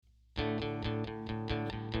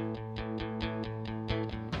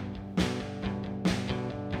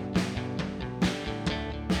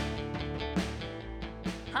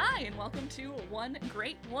welcome to One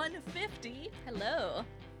Great 150. Hello.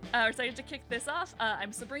 We're excited to kick this off.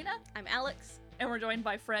 I'm Sabrina. I'm Alex. And we're joined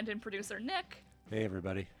by friend and producer Nick. Hey,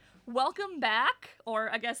 everybody. Welcome back,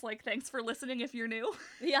 or I guess, thanks for listening if you're new.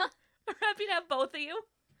 Yeah. We're happy to have both of you.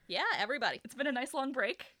 Yeah, everybody. It's been a nice long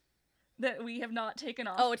break that we have not taken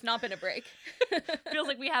off. Oh, it's not been a break. Feels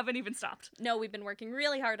like we haven't even stopped. No, we've been working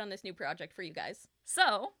really hard on this new project for you guys.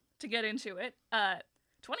 So, to get into it,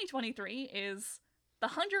 2023 is the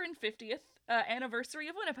 150th anniversary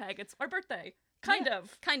of Winnipeg. It's our birthday. Kind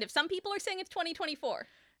of. Kind of. Some people are saying it's 2024.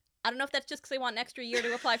 I don't know if that's just because they want an extra year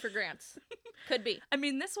to apply for grants. Could be. I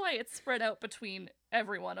mean, this way it's spread out between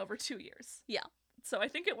everyone over 2 years. Yeah. So I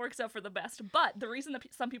think it works out for the best. But the reason that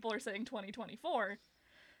some people are saying 2024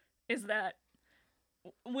 is that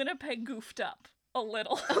Winnipeg goofed up a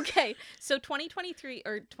little. Okay, so 2023,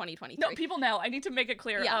 or 2023. No, people now, I need to make it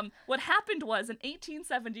clear. Yeah. What happened was, in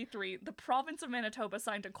 1873, the province of Manitoba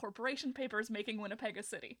signed incorporation papers making Winnipeg a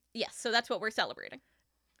city. Yes, so that's what we're celebrating.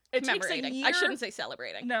 It takes a Commemorating. year. I shouldn't say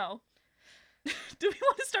celebrating. No. Do we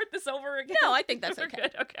want to start this over again? No, I think that's We're okay.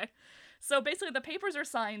 Good. Okay. So basically, the papers are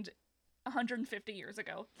signed 150 years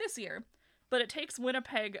ago, this year, but it takes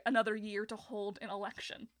Winnipeg another year to hold an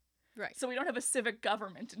election. Right. So we don't have a civic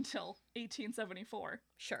government until 1874.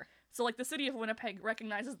 Sure. So, the city of Winnipeg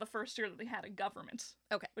recognizes the first year that they had a government.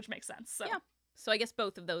 Okay. Which makes sense. So Yeah. So I guess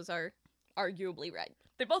both of those are arguably right.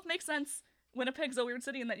 They both make sense. Winnipeg's a weird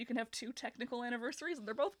city in that you can have two technical anniversaries, and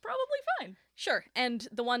they're both probably fine. Sure. And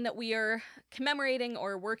the one that we are commemorating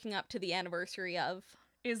or working up to the anniversary of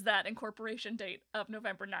Is that incorporation date of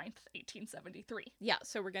November 9th, 1873. Yeah,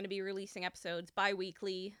 so we're going to be releasing episodes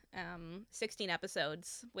bi-weekly, 16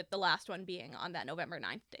 episodes, with the last one being on that November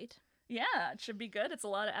 9th date. Yeah, it should be good. It's a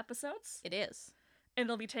lot of episodes. It is. And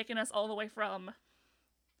it'll be taking us all the way from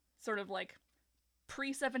sort of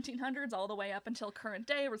pre-1700s all the way up until current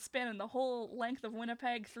day. We're spanning the whole length of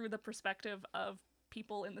Winnipeg through the perspective of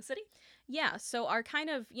people in the city. Yeah, so our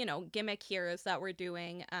kind of, gimmick here is that we're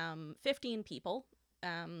doing 15 people,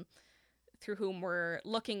 through whom we're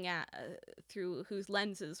looking at, through whose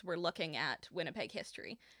lenses we're looking at Winnipeg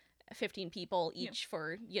history. 15 people each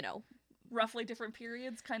for, Roughly different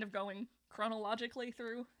periods, kind of going chronologically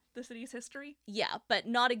through the city's history. Yeah, but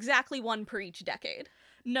not exactly one per each decade.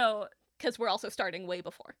 No. Because we're also starting way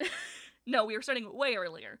before. No, we were starting way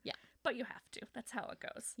earlier. Yeah. But you have to. That's how it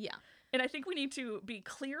goes. Yeah. And I think we need to be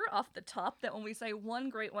clear off the top that when we say one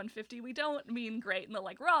great 150, we don't mean great in the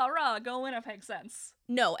rah, rah, go Winnipeg sense.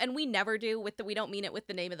 No, and we never do we don't mean it with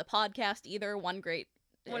the name of the podcast either. One great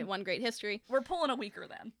history. We're pulling a weaker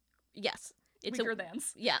than. Yes. It's weaker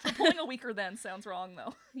thans. Yeah. Pulling a weaker than sounds wrong,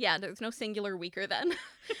 though. Yeah, there's no singular weaker than.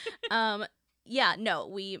 Yeah, no,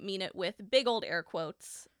 we mean it with big old air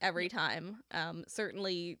quotes every time.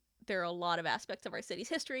 Certainly, there are a lot of aspects of our city's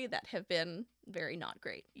history that have been very not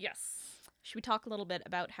great. Yes. Should we talk a little bit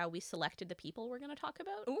about how we selected the people we're going to talk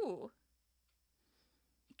about? Ooh.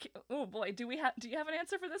 Oh boy, do you have an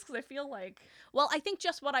answer for this? Because I feel like... Well, I think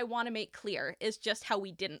just what I want to make clear is just how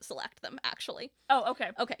we didn't select them, actually. Oh, okay.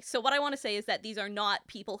 Okay, so what I want to say is that these are not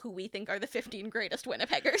people who we think are the 15 greatest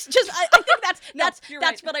Winnipeggers. Just, I think that's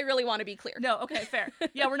right. what I really want to be clear. No, okay, fair.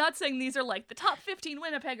 Yeah, we're not saying these are the top 15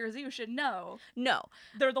 Winnipeggers you should know. No.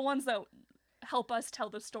 They're the ones that help us tell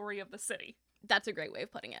the story of the city. That's a great way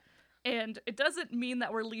of putting it. And it doesn't mean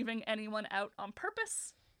that we're leaving anyone out on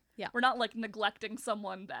purpose. Yeah. We're not neglecting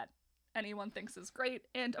someone that anyone thinks is great.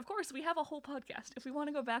 And of course, we have a whole podcast. If we want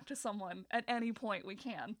to go back to someone at any point, we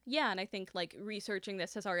can. Yeah, and I think researching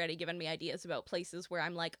this has already given me ideas about places where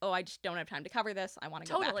I'm oh, I just don't have time to cover this. I want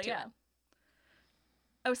to go back to it.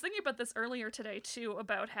 I was thinking about this earlier today too,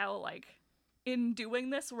 about how in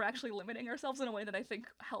doing this, we're actually limiting ourselves in a way that I think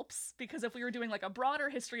helps, because if we were doing a broader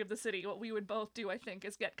history of the city, what we would both do, I think,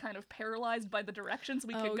 is get kind of paralyzed by the directions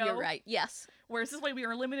we could go. Oh, you're right. Yes. Whereas this way we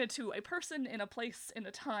are limited to a person in a place in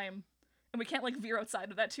a time, and we can't veer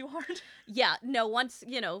outside of that too hard. Yeah, no, once,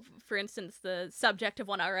 for instance, the subject of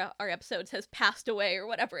one of our episodes has passed away or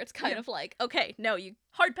whatever, it's kind of okay, no, you...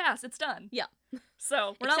 Hard pass, it's done. Yeah.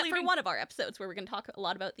 So, we're Except not leaving... for one of our episodes where we're going to talk a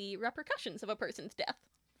lot about the repercussions of a person's death.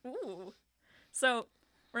 Ooh. So,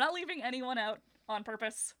 we're not leaving anyone out on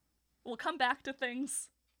purpose. We'll come back to things.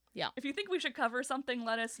 Yeah. If you think we should cover something,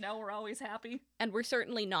 let us know. We're always happy. And we're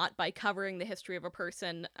certainly not, by covering the history of a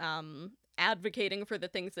person, advocating for the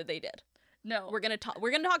things that they did. No. We're gonna talk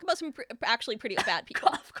about some actually pretty bad people.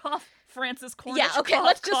 Cough, cough. Francis Cornish. Yeah, okay, cough,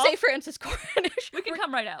 let's cough. just say Francis Cornish. We can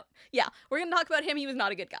come right out. Yeah, we're gonna talk about him. He was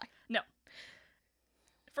not a good guy. No.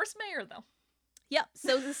 First mayor, though. Yeah,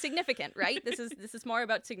 so this is significant, right? This is more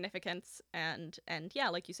about significance, and yeah,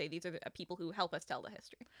 like you say, these are the people who help us tell the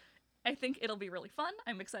history. I think it'll be really fun.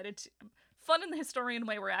 I'm excited to. Fun in the historian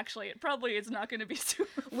way where actually it probably is not going to be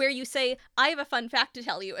super. Where you say, I have a fun fact to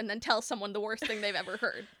tell you, and then tell someone the worst thing they've ever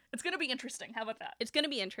heard. It's going to be interesting. How about that? It's going to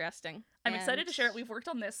be interesting. I'm excited to share it. We've worked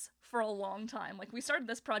on this for a long time. Like, we started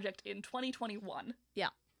this project in 2021. Yeah.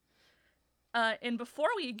 And before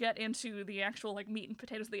we get into the actual, like, meat and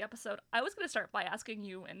potatoes of the episode, I was going to start by asking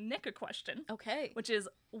you and Nick a question. Okay. Which is,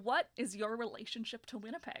 what is your relationship to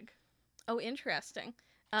Winnipeg? Oh, interesting.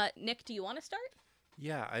 Nick, do you want to start?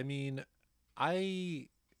 Yeah, I mean, I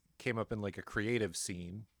came up in like a creative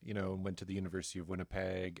scene, and went to the University of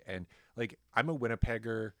Winnipeg, and like I'm a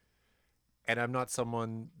Winnipegger, and I'm not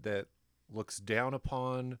someone that looks down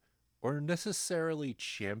upon or necessarily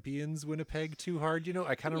champions Winnipeg too hard.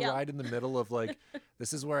 I kind of ride in the middle of like,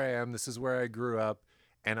 this is where I am, this is where I grew up,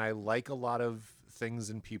 and I like a lot of things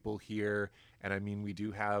and people here. And I mean, we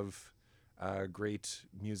do have great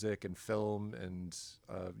music and film and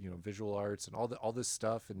visual arts and all this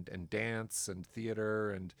stuff and dance and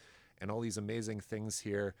theater and all these amazing things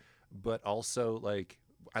here. But also, like,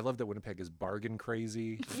 I love that Winnipeg is bargain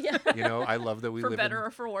crazy. Yeah. I love that we for live better or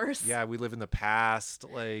for worse. Yeah, we live in the past.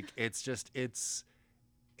 Like, it's just it's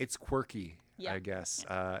quirky, Yeah. I guess.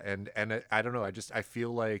 And I don't know. I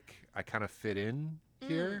feel like I kind of fit in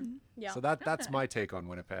here. Yeah. So that's my take on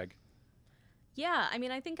Winnipeg. Yeah, I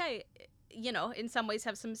mean, I think I, in some ways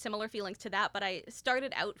have some similar feelings to that, but I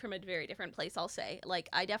started out from a very different place, I'll say. Like,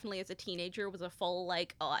 I definitely, as a teenager, was a full,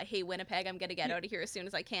 like, oh, I hate Winnipeg, I'm gonna get out of here as soon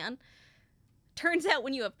as I can. Turns out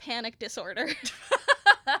when you have panic disorder,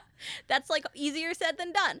 that's, like, easier said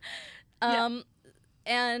than done.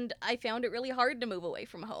 And I found it really hard to move away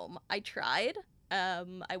from home. I tried.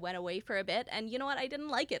 I went away for a bit, and you know what? I didn't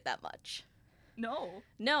like it that much. No.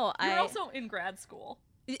 No, You're also in grad school.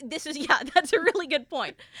 That's a really good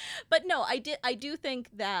point. But no, I do think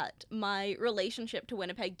that my relationship to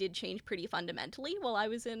Winnipeg did change pretty fundamentally while I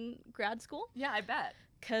was in grad school. Yeah, I bet.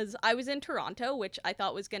 Because I was in Toronto, which I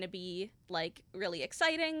thought was going to be, like, really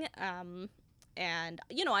exciting. And,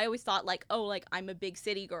 I always thought, like, oh, like, I'm a big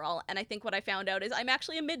city girl. And I think what I found out is I'm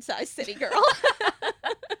actually a mid-sized city girl.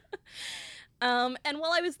 And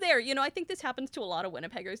while I was there, I think this happens to a lot of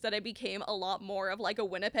Winnipeggers, that I became a lot more of, like, a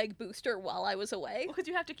Winnipeg booster while I was away. Well, because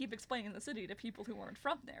you have to keep explaining the city to people who weren't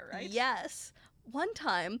from there, right? Yes. One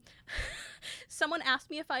time, someone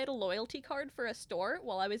asked me if I had a loyalty card for a store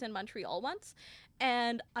while I was in Montreal once.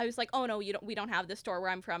 And I was like, oh, no, we don't have this store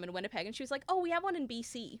where I'm from in Winnipeg. And she was like, oh, we have one in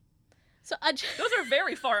BC. So Those are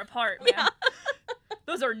very far apart, man. Yeah.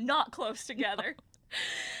 Those are not close together.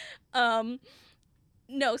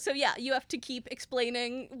 No, so yeah, you have to keep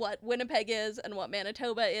explaining what Winnipeg is and what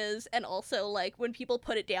Manitoba is, and also, like, when people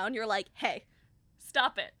put it down, you're like, hey,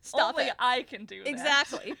 stop it. Stop only it. I can do that.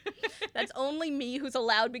 Exactly. That's only me who's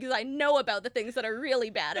allowed, because I know about the things that are really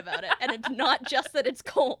bad about it, and it's not just that it's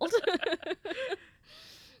cold.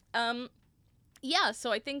 Yeah,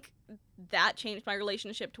 so I think that changed my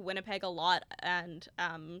relationship to Winnipeg a lot, and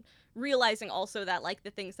realizing also that, like, the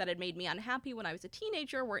things that had made me unhappy when I was a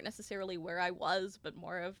teenager weren't necessarily where I was, but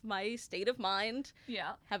more of my state of mind.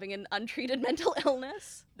 Yeah. Having an untreated mental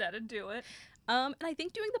illness. That'd do it. And I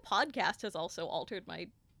think doing the podcast has also altered my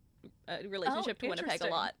relationship to Winnipeg a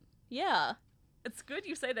lot. Yeah. It's good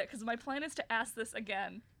you say that, because my plan is to ask this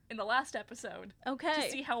again in the last episode. Okay.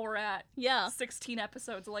 To see how we're at. Yeah. 16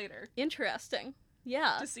 episodes later. Interesting.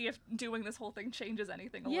 Yeah. To see if doing this whole thing changes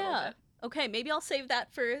anything a little bit. Okay, maybe I'll save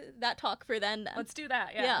that for that talk for then. Let's do that,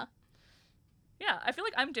 yeah. Yeah, I feel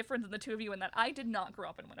like I'm different than the two of you in that I did not grow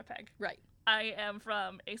up in Winnipeg. Right. I am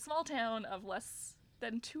from a small town of less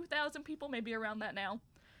than 2,000 people, maybe around that now.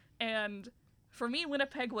 And for me,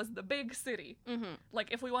 Winnipeg was the big city. Mm-hmm.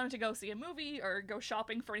 Like, if we wanted to go see a movie or go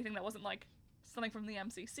shopping for anything that wasn't, like, something from the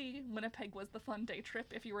MCC, Winnipeg was the fun day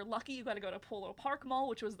trip. If you were lucky, you got to go to Polo Park Mall,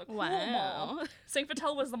 which was the cool mall. St.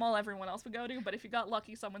 Vital was the mall everyone else would go to, but if you got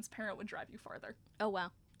lucky, someone's parent would drive you farther. Oh,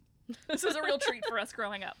 wow. This was a real treat for us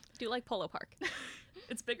growing up. Do you like Polo Park?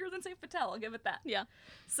 It's bigger than St. Vital, I'll give it that. Yeah.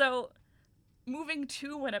 So, moving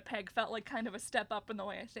to Winnipeg felt like kind of a step up in the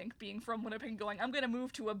way, I think, being from Winnipeg and going, I'm going to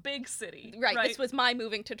move to a big city. Right, this was my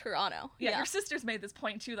moving to Toronto. Yeah, your sisters made this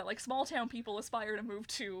point, too, that, like, small town people aspire to move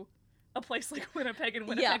to a place like Winnipeg, and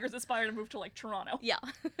Winnipeggers aspire to move to, like, Toronto. Yeah.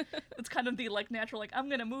 It's kind of the, like, natural, like, I'm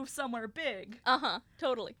gonna move somewhere big. Uh-huh,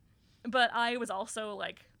 totally. But I was also,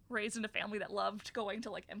 like, raised in a family that loved going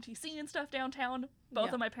to, like, MTC and stuff downtown.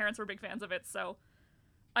 Both of my parents were big fans of it, so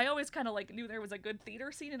I always kind of, like, knew there was a good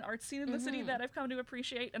theater scene and art scene in the city that I've come to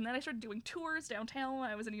appreciate. And then I started doing tours downtown when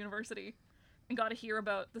I was in university and got to hear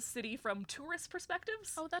about the city from tourist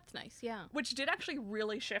perspectives. Oh, that's nice, yeah. Which did actually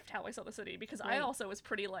really shift how I saw the city, because I also was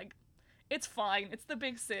pretty, like, it's fine. It's the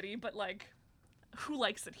big city, but like, who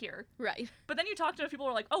likes it here? Right. But then you talk to people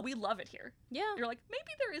who are like, oh, we love it here. Yeah. You're like,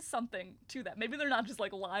 maybe there is something to that. Maybe they're not just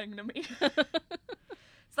like lying to me. So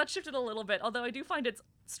that shifted a little bit, although I do find it's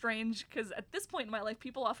strange because at this point in my life,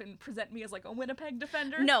 people often present me as like a Winnipeg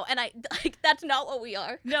defender. No, and I like that's not what we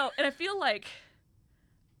are. No, and I feel like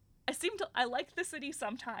I like the city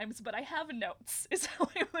sometimes, but I have notes, is how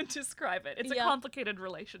I would describe it. It's a Yeah. complicated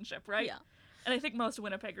relationship, right? Yeah, And I think most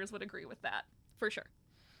Winnipeggers would agree with that. for sure.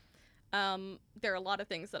 There are a lot of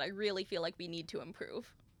things that I really feel like we need to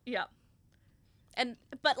improve. Yeah.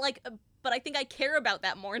 But I think I care about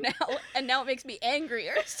that more now, and now it makes me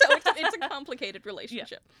angrier. So it's a complicated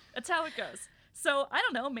relationship. That's how it goes. So, I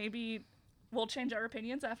don't know, maybe we'll change our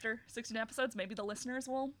opinions after 16 episodes. Maybe the listeners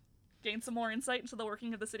will gain some more insight into the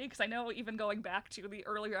working of the city, because I know even going back to the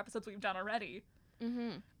earlier episodes we've done already,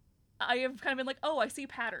 Mm-hmm. I have kind of been like, oh, I see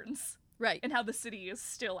patterns Right. in how the city is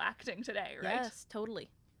still acting today, right? Yes,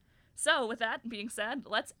 totally. So, with that being said,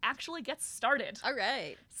 let's actually get started. All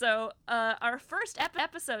right. So, our first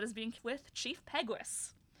episode is being with Chief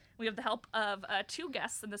Peguis. We have the help of two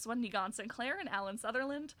guests in this one, Nigan Sinclair and Alan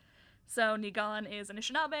Sutherland. So, Nigan is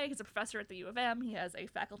Anishinaabe. He's a professor at the U of M. He has a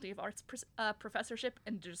Faculty of Arts professorship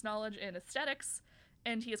in Indigenous Knowledge and Aesthetics,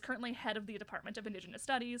 and he is currently head of the Department of Indigenous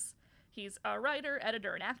Studies. He's a writer,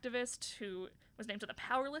 editor, and activist who was named to the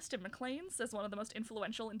Power List in Maclean's as one of the most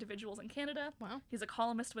influential individuals in Canada. Wow. He's a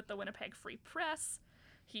columnist with the Winnipeg Free Press.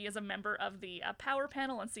 He is a member of the Power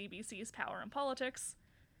Panel on CBC's Power and Politics.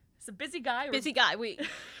 He's a busy guy. Busy guy. We're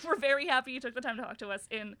very happy he took the time to talk to us.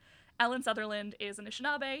 Alan Sutherland is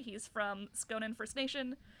Anishinaabe. He's from Skonan First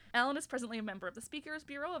Nation. Alan is presently a member of the Speakers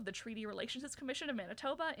Bureau of the Treaty Relations Commission of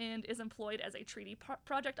Manitoba and is employed as a treaty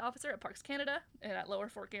project officer at Parks Canada and at Lower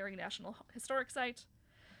Fort Garry National Historic Site.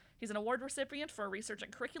 He's an award recipient for research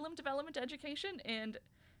and curriculum development education, and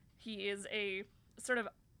he is a sort of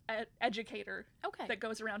educator Okay. that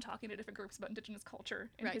goes around talking to different groups about Indigenous culture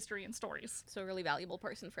and Right. history and stories. So a really valuable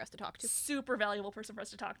person for us to talk to. Super valuable person for us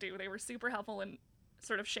to talk to. They were super helpful in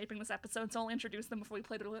sort of shaping this episode, so I'll introduce them before we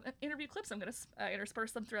play the interview clips. I'm going to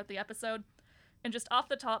intersperse them throughout the episode. And just off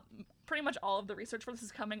the top, pretty much all of the research for this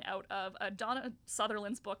is coming out of Donna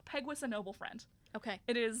Sutherland's book, Peguis, A Noble Friend. Okay.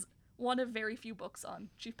 It is one of very few books on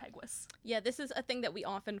Chief Peguis. Yeah, this is a thing that we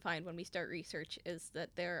often find when we start research is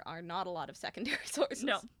that there are not a lot of secondary sources.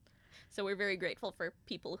 No. So we're very grateful for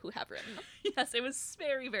people who have written them. Yes, it was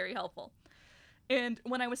very, very helpful. And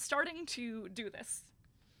when I was starting to do this,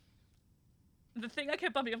 the thing I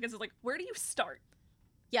kept bumping up against is like, where do you start?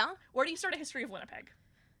 Yeah? Where do you start a history of Winnipeg?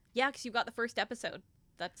 Yeah, because you got the first episode.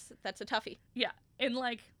 That's a toughie. Yeah, and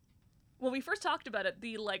like, when we first talked about it,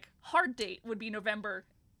 the like hard date would be November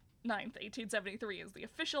 9th, 1873 is the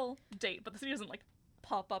official date, but the city doesn't like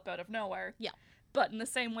pop up out of nowhere. Yeah. But in the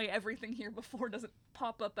same way, everything here before doesn't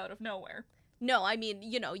pop up out of nowhere. No, I mean,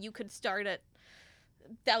 you could start it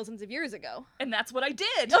thousands of years ago. And that's what I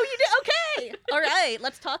did! Oh, you did? Okay! All right,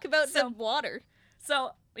 let's talk about So- the water.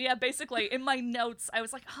 So, yeah, basically, in my notes, I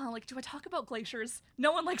was like, do I talk about glaciers?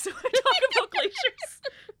 No one likes it when I talk about glaciers.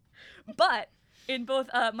 But in both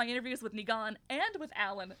my interviews with Nigan and with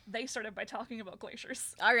Alan, they started by talking about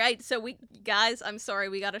glaciers. All right, so guys, I'm sorry,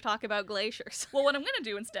 we got to talk about glaciers. Well, what I'm going to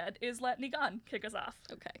do instead is let Nigan kick us off.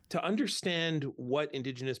 Okay. To understand what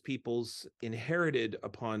Indigenous peoples inherited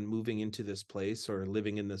upon moving into this place or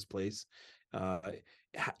living in this place,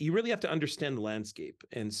 you really have to understand the landscape.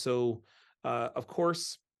 And so, of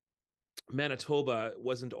course, Manitoba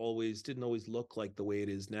didn't always look like the way it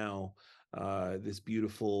is now. This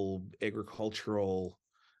beautiful agricultural,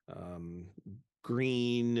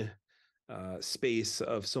 green space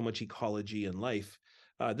of so much ecology and life.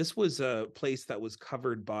 This was a place that was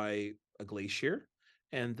covered by a glacier.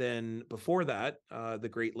 And then before that, the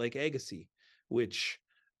Great Lake Agassiz, which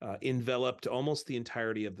enveloped almost the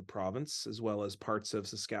entirety of the province, as well as parts of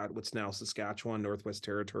what's now Saskatchewan, Northwest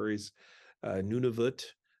Territories, Nunavut,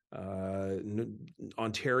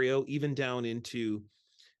 Ontario, even down into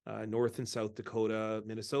North and South Dakota,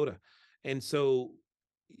 Minnesota. And so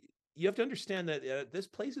you have to understand that this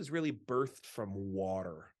place is really birthed from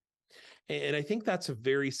water. And I think that's a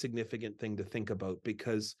very significant thing to think about,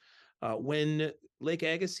 because when Lake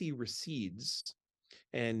Agassiz recedes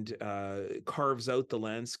and carves out the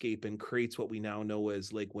landscape and creates what we now know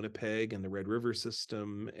as Lake Winnipeg and the Red River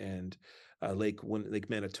system, and Lake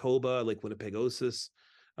Manitoba, Lake Winnipegosis,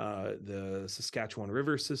 the Saskatchewan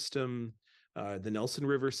River system, the Nelson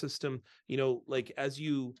River system, as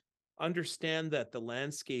you understand that the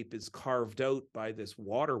landscape is carved out by this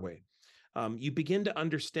waterway, You begin to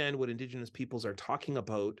understand what Indigenous peoples are talking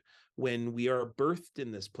about when we are birthed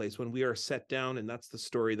in this place, when we are set down. And that's the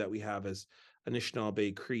story that we have as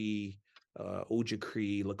Anishinaabe, Cree,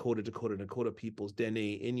 Ojibwe, Lakota, Dakota, Nakota peoples,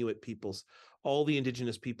 Dene, Inuit peoples, all the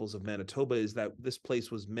Indigenous peoples of Manitoba, is that this place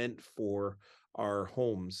was meant for our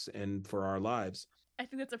homes and for our lives. I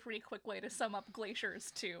think that's a pretty quick way to sum up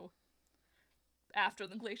glaciers too. After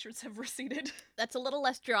the glaciers have receded. That's a little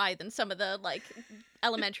less dry than some of the like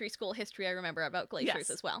elementary school history I remember about glaciers Yes,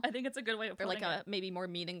 as well. I think it's a good way of Or putting like a it. maybe more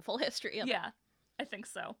meaningful history of it. Yeah, I think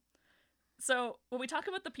so. So when we talk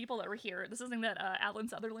about the people that were here, this is something that Alan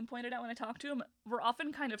Sutherland pointed out when I talked to him. We're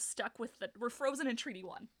often kind of stuck with we're frozen in Treaty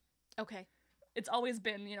 1. Okay. It's always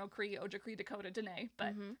been, Cree, Ojibwe, Dakota, Dene,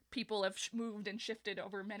 but people have moved and shifted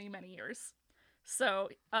over many, many years. So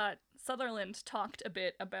Sutherland talked a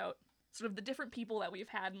bit about sort of the different people that we've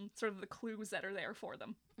had and sort of the clues that are there for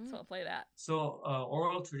them. So I'll play that. So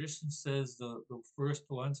oral tradition says the first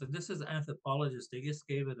ones, and this is anthropologists, they just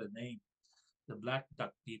gave it a name, the Black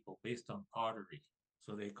Duck people, based on pottery.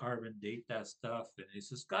 So they carve and date that stuff, and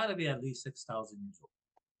it's got to be at least 6,000 years old.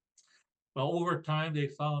 Well, over time, they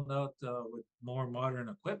found out with more modern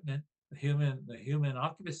equipment, the human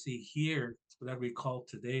occupancy here that we call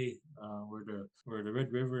today, where the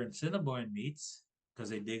Red River and Assiniboine meets, because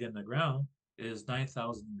they dig in the ground, is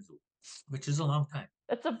 9,000 years old, which is a long time.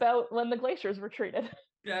 It's about when the glaciers retreated.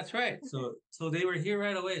 That's right. So they were here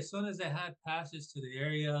right away. As soon as they had passage to the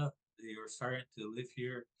area, they were starting to live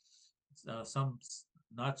here. Some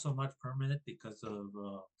not so much permanent because of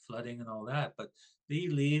flooding and all that, but they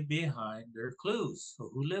leave behind their clues. So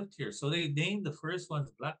who lived here? So they named the first ones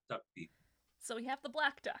Black Duck people. So we have the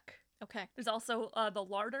black duck. Okay. There's also the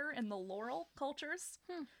larder and the laurel cultures.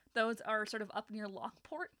 Those are sort of up near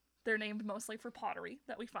Lockport. They're named mostly for pottery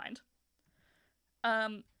that we find.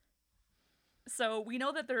 So we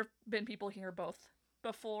know that there have been people here both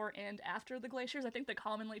before and after the glaciers. I think the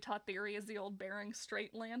commonly taught theory is the old Bering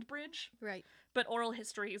Strait land bridge. Right. But oral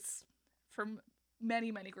histories from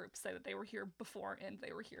many, many groups say that they were here before and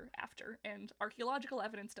they were here after. And archaeological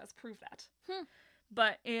evidence does prove that.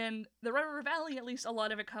 But in the Red River Valley, at least, a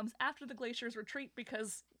lot of it comes after the glaciers retreat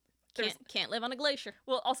because Can't live on a glacier.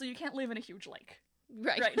 well, also you can't live in a huge lake.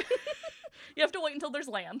 Right. Right. You have to wait until there's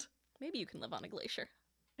land. Maybe you can live on a glacier.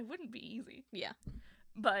 It wouldn't be easy. Yeah.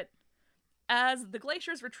 But as the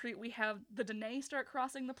glaciers retreat, we have the Dene start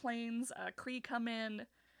crossing the plains, Cree come in,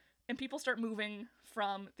 and people start moving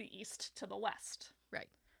from the east to the west. Right.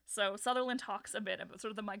 So Sutherland talks a bit about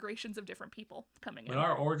sort of the migrations of different people coming in. But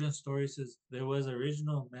our origin story says there was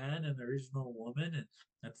original man and original woman,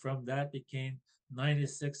 and from that became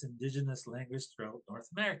 96 indigenous languages throughout North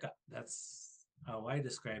America. That's how I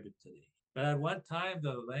describe it today. But at one time,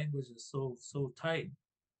 the language is so tight,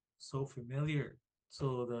 so familiar.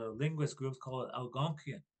 So the linguist groups call it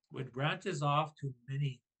Algonquian, which branches off to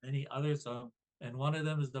many others. And one of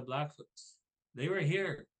them is the Blackfoots. They were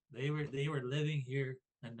here. They were living here,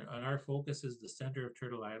 and our focus is the center of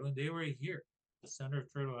Turtle Island. They were here, the center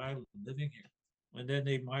of Turtle Island, living here. And then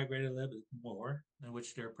they migrated a little bit more, in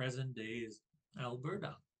which their present day is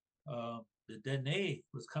Alberta. The Dene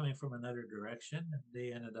was coming from another direction, and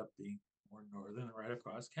they ended up being more northern, right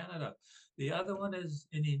across Canada. The other one is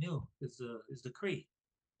Innu, is the Cree.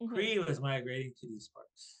 Cree was migrating to these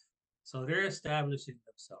parts, so they're establishing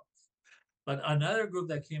themselves. But another group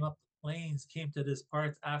that came up the plains came to this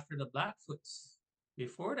parts after the Blackfoots,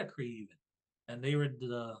 before the Cree even, and they were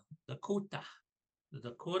the Dakota. The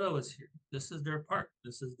Dakota was here. This is their part.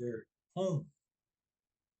 This is their home.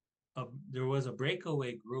 There was a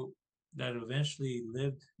breakaway group that eventually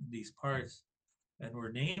lived in these parts and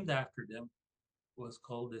were named after them, was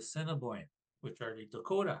called the Assiniboine, which are the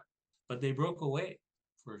Dakota. But they broke away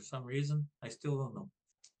for some reason. I still don't know.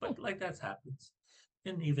 But like that happens,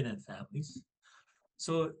 and even in families.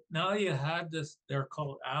 So now you have this, they're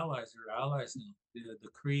called allies. They're allies now, the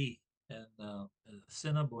Cree and the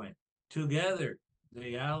Assiniboine. Together,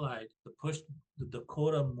 they allied to push the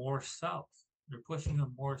Dakota more south. They're pushing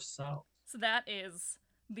them more south. So that is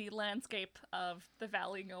the landscape of the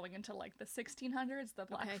valley going into like the 1600s. The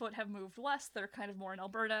Blackfoot have moved west. They're kind of more in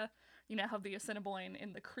Alberta. You now have the Assiniboine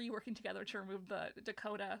and the Cree working together to remove the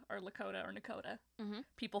Dakota or Lakota or Nakota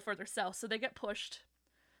people further south. So they get pushed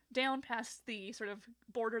down past the sort of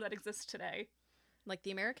border that exists today. Like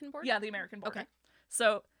the American border? Yeah, the American border. Okay.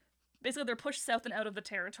 So basically they're pushed south and out of the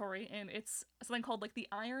territory, and it's something called like the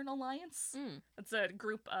Iron Alliance. It's a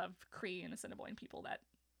group of Cree and Assiniboine people that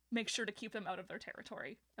make sure to keep them out of their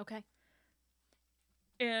territory. Okay.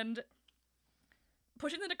 And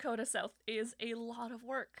pushing the Dakota south is a lot of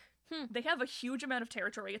work. They have a huge amount of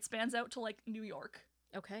territory. It spans out to like New York.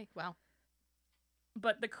 Okay. Wow.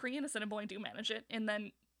 But the Cree and Assiniboine do manage it, and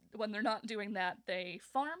then when they're not doing that, they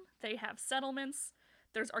farm, they have settlements.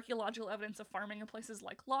 There's archaeological evidence of farming in places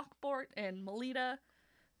like Lockport and Melita,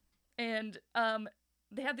 and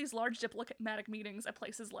they have these large diplomatic meetings at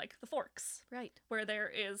places like the Forks, Right. where there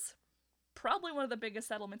is probably one of the biggest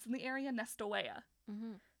settlements in the area, Nestawaya.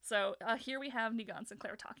 Mm-hmm. So here we have Nigan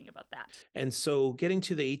Sinclair talking about that. And so getting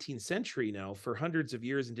to the 18th century now, for hundreds of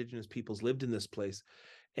years, Indigenous peoples lived in this place.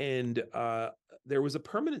 And there was a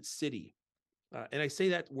permanent city. And I say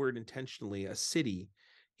that word intentionally, a city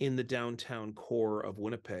in the downtown core of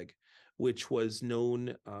Winnipeg, which was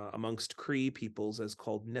known amongst Cree peoples as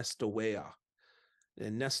called Nestawaya.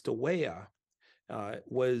 And Nestawaya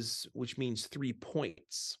which means 3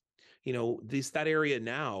 points. That area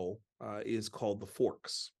now is called the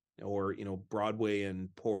Forks, or Broadway and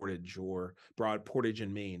Portage, or Portage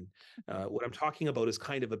and Main. What I'm talking about is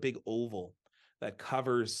kind of a big oval that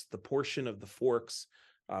covers the portion of the Forks,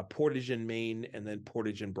 Portage and Main, and then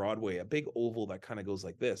Portage and Broadway. A big oval that kind of goes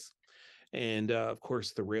like this. And of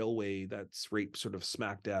course, the railway that's right sort of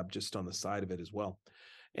smack dab just on the side of it as well.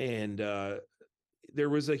 And there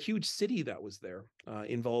was a huge city that was there,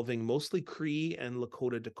 involving mostly Cree and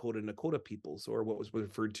Lakota, Dakota, Nakota peoples, or what was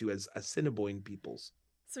referred to as Assiniboine peoples.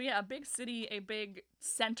 So yeah, a big city, a big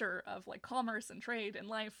center of like commerce and trade and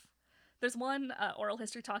life. There's one oral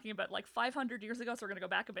history talking about like 500 years ago, so we're gonna go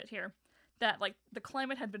back a bit here, that like the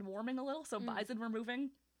climate had been warming a little, so bison were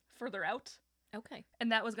moving further out, Okay.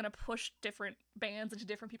 and that was gonna push different bands into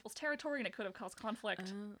different people's territory, and it could have caused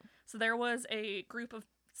conflict. Oh. So there was a group of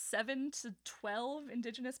 7 to 12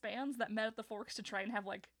 Indigenous bands that met at the Forks to try and have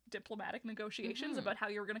like diplomatic negotiations about how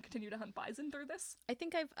you were going to continue to hunt bison through this. I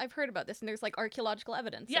think I've heard about this, and there's like archaeological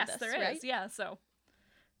evidence. Yes, of this, there is. right? Yeah, so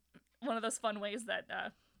one of those fun ways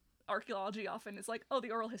that archaeology often is like, oh,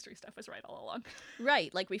 the oral history stuff was right all along.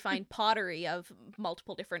 Right, like we find pottery of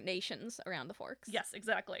multiple different nations around the Forks. Yes,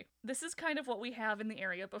 exactly. This is kind of what we have in the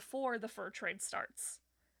area before the fur trade starts.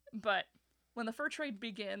 But when the fur trade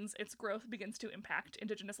begins, its growth begins to impact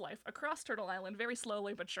Indigenous life across Turtle Island very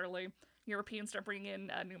slowly but surely. Europeans start bringing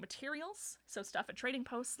in new materials, so stuff at trading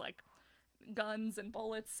posts like guns and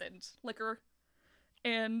bullets and liquor,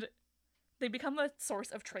 and they become a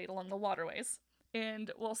source of trade along the waterways.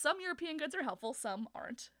 And while some European goods are helpful, some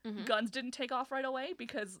aren't. Guns didn't take off right away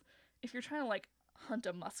because if you're trying to like hunt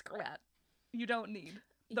a muskrat, you don't need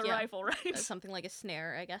the rifle, right? Something like a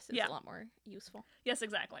snare, I guess, is a lot more useful. Yes,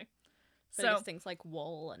 exactly. But I guess things like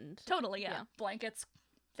wool and totally, yeah. Blankets,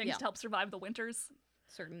 things to help survive the winters.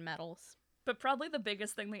 Certain metals. But probably the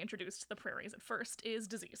biggest thing they introduced to the prairies at first is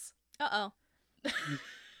disease. Uh-oh.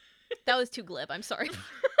 That was too glib, I'm sorry.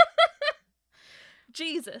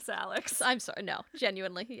 Jesus, Alex. I'm sorry, no,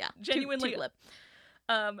 genuinely, yeah. Genuinely. Too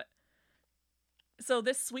glib. So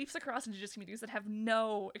this sweeps across Indigenous communities that have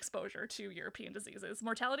no exposure to European diseases.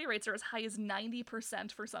 Mortality rates are as high as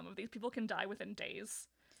 90% for some of these. People can die within days.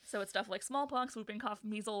 So it's stuff like smallpox, whooping cough,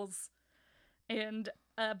 measles, and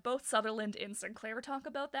both Sutherland and Sinclair talk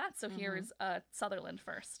about that. So here's Sutherland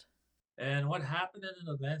first. And what happened in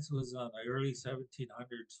the events was the early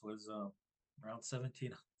 1700s, was around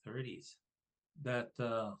 1730s, that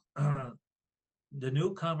the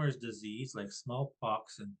newcomers' disease, like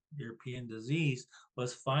smallpox and European disease,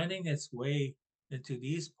 was finding its way into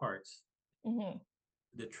these parts,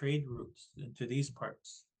 the trade routes into these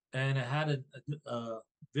parts. And it had a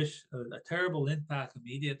terrible impact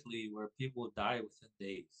immediately, where people would die within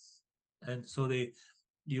days. And so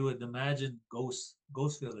you would imagine ghost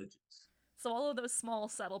villages. So all of those small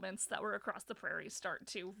settlements that were across the prairies start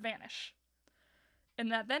to vanish.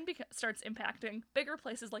 And that then starts impacting bigger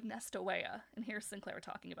places like Nestawaya. And here's Sinclair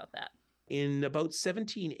talking about that. In about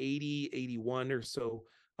 1780, 81 or so,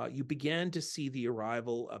 you began to see the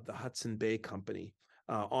arrival of the Hudson Bay Company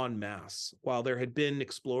en masse. While there had been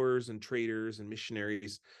explorers and traders and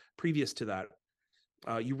missionaries previous to that,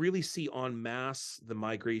 you really see en masse the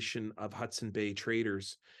migration of Hudson Bay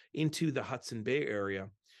traders into the Hudson Bay area,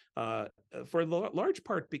 for a large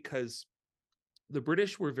part because the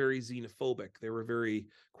British were very xenophobic. They were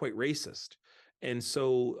quite racist. And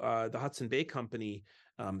so the Hudson Bay Company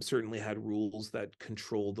certainly had rules that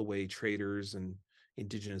controlled the way traders and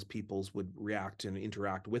Indigenous peoples would react and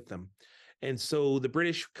interact with them. And so the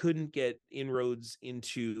British couldn't get inroads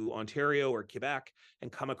into Ontario or Quebec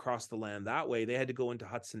and come across the land that way. They had to go into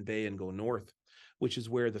Hudson Bay and go north, which is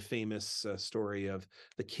where the famous story of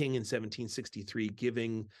the king in 1763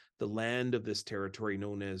 giving the land of this territory,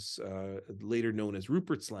 later known as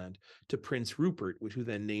Rupert's Land, to Prince Rupert, who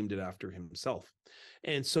then named it after himself.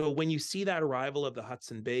 And so when you see that arrival of the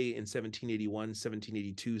Hudson Bay in 1781,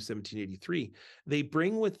 1782, 1783, they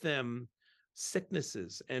bring with them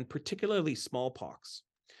sicknesses, and particularly smallpox.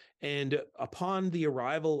 And upon the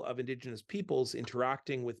arrival of Indigenous peoples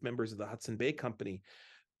interacting with members of the Hudson Bay Company,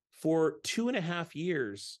 for 2.5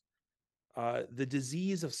 years, the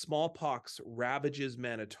disease of smallpox ravages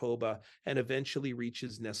Manitoba and eventually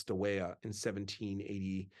reaches Nestawaya in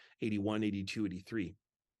 1780, 81, 82, 83.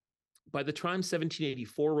 By the time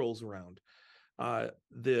 1784 rolls around,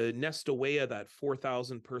 the Nestawaya, that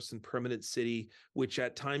 4,000 person permanent city, which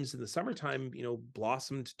at times in the summertime,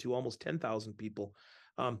 blossomed to almost 10,000 people,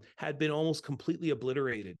 had been almost completely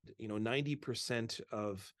obliterated. 90%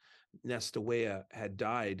 of Nestawaya had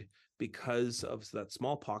died because of that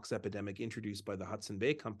smallpox epidemic introduced by the Hudson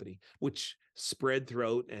Bay Company, which spread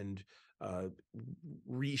throughout and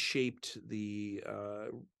reshaped the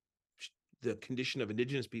condition of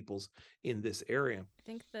Indigenous peoples in this area. I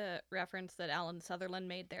think the reference that Alan Sutherland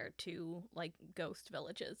made there to like ghost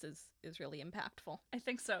villages is really impactful. I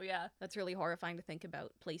think so, yeah. That's really horrifying to think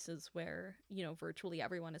about, places where, virtually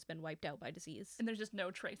everyone has been wiped out by disease. And there's just no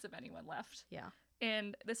trace of anyone left. Yeah.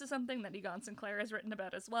 And this is something that Egon Sinclair has written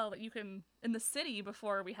about as well, that you can, in the city,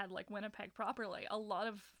 before we had like Winnipeg properly, a lot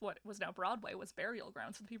of what was now Broadway was burial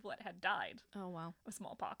grounds for the people that had died Oh, wow. of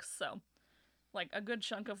smallpox. So, like, a good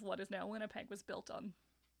chunk of what is now Winnipeg was built on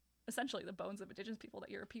essentially the bones of Indigenous people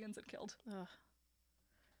that Europeans had killed. Ugh.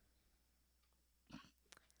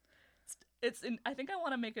 I think I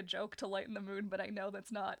want to make a joke to lighten the mood, but I know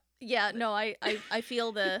that's not Yeah, no, I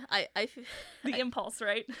feel the the impulse,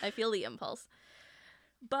 right? I feel the impulse.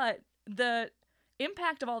 But the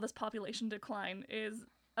impact of all this population decline is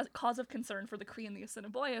a cause of concern for the Cree and the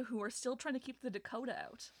Assiniboia, who are still trying to keep the Dakota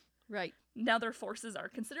out. Right. Now their forces are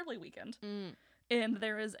considerably weakened, and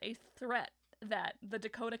there is a threat that the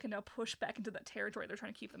Dakota can now push back into that territory they're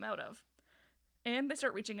trying to keep them out of. And they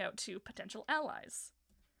start reaching out to potential allies.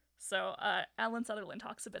 So Alan Sutherland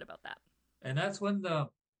talks a bit about that. And that's when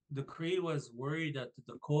the Cree was worried that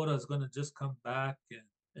the Dakota is going to just come back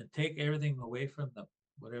and take everything away from them,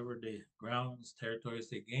 whatever the grounds, territories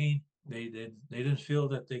they gained. They didn't feel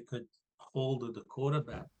that they could hold the Dakota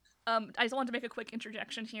back. I just wanted to make a quick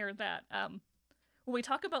interjection here that when we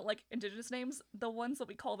talk about like Indigenous names, the ones that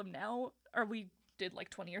we call them now, or we did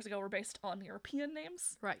like 20 years ago, were based on European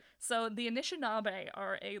names. Right. So the Anishinaabe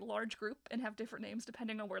are a large group and have different names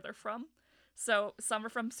depending on where they're from. So some are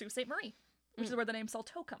from Sault Ste. Marie, which is where the name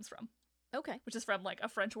Salteau comes from. Okay. Which is from like a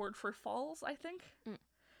French word for falls, I think.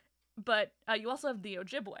 But you also have the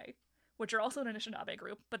Ojibwe, which are also an Anishinaabe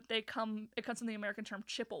group, but it comes from the American term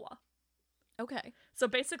Chippewa. Okay. So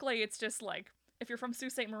basically it's just like, if you're from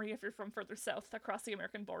Sault Ste. Marie, if you're from further south across the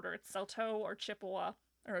American border, it's Salteau or Chippewa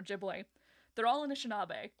or Ojibwe. They're all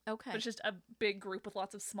Anishinaabe. Okay. But it's just a big group with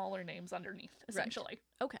lots of smaller names underneath, essentially.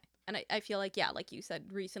 Right. Okay. And I feel like, yeah, like you said,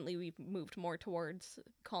 recently we've moved more towards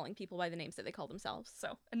calling people by the names that they call themselves.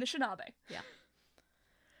 So, Anishinaabe. Yeah.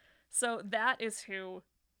 So that is who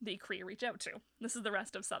the Cree reach out to. This is the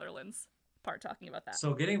rest of Sutherland's part talking about that.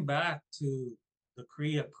 So getting back to the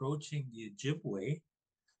Cree approaching the Ojibwe,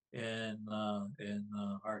 and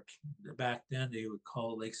our back then they would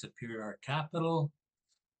call Lake Superior our capital.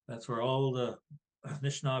 That's where all the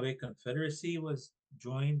Anishinaabe Confederacy was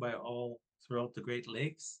joined by all throughout the Great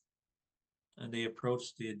Lakes. And they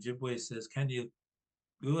approached the Ojibwe, says,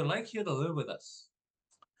 we would like you to live with us.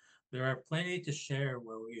 There are plenty to share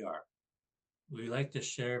where we are. We like to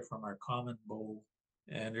share from our common bowl,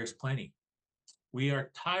 and there's plenty. We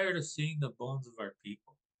are tired of seeing the bones of our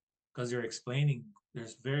people, because they're explaining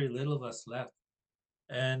there's very little of us left.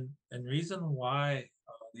 And reason why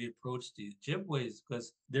they approached the Ojibwe is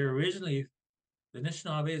because the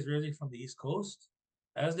Anishinaabe is originally from the East Coast.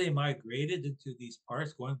 As they migrated into these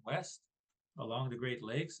parts going west, along the Great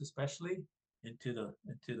Lakes, especially into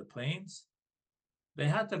the plains, they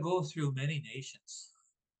had to go through many nations.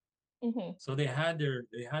 So they had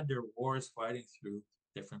their wars fighting through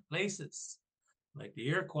different places, like the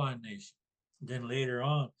Iroquois Nation. Then later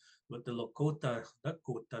on with the Lakota,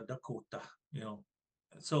 Dakota,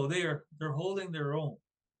 So they're holding their own.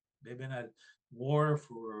 They've been at war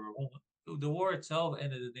for the war itself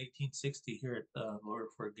ended in 1860 here at Lower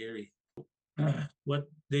Fort Garry. What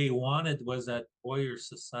they wanted was that warrior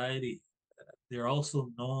society. They're also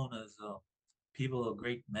known as people of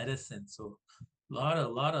great medicine. So a lot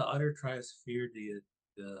of other tribes feared the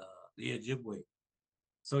Ojibwe.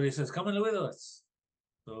 So they says, come and live with us.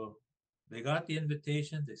 So they got the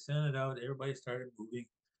invitation, they sent it out, everybody started moving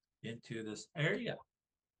into this area.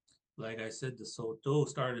 Like I said, the Saulteaux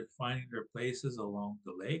started finding their places along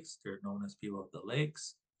the lakes. They're known as people of the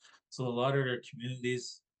lakes. So a lot of their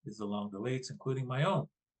communities is along the lakes, including my own,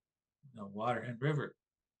 Waterhen River.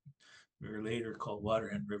 We were later called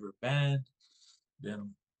Waterhen River Band.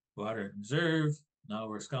 then water reserve. Now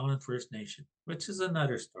we're scouting First Nation, which is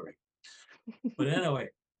another story. But anyway,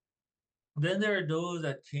 then there are those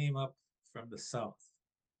that came up from the south,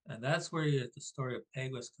 and that's where the story of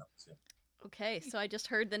Peguis comes in. Okay, so I just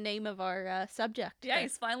heard the name of our subject. Yeah, there.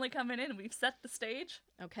 he's finally coming in. We've set the stage.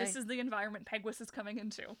 Okay. This is the environment Peguis is coming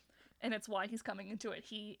into, and it's why he's coming into it.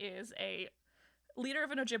 He is a leader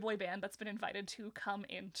of an Ojibwe band that's been invited to come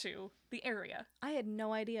into the area. I had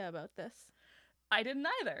no idea about this. I didn't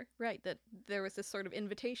either. Right, that there was this sort of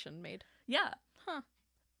invitation made. Yeah. Huh.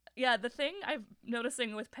 Yeah, the thing I'm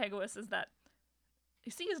noticing with Peguis is that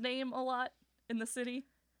you see his name a lot in the city.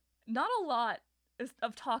 Not a lot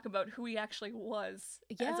of talk about who he actually was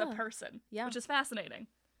as a Yeah. person, Yeah. which is fascinating.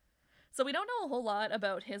 So we don't know a whole lot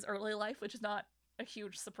about his early life, which is not a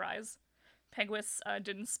huge surprise. Peguis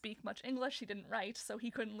didn't speak much English, he didn't write, so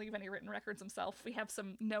he couldn't leave any written records himself. We have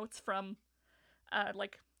some notes from,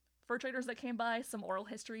 like, fur traders that came by, some oral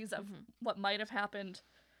histories of what might have happened.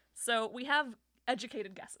 So we have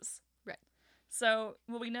educated guesses. Right. So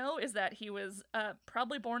what we know is that he was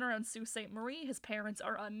probably born around Sault Ste. Marie. His parents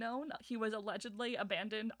are unknown. He was allegedly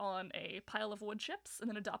abandoned on a pile of wood chips and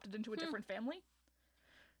then adopted into a different family.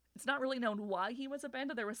 It's not really known why he was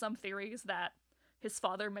abandoned. There were some theories that his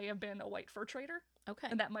father may have been a white fur trader, Okay.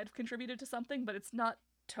 and that might have contributed to something, but it's not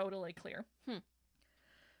totally clear. Hmm.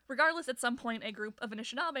 Regardless, at some point, a group of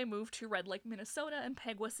Anishinaabe moved to Red Lake, Minnesota, and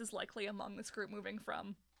Peguis is likely among this group moving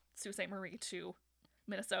from Sault Ste. Marie to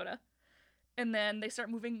Minnesota. And then they start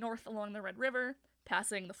moving north along the Red River,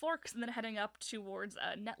 passing the Forks, and then heading up towards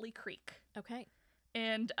Netley Creek. Okay.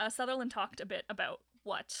 And Sutherland talked a bit about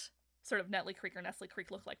what sort of Netley Creek or Nestle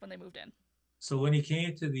Creek looked like when they moved in. So when he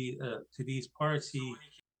came to these parts,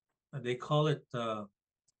 they call it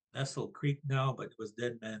Nestle Creek now, but it was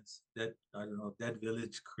Dead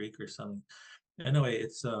Village Creek or something. Anyway,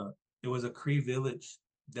 it was a Cree village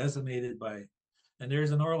decimated by, and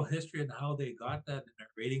there's an oral history on how they got that in their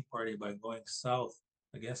raiding party by going south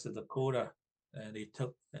against the Dakota, and they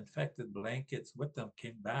took infected blankets with them,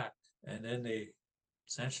 came back, and then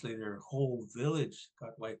essentially their whole village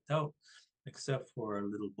got wiped out, except for a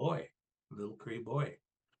little Cree boy,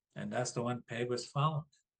 and that's the one Peguis found.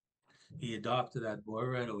 He adopted that boy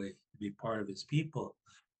right away to be part of his people.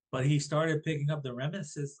 But he started picking up the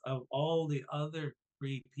reminiscences of all the other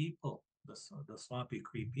Cree people, the Swampy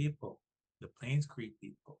Cree people, the Plains Cree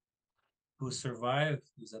people, who survived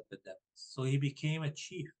these epidemics. So he became a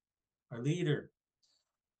chief, a leader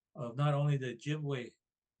of not only the Ojibwe,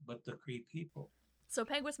 but the Cree people. So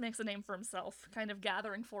Peguis makes a name for himself, kind of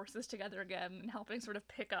gathering forces together again and helping sort of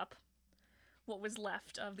pick up what was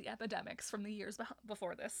left of the epidemics from the years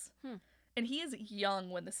before this. And he is young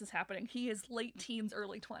when this is happening. He is late teens,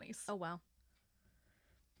 early 20s. Oh, wow.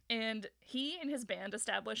 And he and his band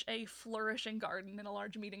establish a flourishing garden in a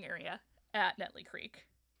large meeting area at Netley Creek.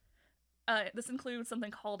 This includes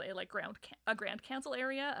something called a Grand Council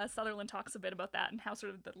area. Sutherland talks a bit about that and how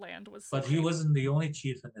sort of the land was. But he wasn't the only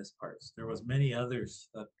chief in this parts. There was many others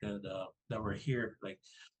that were here. Like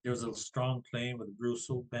there was a strong playing with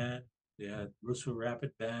Russo band. They had Russo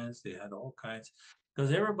Rapid bands. They had all kinds,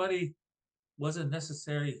 because everybody wasn't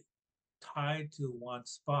necessarily tied to one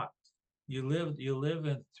spot. You live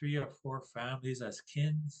in 3 or 4 families as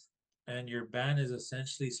kins, and your band is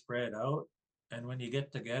essentially spread out. And when you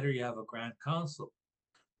get together, you have a grand council.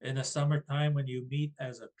 In the summertime, when you meet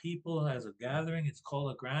as a people, as a gathering, it's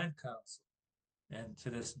called a grand council. And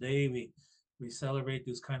to this day, we celebrate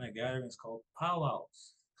those kind of gatherings called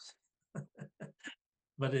powwows.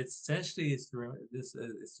 But it's essentially it's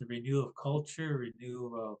the renewal of culture,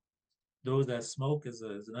 renewal of those that smoke is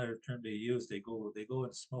another term they use. They go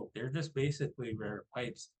and smoke. They're just basically rare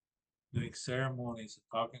pipes doing ceremonies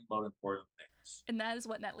and talking about important things. And that is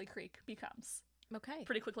what Netley Creek becomes. Okay.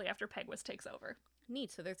 Pretty quickly after Peguis takes over.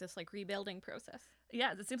 Neat. So there's this like rebuilding process.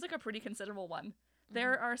 Yeah, it seems like a pretty considerable one.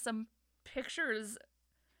 There are some pictures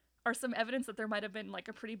or some evidence that there might have been like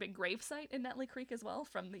a pretty big grave site in Netley Creek as well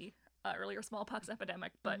from the earlier smallpox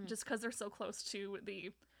epidemic, but just because they're so close to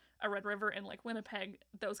the Red River and like Winnipeg,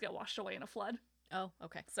 those get washed away in a flood. Oh,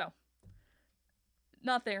 okay. So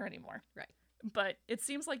not there anymore. Right. But it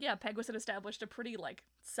seems like, yeah, Peguis had established a pretty like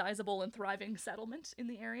sizable and thriving settlement in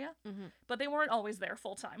the area, but they weren't always there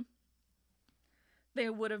full time. They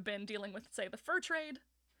would have been dealing with, say, the fur trade.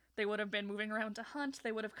 They would have been moving around to hunt.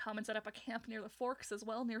 They would have come and set up a camp near the Forks as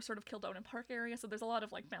well, near sort of Kildonan Park area. So there's a lot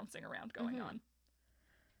of like bouncing around going on.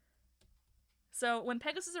 So when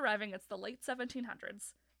Peguis is arriving, it's the late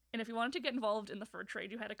 1700s. And if you wanted to get involved in the fur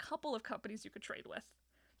trade, you had a couple of companies you could trade with.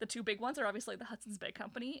 The two big ones are obviously the Hudson's Bay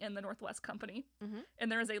Company and the Northwest Company. Mhm.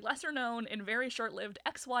 And there is a lesser known and very short-lived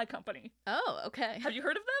XY Company. Oh, okay. Have you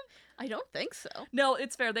heard of them? I don't think so. No,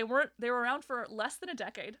 it's fair. They were around for less than a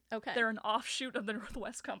decade. Okay. They're an offshoot of the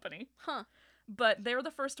Northwest Company. Huh. But they were the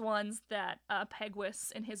first ones that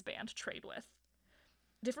Peguis and his band trade with.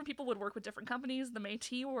 Different people would work with different companies. The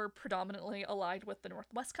Métis were predominantly allied with the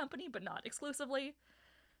Northwest Company, but not exclusively.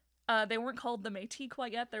 They weren't called the Métis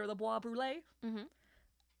quite yet. They were the Bois Brûlés. Mhm.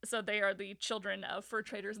 So they are the children of fur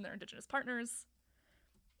traders and their indigenous partners.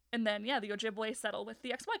 And then, yeah, the Ojibwe settle with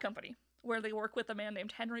the XY Company, where they work with a man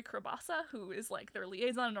named Henry Krabasa, who is like their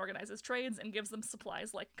liaison and organizes trades and gives them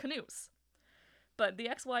supplies like canoes. But the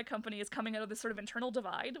XY Company is coming out of this sort of internal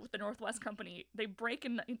divide with the Northwest Company. They break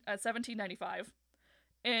in 1795,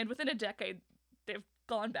 and within a decade, they've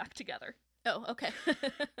gone back together. Oh, okay.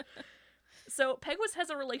 So Peguis has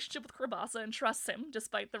a relationship with Krabasa and trusts him,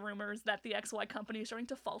 despite the rumors that the XY Company is starting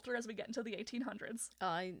to falter as we get into the 1800s.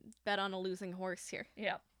 I bet on a losing horse here.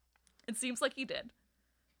 Yeah. It seems like he did.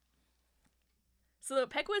 So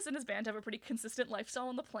Peguis and his band have a pretty consistent lifestyle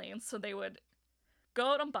on the plains, so they would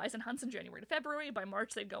go out on bison hunts in January to February. By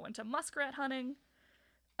March, they'd go into muskrat hunting.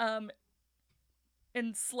 And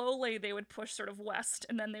slowly they would push sort of west,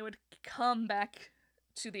 and then they would come back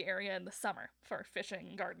to the area in the summer for fishing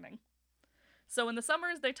and gardening. So in the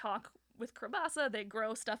summers, they talk with Krabasa, they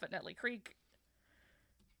grow stuff at Netley Creek.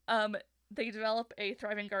 They develop a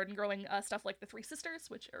thriving garden growing stuff like the Three Sisters,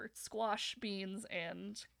 which are squash, beans,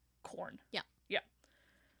 and corn. Yeah. Yeah.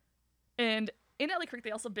 And in Netley Creek,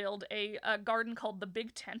 they also build a garden called the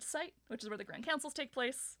Big Tent Site, which is where the Grand Councils take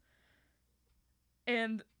place.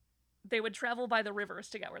 And they would travel by the rivers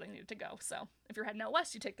to get where they needed to go. So if you're heading out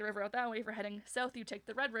west, you take the river out that way. If you're heading south, you take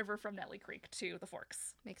the Red River from Netley Creek to the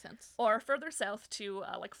Forks. Makes sense. Or further south to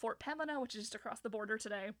like Fort Pembina, which is just across the border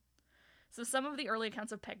today. So some of the early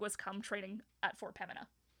accounts of Peguis come trading at Fort Pembina,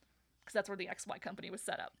 because that's where the XY Company was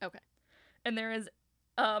set up. Okay. And there is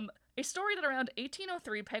a story that around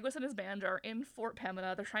 1803, Peguis and his band are in Fort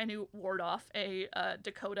Pembina. They're trying to ward off a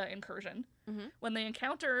Dakota incursion when they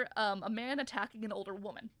encounter a man attacking an older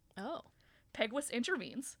woman. Oh. Peguis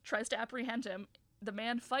intervenes, tries to apprehend him. The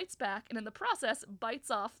man fights back, and in the process,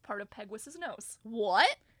 bites off part of Peguis's nose.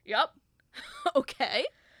 What? Yep. Okay.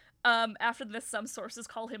 After this, some sources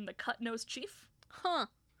call him the Cut-Nosed Chief. Huh.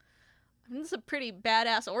 I mean, this is a pretty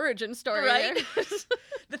badass origin story, Right? there.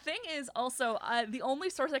 The thing is also, the only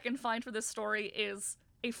source I can find for this story is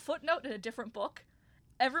a footnote in a different book.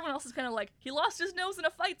 Everyone else is kind of like, he lost his nose in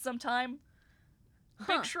a fight sometime.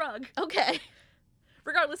 Huh. Big shrug. Okay.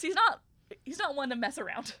 Regardless, he's not one to mess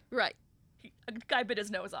around. Right. A guy bit his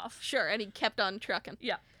nose off. Sure, and he kept on trucking.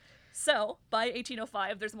 Yeah. So, by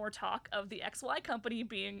 1805, there's more talk of the XY Company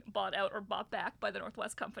being bought out or bought back by the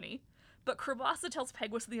Northwest Company. But Krabasa tells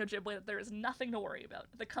Peguis and the Ojibwe that there is nothing to worry about.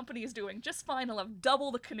 The company is doing just fine. He'll have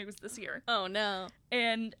double the canoes this year. Oh, no.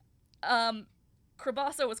 And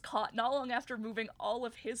Krabasa was caught not long after moving all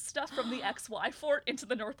of his stuff from the XY fort into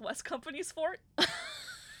the Northwest Company's fort.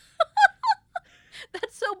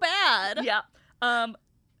 That's so bad. Yeah.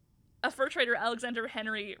 A fur trader, Alexander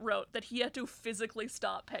Henry, wrote that he had to physically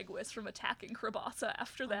stop Peguis from attacking Krabasa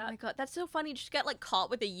after that. Oh my god, that's so funny. You just got, like, caught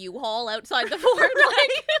with a U-Haul outside the fort.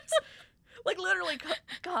 Like, literally,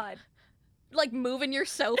 God. Like, moving your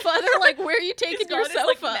sofa. They're like, where are you taking He's your got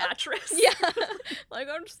sofa? his, like, mattress. Yeah. Like,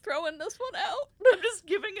 I'm just throwing this one out. I'm just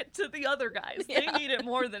giving it to the other guys. Yeah. They need it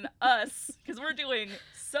more than us, because we're doing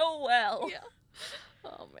so well. Yeah.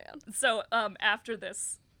 Oh, man. So, after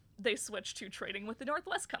this, they switched to trading with the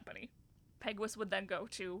Northwest Company. Peguis would then go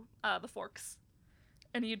to the Forks.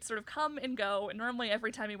 And he'd sort of come and go, and normally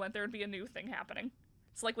every time he went, there would be a new thing happening.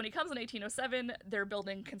 So, like, when he comes in 1807, they're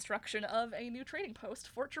building construction of a new trading post,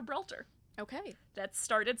 Fort Gibraltar. Okay. That's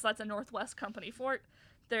started, so that's a Northwest Company fort.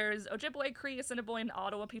 There's Ojibwe, Cree, Assiniboine, and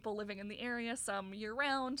Ottawa people living in the area, some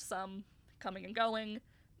year-round, some coming and going.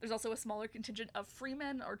 There's also a smaller contingent of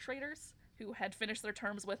freemen or traders who had finished their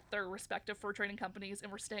terms with their respective fur trading companies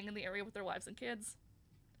and were staying in the area with their wives and kids.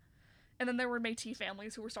 And then there were Métis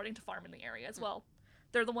families who were starting to farm in the area as well.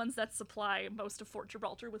 They're the ones that supply most of Fort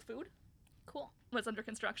Gibraltar with food. Cool. What's under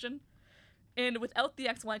construction. And without the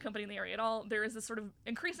XY Company in the area at all, there is this sort of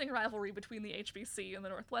increasing rivalry between the HBC and the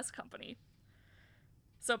Northwest Company.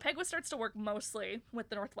 So Peguis starts to work mostly with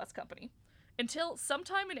the Northwest Company until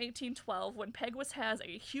sometime in 1812 when Peguis has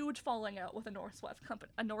a huge falling out with a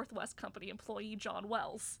Northwest Company employee, John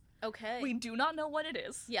Wells. Okay. We do not know what it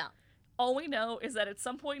is. Yeah. All we know is that at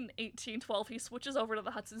some point in 1812 he switches over to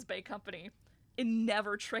the Hudson's Bay Company and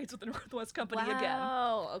never trades with the Northwest Company again.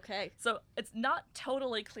 Wow, okay. So it's not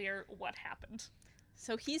totally clear what happened.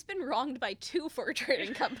 So he's been wronged by 2 fur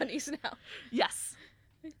trading companies now, Yes.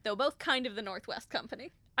 though both kind of the Northwest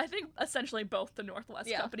Company. I think essentially both the Northwest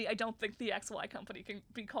Yeah. Company. I don't think the XY Company can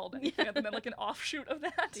be called anything other than like an offshoot of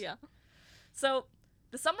that. Yeah. So,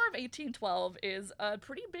 the summer of 1812 is a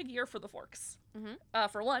pretty big year for the Forks.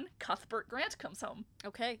 For one, Cuthbert Grant comes home.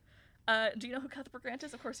 Okay. Do you know who Cuthbert Grant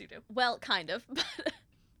is? Of course you do. Well, kind of.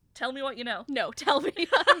 Tell me what you know. No, tell me.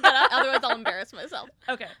 I'm gonna, otherwise I'll embarrass myself.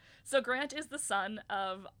 Okay, so Grant is the son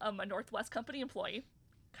of a Northwest Company employee,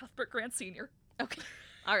 Cuthbert Grant Sr., Okay.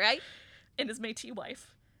 All right. and his Métis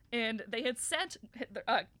wife. And they had sent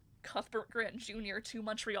Cuthbert Grant Jr. to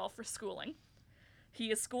Montreal for schooling.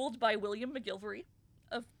 He is schooled by William McGilvery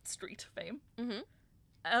of street fame.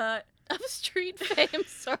 Of street fame.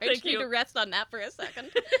 Sorry, I Thank just need you. to rest on that for a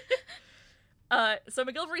second. So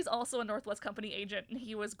McGilvery's also a Northwest Company agent, and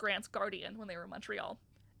he was Grant's guardian when they were in Montreal.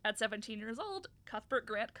 At 17 years old, Cuthbert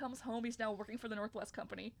Grant comes home. He's now working for the Northwest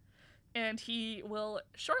Company, and he will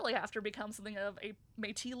shortly after become something of a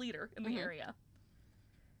Métis leader in the area.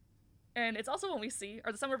 And it's also when we see,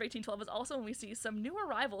 or the summer of 1812 is also when we see some new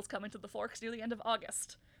arrivals come into the Forks near the end of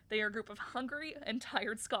August. They are a group of hungry and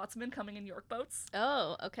tired Scotsmen coming in York boats.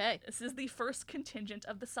 Oh, okay. This is the first contingent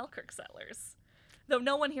of the Selkirk settlers. Though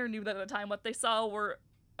no one here knew that at the time. What they saw were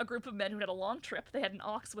a group of men who had a long trip. They had an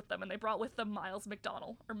ox with them, and they brought with them Miles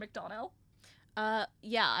McDonnell, or McDonnell.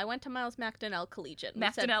 Yeah, I went to Miles MacDonnell Collegiate. We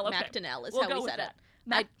said MacDonnell, okay. MacDonnell is We'll how go we with said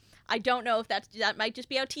that. it. I don't know if that might just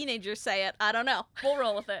be how teenagers say it. I don't know. We'll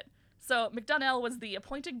roll with it. So McDonnell was the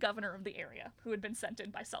appointed governor of the area who had been sent in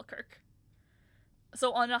by Selkirk.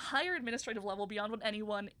 So on a higher administrative level beyond what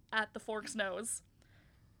anyone at the Forks knows,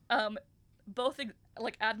 both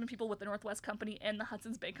admin people with the Northwest Company and the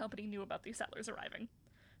Hudson's Bay Company knew about these settlers arriving.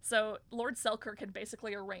 So Lord Selkirk had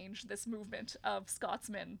basically arranged this movement of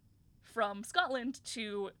Scotsmen from Scotland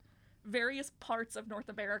to various parts of North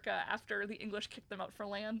America after the English kicked them out for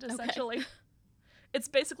land, essentially. It's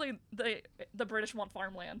basically the British want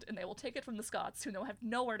farmland, and they will take it from the Scots, who have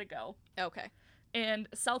nowhere to go. Okay. And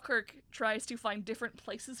Selkirk tries to find different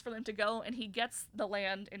places for them to go, and he gets the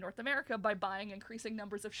land in North America by buying increasing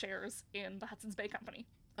numbers of shares in the Hudson's Bay Company.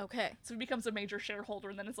 Okay. So he becomes a major shareholder,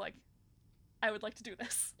 and then is like, I would like to do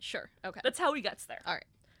this. Sure. Okay. That's how he gets there. All right.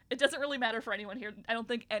 It doesn't really matter for anyone here. I don't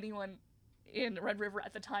think anyone in Red River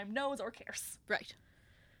at the time knows or cares. Right.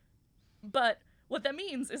 But what that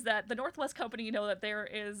means is that the Northwest Company know that there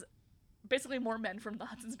is basically more men from the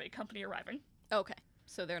Hudson's Bay Company arriving. Okay.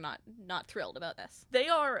 So they're not thrilled about this. They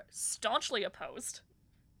are staunchly opposed.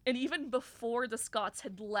 And even before the Scots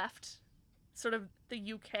had left sort of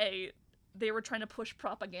the UK, they were trying to push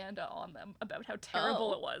propaganda on them about how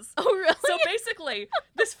terrible it was. Oh, really? So basically,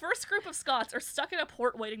 this first group of Scots are stuck in a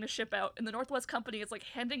port waiting to ship out, and the Northwest Company is like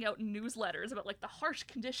handing out newsletters about like the harsh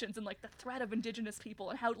conditions and like the threat of Indigenous people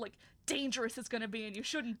and how like dangerous it's gonna be and you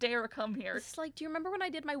shouldn't dare come here. It's like, do you remember when I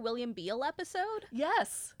did my William Beale episode?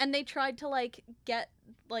 Yes. And they tried to like get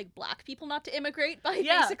like black people not to immigrate by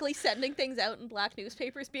Yeah. basically sending things out in black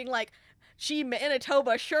newspapers being like, gee,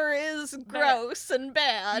 Manitoba sure is gross and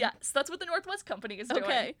bad. Yes, that's what the Northwest Company is doing.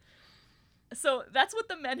 Okay. So that's what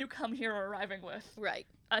the men who come here are arriving with. Right.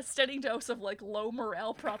 A steady dose of like low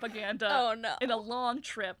morale propaganda Oh no. in a long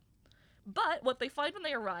trip. But what they find when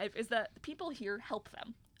they arrive is that the people here help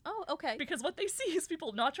them. Oh, okay. Because what they see is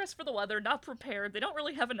people not dressed for the weather, not prepared, they don't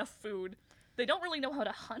really have enough food, they don't really know how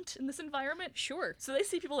to hunt in this environment. Sure. So they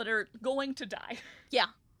see people that are going to die. Yeah.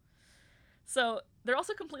 So they're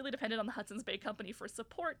also completely dependent on the Hudson's Bay Company for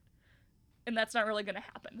support, and that's not really going to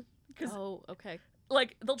happen. Because, Oh, okay.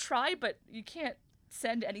 like, they'll try, but you can't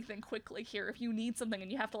send anything quickly here. If you need something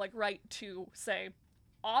and you have to, like, write to, say,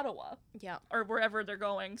 Ottawa Yeah. or wherever they're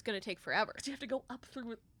going, It's gonna take forever. because you have to go up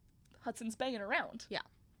through Hudson's Bay and around. Yeah.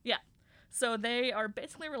 Yeah. So they are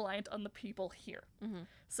basically reliant on the people here. Mhm.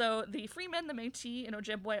 So the Freemen, the Métis, and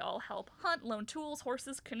Ojibwe all help hunt, loan tools,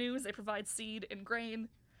 horses, canoes. They provide seed and grain.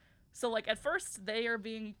 So, like, at first, they are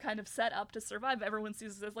being kind of set up to survive. Everyone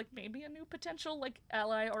sees this as, like, maybe a new potential, like,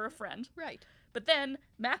 ally or a friend. Right. But then,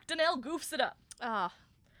 MacDonnell goofs it up. Ah.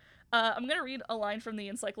 I'm going to read a line from the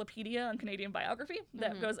Encyclopedia on Canadian Biography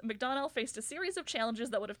that goes, MacDonnell faced a series of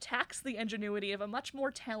challenges that would have taxed the ingenuity of a much more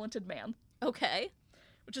talented man. Okay.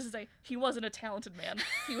 Which is to say, he wasn't a talented man.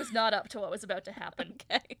 He was not up to what was about to happen.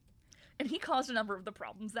 Okay. And he caused a number of the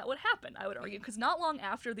problems that would happen, I would argue, because not long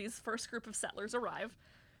after these first group of settlers arrive,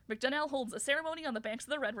 MacDonnell holds a ceremony on the banks of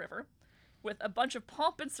the Red River with a bunch of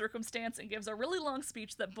pomp and circumstance and gives a really long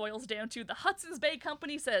speech that boils down to the Hudson's Bay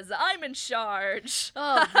Company says, I'm in charge.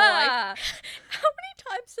 Oh, boy. How many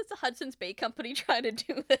times does the Hudson's Bay Company try to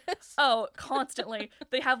do this? Oh, constantly.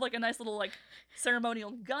 They have like a nice little like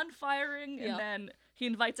ceremonial gun firing, and Yeah. then he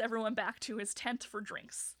invites everyone back to his tent for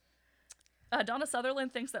drinks. Donna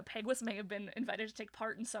Sutherland thinks that Peguis may have been invited to take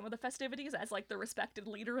part in some of the festivities as, like, the respected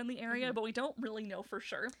leader in the area, but we don't really know for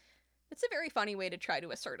sure. It's a very funny way to try to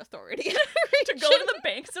assert authority. To go to the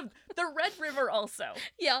banks of the Red River also.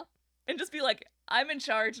 Yeah. And just be like, I'm in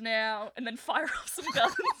charge now, and then fire off some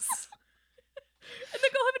guns. And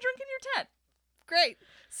then go have a drink in your tent. Great.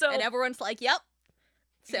 So, And everyone's like, yep.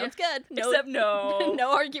 Sounds good. No, except no.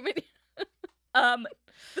 no argument.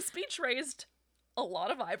 The speech raised a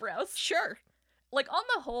lot of eyebrows. Sure. Like, on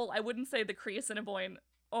the whole, I wouldn't say the Cree Assiniboine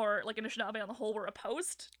or, like, Anishinaabe on the whole were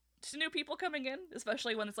opposed to new people coming in,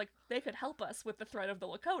 especially when it's like, they could help us with the threat of the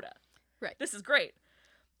Lakota. Right. This is great.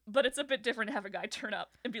 But it's a bit different to have a guy turn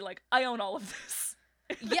up and be like, I own all of this.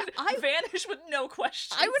 Yeah, vanish with no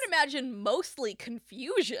questions. I would imagine mostly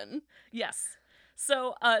confusion. Yes.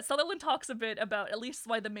 So, Sutherland talks a bit about at least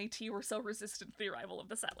why the Métis were so resistant to the arrival of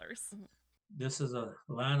the settlers. This is a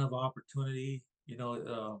land of opportunity. You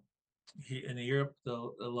know, in Europe, a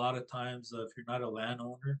lot of times, if you're not a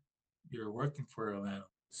landowner, you're working for a land.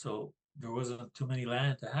 So there wasn't too many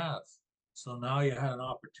land to have. So now you had an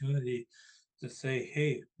opportunity to say,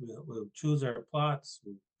 hey, we'll choose our plots,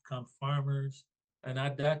 we'll become farmers. And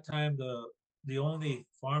at that time, the only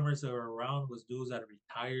farmers that were around was those that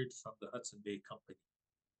retired from the Hudson Bay Company.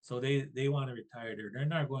 So they want to retire there. They're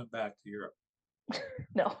not going back to Europe.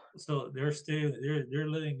 No. So they're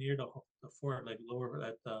living near the fort, like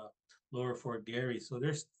lower Fort Garry. So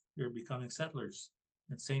they're becoming settlers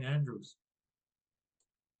in St. Andrews.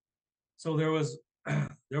 So there was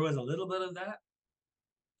there was a little bit of that,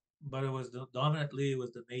 but it was dominantly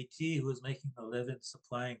the Métis who was making a living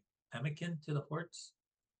supplying pemmican to the forts.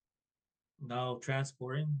 Now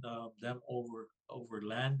transporting them over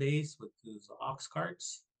land base with those ox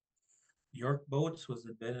carts. York boats was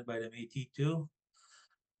invented by the Métis too.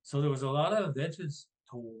 So there was a lot of inventions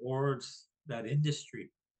towards that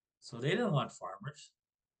industry. So they didn't want farmers.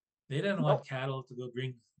 They didn't want cattle to go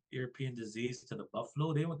bring European disease to the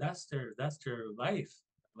buffalo. That's their life.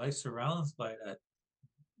 Life surrounds by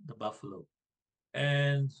the buffalo.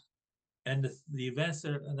 And the events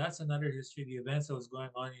and that's another history. The events that was going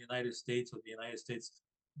on in the United States with the United States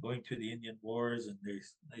going to the Indian Wars, and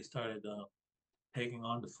they started taking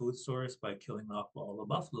on the food source by killing off all the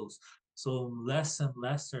buffaloes. So less and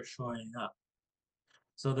less are showing up.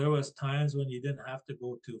 So there was times when you didn't have to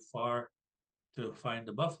go too far to find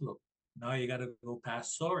the buffalo. Now you got to go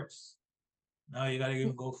past source. Now you got to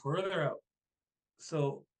even go further out.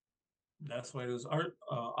 So that's why those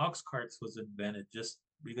ox carts was invented. Just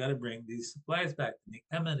we got to bring these supplies back to make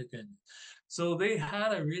pemmican. So they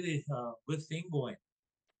had a really good thing going.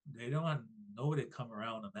 They don't want nobody to come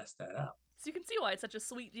around and mess that up. So you can see why it's such a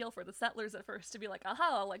sweet deal for the settlers at first to be like,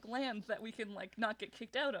 aha, like land that we can like not get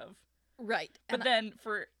kicked out of. Right. But then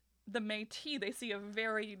for the Métis, they see a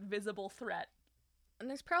very visible threat. And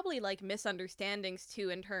there's probably like misunderstandings too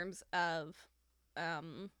in terms of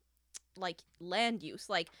like land use.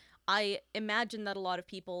 Like I imagine that a lot of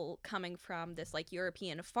people coming from this like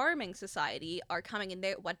European farming society are coming in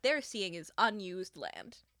there. What they're seeing is unused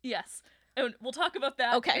land. Yes. And we'll talk about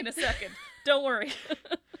that in a second. Don't worry.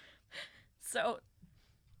 So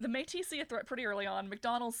the Métis see a threat pretty early on.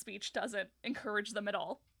 MacDonald's speech doesn't encourage them at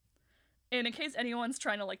all. And in case anyone's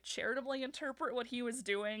trying to like charitably interpret what he was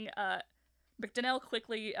doing, MacDonnell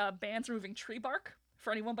quickly bans removing tree bark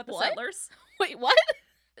for anyone but the settlers. Wait, what?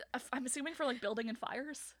 I'm assuming for like building and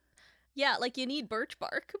fires. Yeah, like you need birch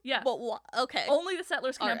bark. Yeah. But okay. Only the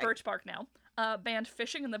settlers can have birch bark now. Banned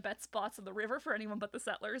fishing in the bet spots of the river for anyone but the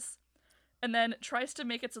settlers. And then tries to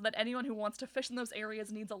make it so that anyone who wants to fish in those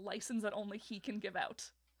areas needs a license that only he can give out.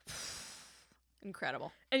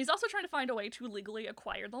 Incredible. And he's also trying to find a way to legally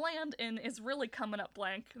acquire the land and is really coming up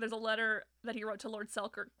blank. There's a letter that he wrote to Lord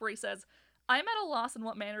Selkirk where he says, I am at a loss in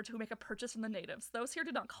what manner to make a purchase from the natives. Those here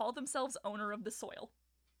do not call themselves owner of the soil.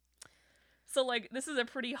 So, like, this is a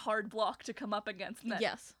pretty hard block to come up against. That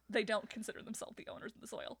yes. They don't consider themselves the owners of the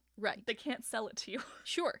soil. Right. They can't sell it to you.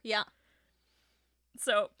 Sure, yeah.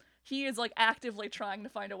 So, he is, like, actively trying to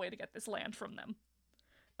find a way to get this land from them.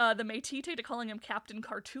 The Métis take to calling him Captain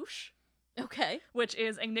Cartouche. Okay. Which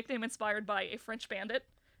is a nickname inspired by a French bandit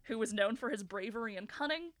who was known for his bravery and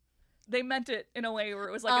cunning. They meant it in a way where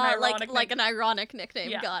it was like an ironic like an ironic nickname.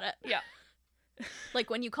 Yeah. Got it. Yeah. Like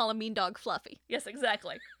when you call a mean dog Fluffy. Yes,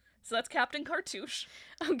 exactly. So that's Captain Cartouche.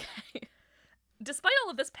 Okay. Despite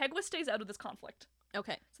all of this, Peguis stays out of this conflict.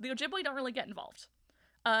 Okay. So the Ojibwe don't really get involved.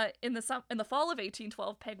 In the fall of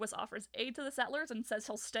 1812, Peguis offers aid to the settlers and says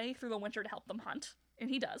he'll stay through the winter to help them hunt. And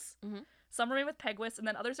he does. Mm-hmm. Some remain with Peguis, and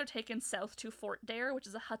then others are taken south to Fort Dare, which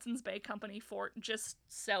is a Hudson's Bay Company fort just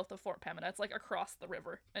south of Fort Pembina. It's like across the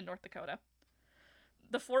river in North Dakota.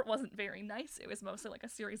 The fort wasn't very nice. It was mostly like a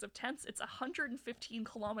series of tents. It's a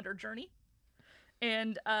 115-kilometer journey.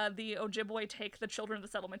 And the Ojibwe take the children of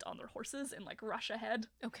the settlement on their horses and like rush ahead.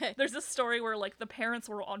 Okay. There's this story where like the parents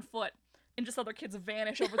were on foot and just saw their kids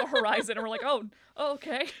vanish over the horizon and we're like, oh,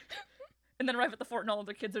 okay. And then arrive at the fort and all of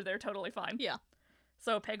the kids are there totally fine. Yeah.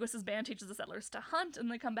 So Peguis's band teaches the settlers to hunt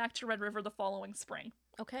and they come back to Red River the following spring.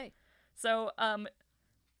 Okay. So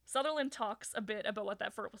Sutherland talks a bit about what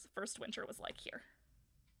that first winter was like here.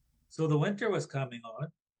 So the winter was coming on,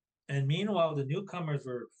 and meanwhile the newcomers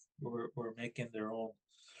were making their own,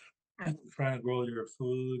 trying to grow their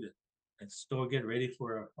food and still get ready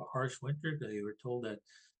for a harsh winter. They were told that,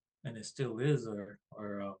 and it still is,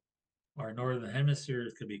 our northern hemisphere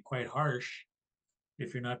could be quite harsh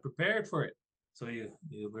if you're not prepared for it. So you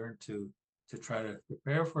learn to try to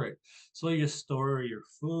prepare for it. So you store your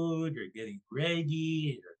food, you're getting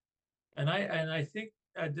ready, and I think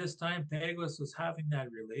at this time Peguis was having that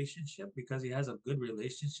relationship because he has a good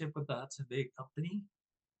relationship with the Hudson Bay Company,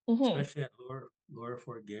 especially at Lower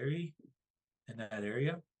Fort Garry in that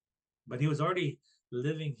area. But he was already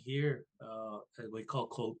living here at we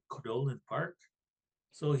call Codolin Park.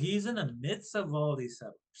 So he's in the midst of all these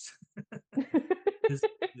settlers. His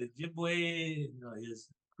the Ojibwe, his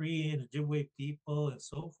Cree and Ojibwe people and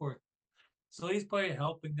so forth. So he's probably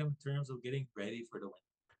helping them in terms of getting ready for the winter.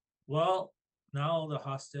 Well, now the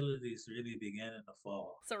hostilities really began in the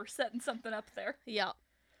fall. So we're setting something up there. Yeah.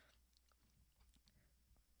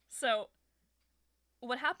 So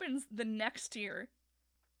what happens the next year,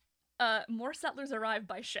 more settlers arrive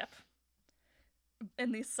by ship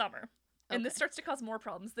in the summer. And this starts to cause more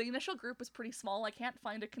problems. The initial group was pretty small. I can't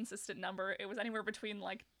find a consistent number. It was anywhere between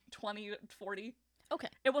like 20 to 40. Okay.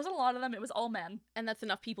 It wasn't a lot of them. It was all men. And that's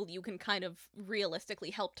enough people you can kind of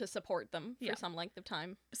realistically help to support them for some length of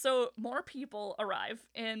time. So more people arrive,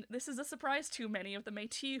 and this is a surprise to many of the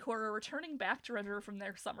Métis who are returning back to Red River from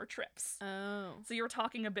their summer trips. Oh. So you were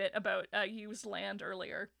talking a bit about used land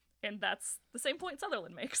earlier, and that's the same point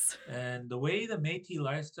Sutherland makes. And the way the Métis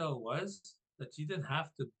lifestyle was that you didn't have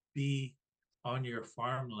to be on your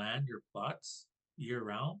farmland, your plots year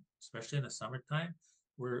round, especially in the summertime,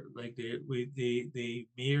 where like they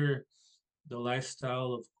mirror the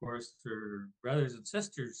lifestyle, of course, their brothers and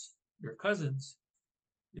sisters, your cousins,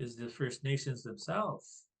 is the First Nations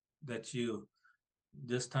themselves. That you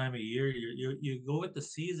this time of year you go with the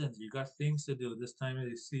seasons. You got things to do this time of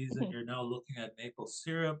the season. You're now looking at maple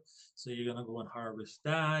syrup, so you're gonna go and harvest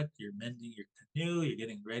that. You're mending your canoe. You're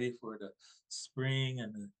getting ready for the spring,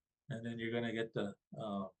 and then you're gonna get the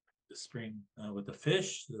spring with the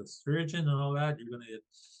fish, the sturgeon, and all that. You're gonna get,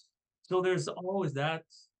 so there's always that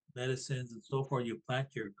medicines and so forth. You plant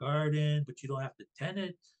your garden, but you don't have to tend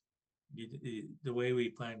it. The way we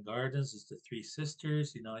plant gardens is the Three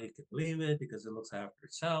Sisters. You can leave it because it looks after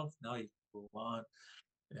itself. Now you can go on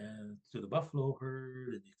and to the buffalo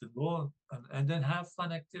herd, and you can go on and then have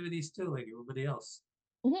fun activities too, like everybody else.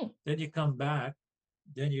 Then you come back,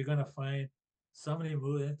 then you're gonna find somebody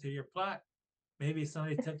moved into your plot. Maybe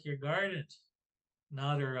somebody took your garden.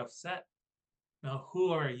 Now they're upset. Now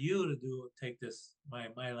who are you to take this my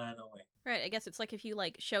land away? Right, I guess it's like if you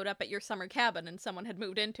like showed up at your summer cabin and someone had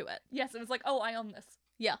moved into it. Yes, it was like, oh, I own this.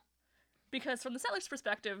 Yeah. Because from the settlers'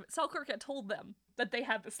 perspective, Selkirk had told them that they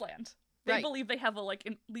had this land. They Right. believe they have a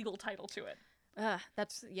legal title to it.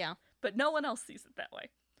 That's, yeah. But no one else sees it that way.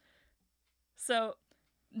 So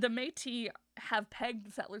the Métis have pegged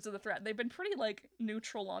the settlers of the threat. They've been pretty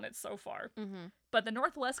neutral on it so far. Mm-hmm. But the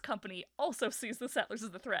Northwest Company also sees the settlers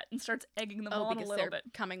as the threat and starts egging them on a because little they're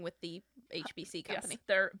bit. coming with the HBC company. Yes,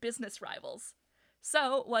 they're business rivals.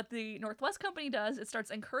 So what the Northwest Company does, it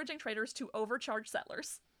starts encouraging traders to overcharge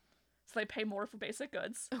settlers. So they pay more for basic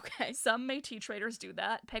goods. Okay. Some Métis traders do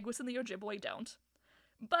that. Peguis and the Ojibwe don't.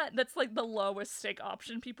 But that's the lowest stake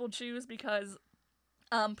option people choose because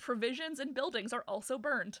provisions and buildings are also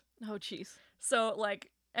burned. Oh, jeez. So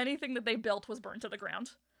anything that they built was burned to the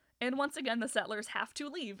ground. And once again, the settlers have to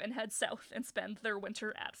leave and head south and spend their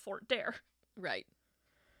winter at Fort Dare. Right.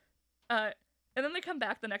 And then they come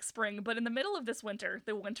back the next spring, but in the middle of this winter,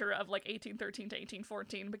 the winter of 1813 to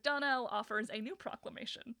 1814, MacDonell offers a new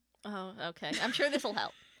proclamation. Oh, okay. I'm sure this will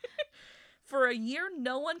help. For a year,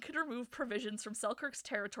 no one could remove provisions from Selkirk's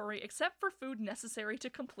territory except for food necessary to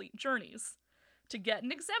complete journeys. To get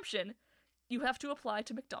an exemption, you have to apply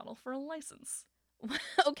to MacDonell for a license.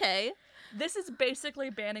 Okay. This is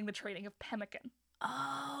basically banning the trading of pemmican.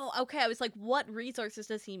 Oh, okay. I was like, what resources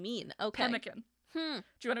does he mean? Okay. Pemmican. Hmm. Do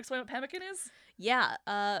you want to explain what pemmican is? Yeah,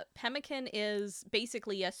 pemmican is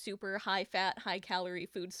basically a super high fat, high calorie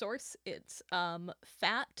food source. It's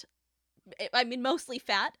fat, I mean mostly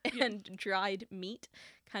fat Yeah. and dried meat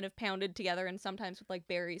kind of pounded together and sometimes with like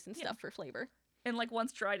berries and Yeah. stuff for flavor. And like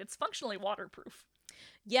once dried, it's functionally waterproof.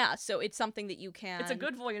 Yeah, so it's something that you can It's a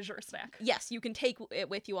good voyageur snack. Yes, you can take it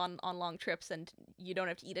with you on long trips and you don't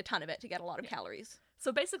have to eat a ton of it to get a lot of calories.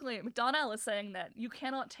 So basically, McDonnell is saying that you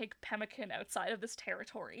cannot take pemmican outside of this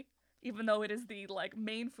territory, even though it is the like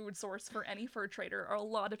main food source for any fur trader or a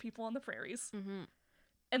lot of people on the prairies, Mm-hmm.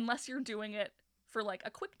 unless you're doing it for like a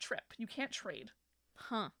quick trip. You can't trade.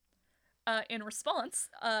 Huh. In response,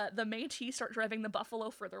 the Métis start driving the buffalo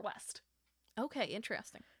further west. Okay,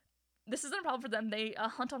 interesting. This isn't a problem for them. They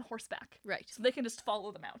hunt on horseback, Right. so they can just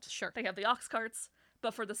follow them out. Sure. They have the ox carts,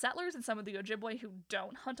 but for the settlers and some of the Ojibwe who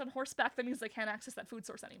don't hunt on horseback, that means they can't access that food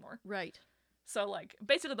source anymore. Right. So, like,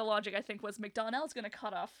 basically the logic, I think, was McDonnell's gonna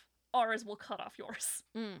cut off ours, will cut off yours.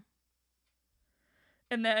 Mm.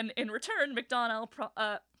 And then, in return, McDonnell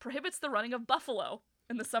prohibits the running of buffalo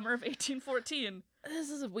in the summer of 1814. This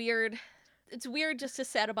is weird. It's weird just to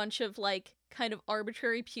set a bunch of like kind of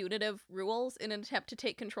arbitrary punitive rules in an attempt to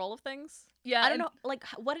take control of things. Yeah, I don't and know, like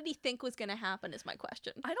what did he think was going to happen is my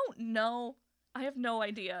question. I don't know. I have no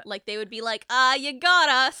idea. Like they would be like, you got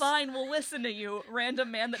us. Fine, we'll listen to you,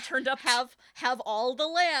 random man that turned up. Have all the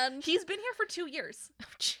land. He's been here for 2 years. Oh,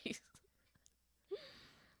 jeez.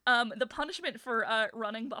 The punishment for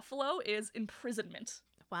running buffalo is imprisonment.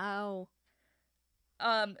 Wow.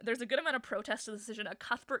 There's a good amount of protest to the decision.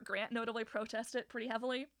 Cuthbert Grant notably protested it pretty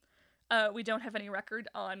heavily. We don't have any record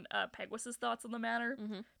on Peguis's thoughts on the matter.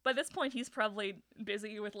 Mhm. By this point, he's probably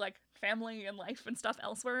busy with like family and life and stuff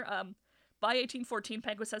elsewhere. By 1814,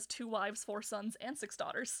 Peguis has 2 wives, 4 sons, and 6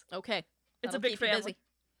 daughters. Okay. It's That'll a big keep you family. busy.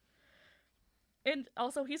 And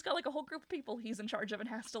also, he's got like a whole group of people he's in charge of and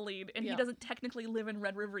has to lead. And Yeah. he doesn't technically live in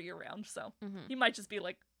Red River year round, so Mhm. he might just be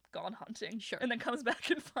like gone hunting. Sure. And then comes back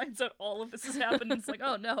and finds out all of this has happened. And it's like,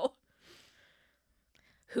 oh no.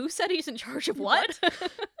 Who said he's in charge of what?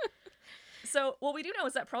 So what we do know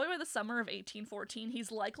is that probably by the summer of 1814,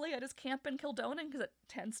 he's likely at his camp in Kildonan because it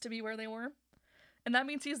tends to be where they were. And that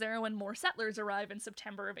means he's there when more settlers arrive in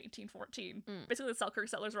September of 1814. Mm. Basically, the Selkirk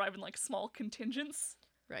settlers arrive in like small contingents.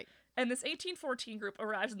 Right. And this 1814 group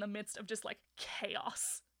arrives in the midst of just like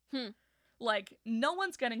chaos. Hmm. Like, no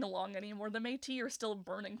one's getting along anymore. The Métis are still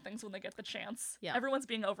burning things when they get the chance. Yeah. Everyone's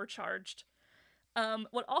being overcharged.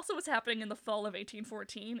 What also was happening in the fall of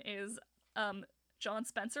 1814 is John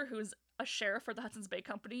Spencer, who's a sheriff for the Hudson's Bay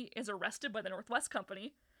Company, is arrested by the Northwest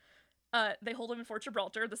Company. They hold him in Fort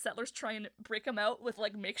Gibraltar. The settlers try and break him out with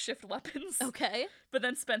like makeshift weapons. Okay. But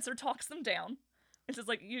then Spencer talks them down. And says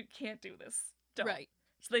like, you can't do this. Don't. Right.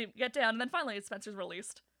 So they get down, and then finally Spencer's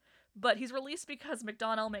released. But he's released because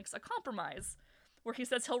McDonnell makes a compromise where he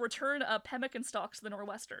says he'll return pemmican stalks to the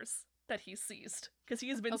Nor'westers that he's seized. Because he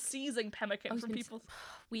has been Okay. seizing pemmican from people.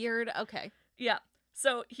 Weird. Okay. Yeah.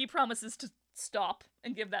 So he promises to stop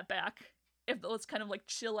and give that back if let's kind of like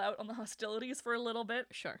chill out on the hostilities for a little bit.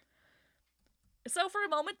 Sure. So for a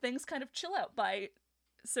moment, things kind of chill out by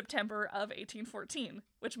September of 1814,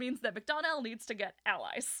 which means that McDonnell needs to get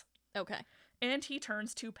allies. Okay. And he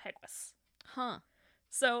turns to Peguis. Huh.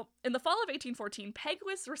 So, in the fall of 1814,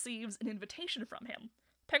 Peguis receives an invitation from him.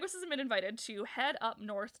 Peguis has been invited to head up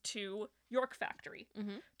north to York Factory,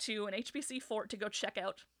 Mhm. to an HBC fort to go check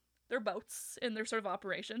out their boats and their sort of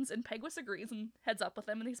operations, and Peguis agrees and heads up with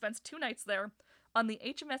them, and he spends 2 nights there on the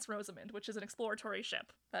HMS Rosamond, which is an exploratory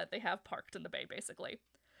ship that they have parked in the bay, basically.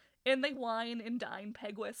 And they wine and dine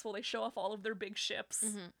Peguis while they show off all of their big ships.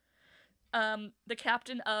 Mhm. The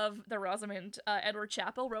captain of the Rosamond, Edward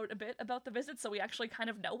Chappell, wrote a bit about the visit, so we actually kind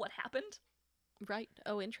of know what happened. Right.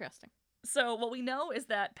 Oh, interesting. So what we know is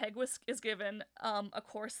that Peguis is given a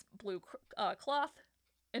coarse blue cloth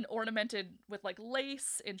and ornamented with like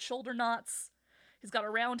lace and shoulder knots. He's got a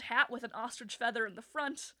round hat with an ostrich feather in the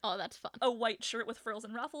front, Oh, that's fun. a white shirt with frills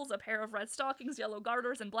and ruffles, a pair of red stockings, yellow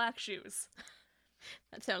garters, and black shoes.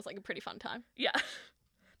 That sounds like a pretty fun time. Yeah.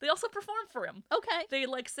 They also perform for him. Okay. They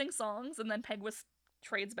like sing songs, and then Peguis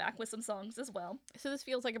trades back with some songs as well. So this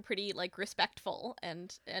feels like a pretty like respectful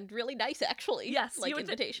and really nice actually. Yes, Like you would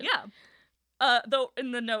invitation. Yeah. Though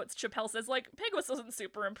in the notes, Chappelle says like Peguis wasn't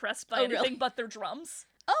super impressed by Oh, anything really? but their drums,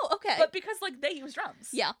 Oh, okay. but because like they use drums.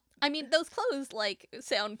 Yeah. I mean, those clothes like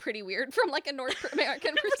sound pretty weird from like a North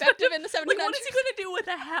American perspective in the 1700s. Like, what is he gonna do with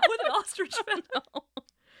a hat with an ostrich feather?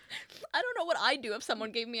 I don't know what I'd do if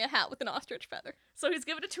someone gave me a hat with an ostrich feather. So he's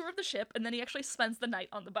given a tour of the ship, and then he actually spends the night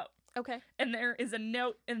on the boat. Okay. And there is a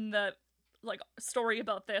note in the like story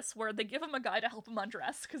about this where they give him a guy to help him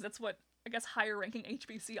undress because that's what I guess, higher-ranking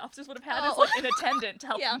HBC officers would have had as, Oh. like, an attendant to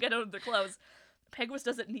help Yeah. them get out of their clothes. Peguis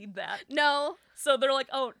doesn't need that. No. So they're like,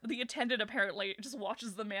 oh, the attendant apparently just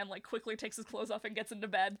watches the man, like, quickly takes his clothes off and gets into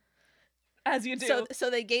bed. As you do. So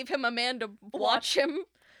they gave him a man to watch him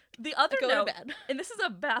The other go note, to bed. and this is a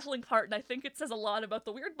baffling part, and I think it says a lot about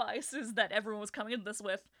the weird biases that everyone was coming into this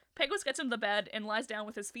with. Peguis gets into the bed and lies down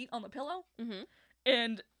with his feet on the pillow, Mhm.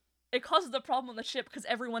 and it causes a problem on the ship because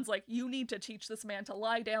everyone's like, you need to teach this man to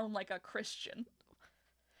lie down like a Christian.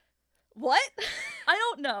 What? I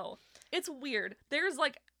don't know. It's weird. There's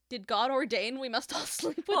like, Did God ordain we must all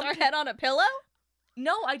sleep with Well, our head on a pillow?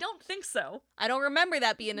 no, I don't think so. I don't remember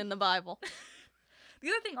that being in the Bible. The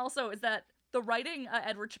other thing also is that the writing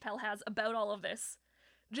Edward Chappelle has about all of this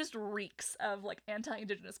just reeks of like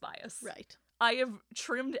anti-Indigenous bias. Right. I have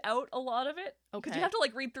trimmed out a lot of it because Okay. you have to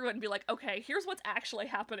like read through it and be like, okay, here's what's actually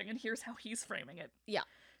happening and here's how he's framing it. Yeah.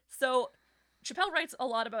 So Chappelle writes a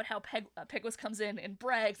lot about how Peguis comes in and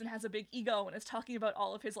brags and has a big ego and is talking about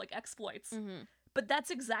all of his like exploits. Mm-hmm. But that's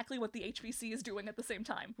exactly what the HBC is doing at the same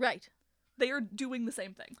time. Right. They are doing the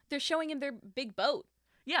same thing. They're showing him their big boat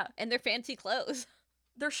Yeah, and their fancy clothes.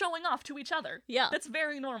 they're showing off to each other. Yeah. That's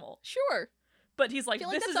very normal. Sure. But he's I like, feel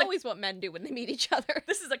like this that's is always what men do when they meet each other.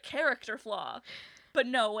 this is a character flaw. But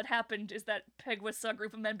no, what happened is that Peguis saw a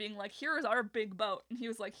group of men being like, here's our big boat. And he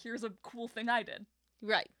was like, here's a cool thing I did.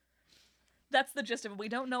 Right. That's the gist of it. We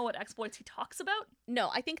don't know what exploits he talks about. No,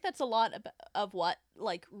 I think that's a lot of what,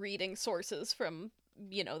 like, reading sources from,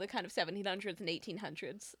 you know, the kind of 1700s and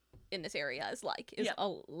 1800s in this area is like. Is Yeah.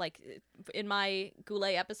 like, in my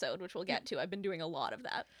Goulet episode, which we'll get to, I've been doing a lot of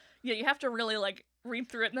that. Yeah, you have to really like read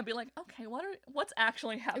through it and then be like, okay, what's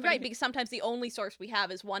actually happening? Right, because sometimes the only source we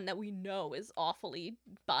have is one that we know is awfully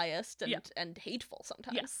biased and, Yeah. and hateful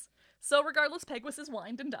sometimes. Yes. So regardless, Peguis is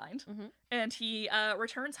wined and dined, Mhm. and he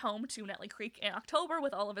returns home to Netley Creek in October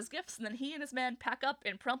with all of his gifts, and then he and his men pack up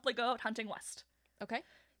and promptly go out hunting west. Okay.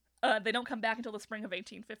 They don't come back until the spring of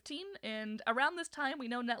 1815, and around this time, we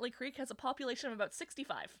know Netley Creek has a population of about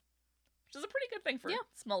 65, which is a pretty good thing for Yeah.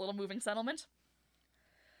 a small little moving settlement.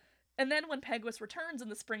 And then when Peguis returns in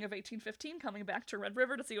the spring of 1815, coming back to Red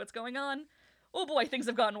River to see what's going on, oh boy, things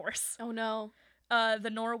have gotten worse. Oh no. The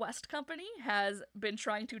Norwest Company has been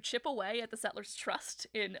trying to chip away at the Settlers' Trust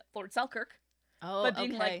in Lord Selkirk, Oh, but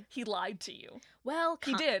being okay. like, he lied to you. Well,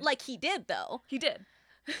 He did. Like, he did, though. He did.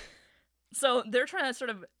 So they're trying to sort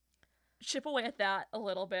of chip away at that a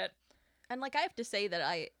little bit. And, like, I have to say that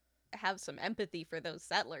I have some empathy for those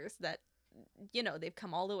settlers that, you know, they've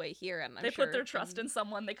come all the way here, and I'm They sure put their trust in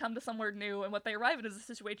someone, they come to somewhere new, and what they arrive at is a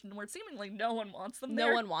situation where seemingly no one wants them No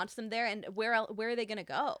there. one wants them there, and where are they gonna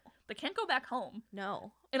go? They can't go back home.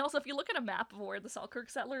 No. And also, if you look at a map of where the Selkirk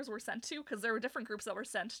settlers were sent to, because there were different groups that were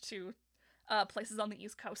sent to places on the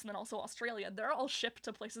East Coast and then also Australia, they're all shipped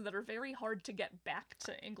to places that are very hard to get back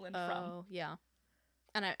to England from. Oh, yeah.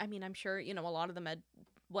 And I mean, I'm sure, you know, a lot of them had,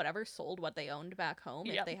 whatever, sold what they owned back home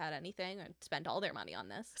if Yep. they had anything, and spent all their money on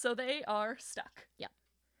this. So they are stuck. Yeah.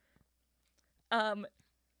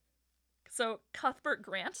 So Cuthbert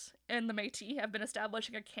Grant and the Métis have been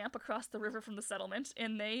establishing a camp across the river from the settlement,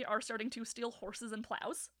 and they are starting to steal horses and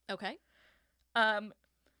plows. Okay.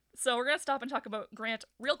 So we're gonna stop and talk about Grant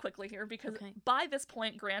real quickly here, because Okay. by this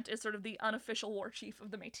point, Grant is sort of the unofficial war chief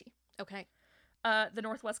of the Métis. Okay. The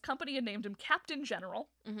Northwest Company had named him Captain General,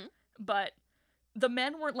 Mhm. but the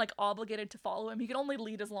men weren't like obligated to follow him. He could only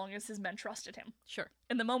lead as long as his men trusted him. Sure.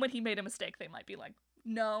 And the moment he made a mistake, they might be like,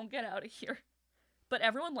 "No, get out of here." But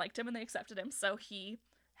everyone liked him and they accepted him, so he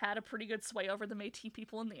had a pretty good sway over the Métis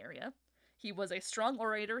people in the area. He was a strong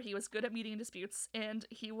orator, he was good at mediating disputes, and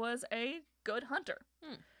he was a good hunter.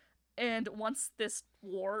 Hmm. And once this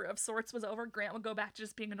war of sorts was over, Grant would go back to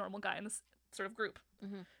just being a normal guy in this sort of group.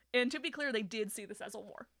 Mhm. And to be clear, they did see this as a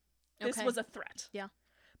war. This Okay. was a threat. Yeah.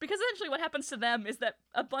 Because eventually what happens to them is that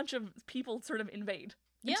a bunch of people sort of invade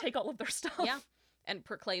and Yeah. take all of their stuff. Yeah. And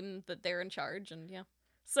proclaim that they're in charge, and yeah.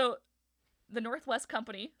 So the Northwest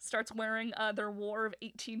Company starts wearing their War of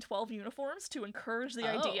 1812 uniforms to encourage the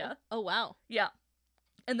idea. Oh, wow. Yeah.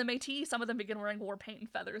 And the Métis, some of them begin wearing war paint and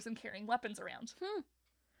feathers and carrying weapons around.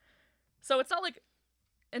 So it's not like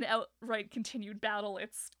an outright continued battle.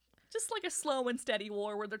 It's just like a slow and steady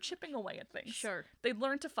war where they're chipping away at things. Sure. They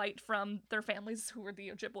learn to fight from their families who were the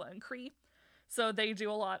Ojibwa and Cree. So they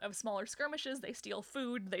do a lot of smaller skirmishes. They steal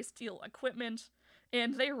food. They steal equipment.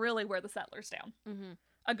 And they really wear the settlers down. Mm-hmm.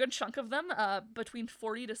 A good chunk of them, between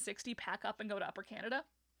 40 to 60, pack up and go to Upper Canada.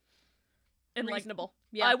 And Reasonable.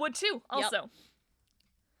 Yeah. Yeah. I would too, also.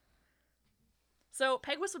 So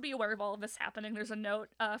Peguis would be aware of all of this happening. There's a note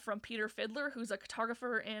from Peter Fiddler, who's a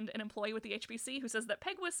cartographer and an employee with the HBC, who says that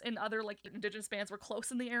Peguis and other like indigenous bands were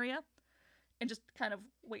close in the area. and just kind of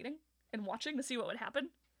waiting and watching to see what would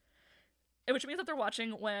happen. Which means that they're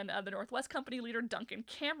watching when the Northwest Company leader Duncan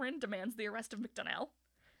Cameron demands the arrest of McDonnell.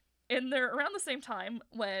 And they're around the same time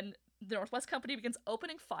when the Northwest Company begins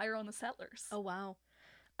opening fire on the settlers. Oh, wow.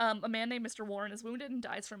 A man named Mr. Warren is wounded and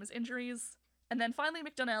dies from his injuries. And then finally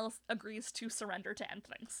McDonnell agrees to surrender to end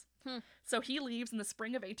things. So he leaves in the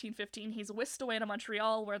spring of 1815. He's whisked away to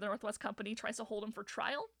Montreal, where the Northwest Company tries to hold him for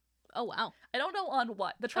trial. Oh, wow. I don't know on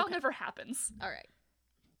what. The trial Okay. never happens. All right.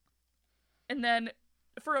 And then,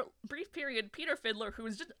 for a brief period, Peter Fiddler, who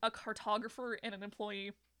is just a cartographer and an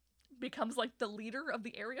employee, becomes like the leader of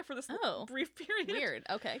the area for this brief period. Weird.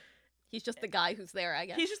 Okay. He's just the guy who's there, I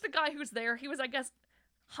guess. He's just the guy who's there. He was, I guess,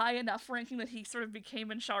 high enough ranking that he sort of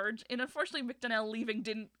became in charge. And unfortunately, McDonnell leaving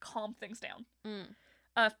didn't calm things down.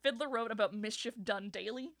 Fiddler wrote about mischief done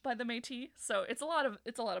daily by the Métis, so it's a lot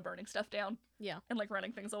of burning stuff down. Yeah. And like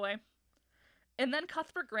running things away. And then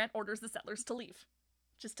Cuthbert Grant orders the settlers to leave.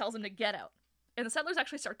 Just tells them to get out. And the settlers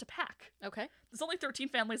actually start to pack. Okay. There's only 13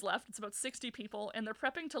 families left. It's about 60 people, and they're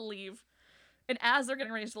prepping to leave. And as they're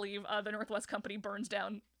getting ready to leave, the Northwest Company burns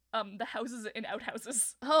down the houses and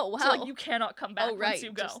outhouses. Oh, wow. So like you cannot come back once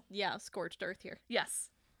you go. Just, scorched earth here. Yes.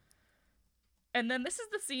 And then this is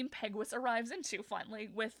the scene Peguis arrives into, finally,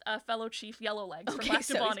 with fellow Chief Yellowlegs from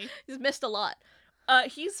Lactobani. He's missed a lot.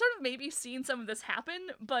 He's sort of maybe seen some of this happen,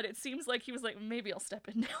 but it seems like he was like, maybe I'll step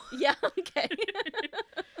in now. Yeah, okay.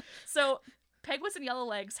 So, Peguis and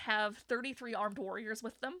Yellowlegs have 33 armed warriors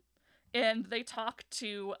with them, and they talk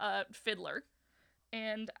to Fiddler.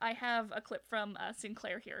 And I have a clip from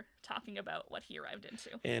Sinclair here talking about what he arrived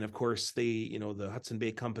into. And of course, the Hudson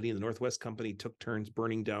Bay Company and the Northwest Company took turns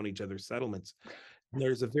burning down each other's settlements.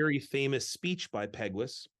 There's a very famous speech by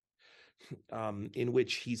Peguis in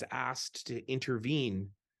which he's asked to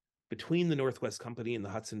intervene between the Northwest Company and the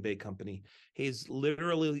Hudson Bay Company. His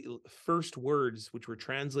literally first words, which were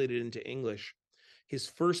translated into English, his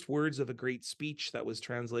first words of a great speech that was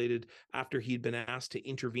translated after he'd been asked to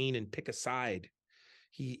intervene and pick a side.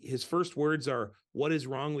 His first words are, "What is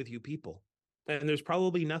wrong with you people?" And there's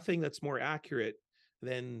probably nothing that's more accurate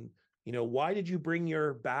than, why did you bring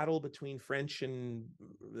your battle between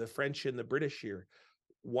the French and the British here?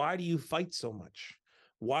 Why do you fight so much?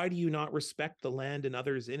 Why do you not respect the land and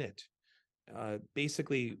others in it?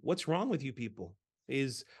 Basically, what's wrong with you people?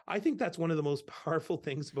 I think that's one of the most powerful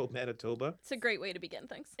things about Manitoba. It's a great way to begin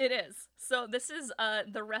things. It is. So this is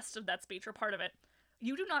the rest of that speech, or part of it.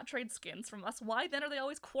 You do not trade skins from us. Why then are they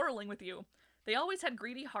always quarreling with you? They always had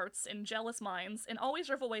greedy hearts and jealous minds, and always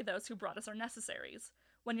drove away those who brought us our necessaries.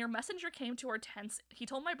 When your messenger came to our tents, he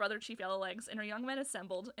told my brother Chief Yellowlegs and our young men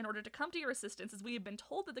assembled in order to come to your assistance, as we had been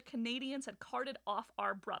told that the Canadians had carted off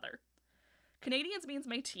our brother. Canadians means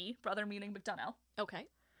Métis, brother meaning McDonnell. Okay.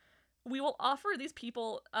 We will offer these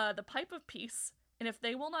people the pipe of peace, and if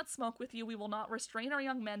they will not smoke with you, we will not restrain our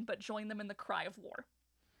young men, but join them in the cry of war.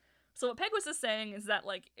 So what Peguis is saying is that,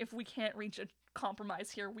 like, if we can't reach a compromise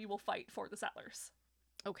here, we will fight for the settlers.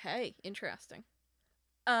 Okay, interesting.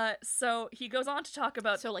 So he goes on to talk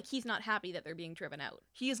about... So, like, he's not happy that they're being driven out.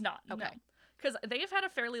 He is not, Okay. no. Because they've had a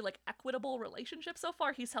fairly, like, equitable relationship so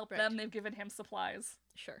far. He's helped Right. them, they've given him supplies.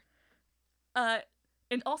 Sure.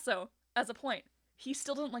 And also, as a point, he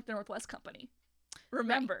still doesn't like the Northwest Company.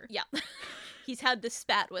 Remember. Right. Yeah. He's had this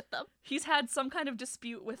spat with them. He's had some kind of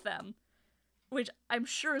dispute with them, which I'm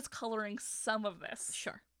sure is coloring some of this.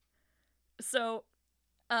 Sure. So,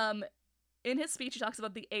 in his speech, he talks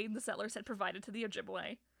about the aid the settlers had provided to the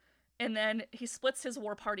Ojibwe, and then he splits his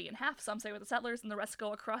war party in half. Some say with the settlers, and the rest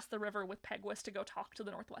go across the river with Peguis to go talk to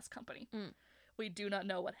the Northwest Company. We do not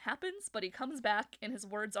know what happens, but he comes back, and his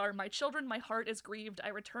words are, "My children, my heart is grieved. I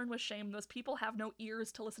return with shame. Those people have no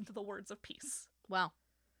ears to listen to the words of peace." Wow.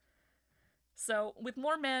 So, with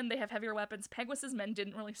more men, they have heavier weapons. Peguis's men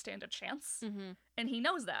didn't really stand a chance, and he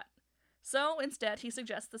knows that. So, instead, he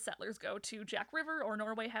suggests the settlers go to Jack River or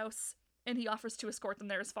Norway House, and he offers to escort them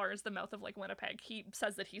there as far as the mouth of Lake Winnipeg. He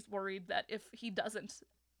says that he's worried that if he doesn't,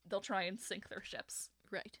 they'll try and sink their ships.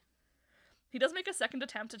 Right. He does make a second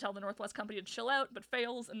attempt to tell the Northwest Company to chill out, but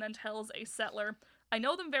fails, and then tells a settler, "I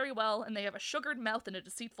know them very well, and they have a sugared mouth and a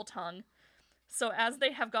deceitful tongue. So as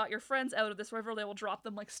they have got your friends out of this river, they will drop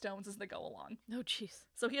them like stones as they go along." Oh, jeez.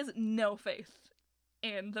 So he has no faith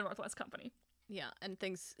in the Northwest Company. Yeah, and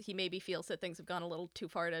he maybe feels that things have gone a little too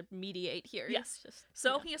far to mediate here. Yes. It's just,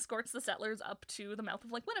 So yeah. he escorts the settlers up to the mouth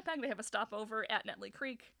of Lake Winnipeg. They have a stopover at Netley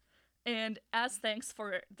Creek. And as thanks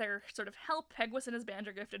for their sort of help, Peguis and his band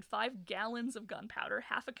are gifted 5 gallons of gunpowder,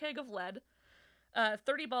 half a keg of lead,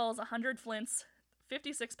 30 balls, 100 flints,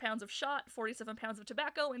 56 pounds of shot, 47 pounds of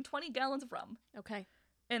tobacco, and 20 gallons of rum. Okay.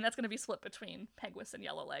 And that's going to be split between Peguis and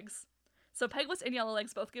Yellowlegs. So Peguis and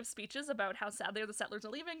Yellowlegs both give speeches about how sad they are the settlers are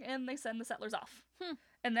leaving, and they send the settlers off.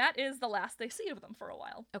 And that is the last they see of them for a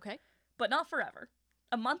while. Okay. But not forever.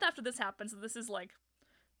 A month after this happens, so this is like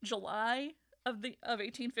July of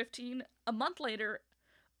 1815, a month later,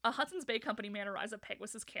 a Hudson's Bay Company man arrives at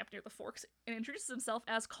Peguis's camp near the Forks and introduces himself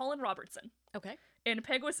as Colin Robertson. Okay. And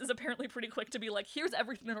Peguis is apparently pretty quick to be like, here's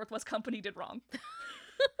everything the Northwest Company did wrong.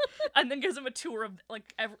 And then gives him a tour of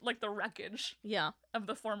like the wreckage Yeah. of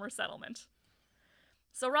the former settlement.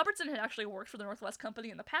 So Robertson had actually worked for the Northwest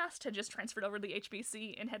Company in the past, had just transferred over to the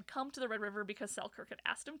HBC, and had come to the Red River because Selkirk had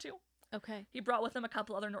asked him to. Okay. He brought with him a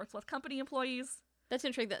couple other Northwest Company employees. That's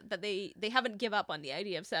interesting that they haven't give up on the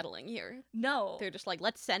idea of settling here. No. They're just like,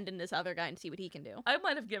 let's send in this other guy and see what he can do. I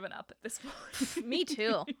might have given up at this point. Me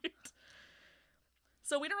too.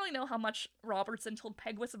 So we don't really know how much Robertson told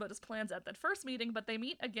Peguis about his plans at that first meeting, but they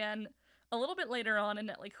meet again a little bit later on in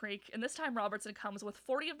Netley Creek, and this time Robertson comes with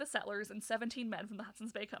 40 of the settlers and 17 men from the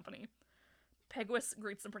Hudson's Bay Company. Peguis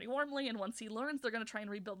greets them pretty warmly, and once he learns they're going to try and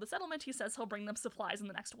rebuild the settlement, he says he'll bring them supplies in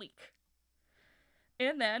the next week.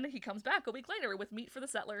 And then he comes back a week later with meat for the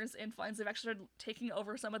settlers and finds they've actually started taking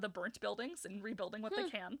over some of the burnt buildings and rebuilding what they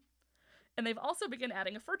can. And they've also begun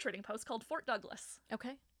adding a fur trading post called Fort Douglas.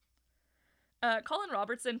 Okay. Colin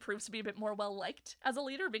Robertson proves to be a bit more well-liked as a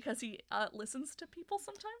leader because he listens to people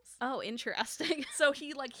sometimes. Oh, interesting. So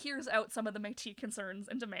he, hears out some of the Métis concerns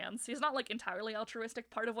and demands. He's not, entirely altruistic.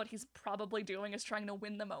 Part of what he's probably doing is trying to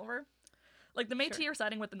win them over. The Métis are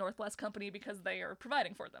siding with the Northwest Company because they are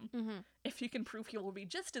providing for them. Mm-hmm. If he can prove he will be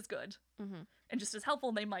just as good Mm-hmm. and just as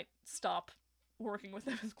helpful, they might stop working with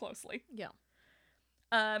them as closely. Yeah.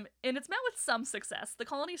 And it's met with some success. The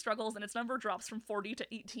colony struggles and its number drops from 40 to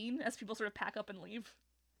 18 as people sort of pack up and leave.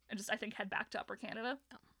 And just, I think, head back to Upper Canada.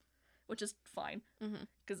 Oh. Which is fine. Mm-hmm.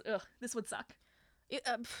 Because, this would suck. It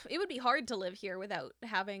would be hard to live here without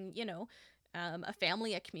having, a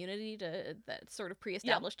family, a community that's sort of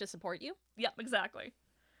pre-established to support you. Yep, exactly.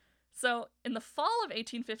 So, in the fall of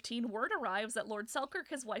 1815, word arrives that Lord Selkirk,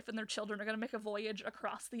 his wife, and their children are going to make a voyage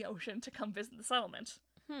across the ocean to come visit the settlement.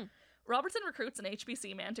 Robertson recruits an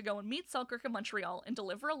HBC man to go and meet Selkirk in Montreal and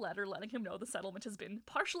deliver a letter letting him know the settlement has been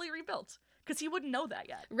partially rebuilt, because he wouldn't know that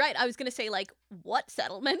yet. Right, I was going to say, what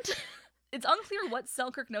settlement? It's unclear what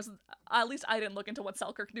Selkirk knows. At least I didn't look into what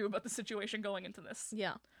Selkirk knew about the situation going into this.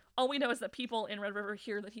 Yeah. All we know is that people in Red River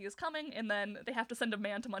hear that he is coming, and then they have to send a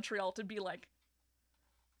man to Montreal to be like,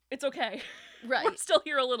 it's okay. Right. We're still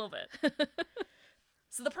here a little bit.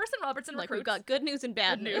 So the person Robertson recruits... we've got good news and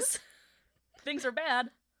bad Good news. news. Things are bad,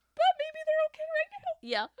 but maybe they're okay right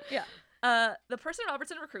now. Yeah. Yeah. The person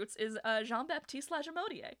Robertson recruits is Jean-Baptiste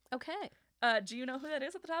Lagimodier. Okay. Do you know who that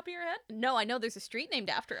is at the top of your head? No, I know there's a street named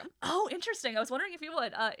after him. Oh, interesting. I was wondering if you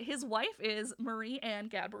would. His wife is Marie Anne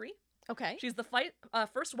Gadbury. Okay. She's the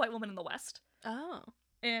first white woman in the West. Oh.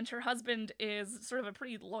 And her husband is sort of a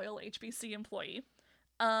pretty loyal HBC employee.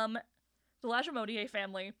 The Lagimodier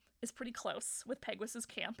family is pretty close with Peguis's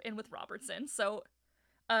camp and with Robertson. So,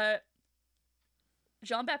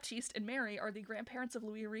 Jean-Baptiste and Mary are the grandparents of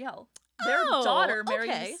Louis Riel. Their daughter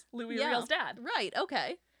marries Louis Riel's dad. Right,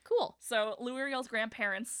 okay. Cool. So Louis Riel's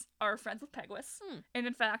grandparents are friends with Peguis. And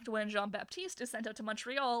in fact, when Jean-Baptiste is sent out to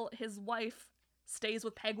Montreal, his wife stays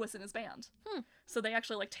with Peguis in his band. So they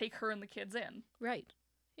actually take her and the kids in. Right.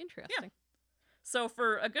 Interesting. So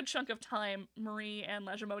for a good chunk of time, Marie Anne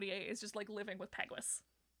Lagimodier is just living with Peguis.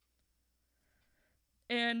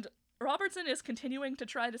 And Robertson is continuing to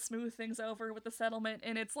try to smooth things over with the settlement,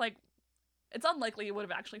 and it's unlikely he would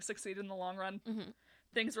have actually succeeded in the long run. Mm-hmm.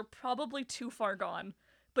 Things were probably too far gone.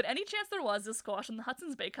 But any chance there was is squashed, and the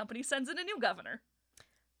Hudson's Bay Company sends in a new governor.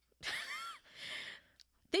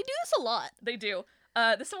 They do this a lot. They do.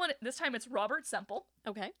 This time it's Robert Semple,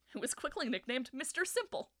 Okay. who was quickly nicknamed Mr.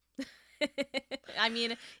 Simple. I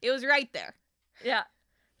mean, it was right there. Yeah,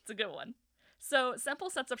 it's a good one. So Semple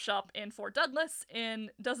sets up shop in Fort Douglas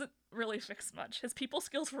and doesn't really fix much. His people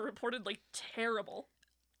skills were reportedly terrible.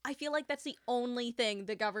 I feel like that's the only thing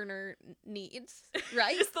the governor needs,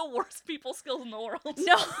 right? It's the worst people skills in the world.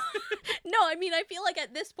 No. No, I mean, I feel like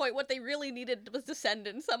at this point what they really needed was to send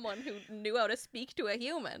in someone who knew how to speak to a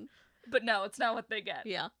human. But no, it's not what they get.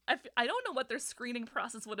 Yeah. I don't know what their screening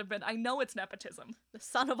process would have been. I know it's nepotism. The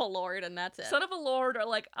son of a lord, and that's it. Son of a lord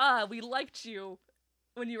are we liked you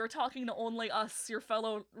when you were talking to only us, your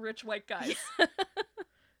fellow rich white guys.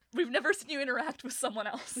 We've never seen you interact with someone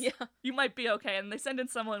else. Yeah. You might be okay. And they send in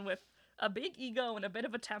someone with a big ego and a bit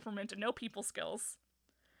of a temperament and no people skills.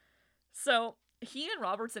 So he and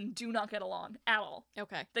Robertson do not get along at all.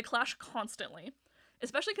 Okay. They clash constantly.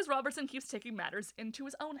 especially because Robertson keeps taking matters into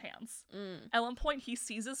his own hands. At one point, he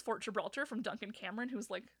seizes Fort Gibraltar from Duncan Cameron, who's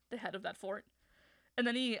like the head of that fort. And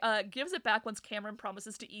then he gives it back once Cameron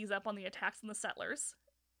promises to ease up on the attacks on the settlers.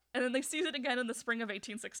 And then they seize it again in the spring of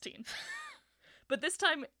 1816. But this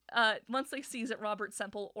time, once they seize it, Robert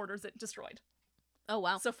Semple orders it destroyed. Oh,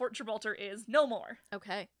 wow. So Fort Gibraltar is no more.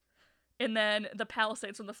 Okay. And then the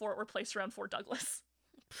palisades from the fort were placed around Fort Douglas.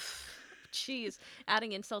 Jeez.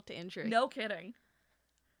 Adding insult to injury. No kidding.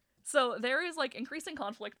 So there is like increasing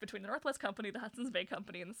conflict between the Northwest Company, the Hudson's Bay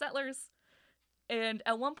Company, and the settlers. And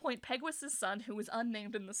at one point, Peguis' son, who is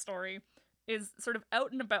unnamed in the story, is sort of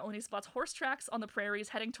out and about when he spots horse tracks on the prairies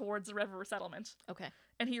heading towards the river settlement. Okay.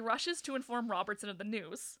 And he rushes to inform Robertson of the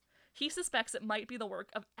news. He suspects it might be the work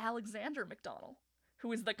of Alexander MacDonald,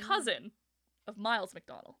 who is the cousin of Miles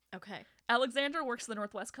MacDonald. Okay. Alexander works for the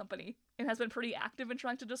Northwest Company and has been pretty active in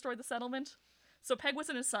trying to destroy the settlement. So Peguis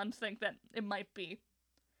and his son think that it might be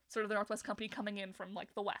sort of the Northwest Company coming in from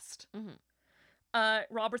like the west.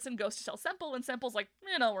 Robertson goes to tell Semple, and Semple's like,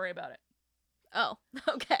 don't worry about it. Oh,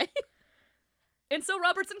 okay. And so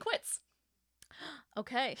Robertson quits.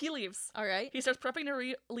 Okay. He leaves. All right. He starts prepping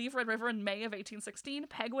to leave Red River in May of 1816.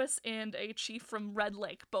 Peguis and a chief from Red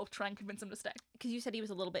Lake both try and convince him to stay. Because you said he was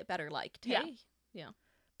a little bit better liked. Yeah. Hey? Yeah.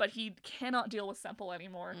 But he cannot deal with Semple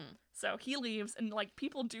anymore. So he leaves, and like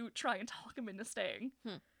people do try and talk him into staying.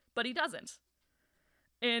 But he doesn't.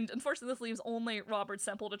 And unfortunately, this leaves only Robert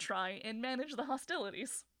Semple to try and manage the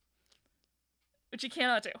hostilities. Which he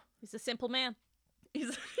cannot do. He's a simple man.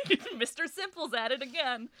 He's Mr. Simple's at it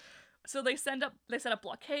again. So they set up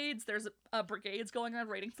blockades, there's brigades going around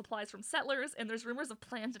raiding supplies from settlers, and there's rumors of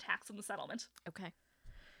planned attacks on the settlement. Okay.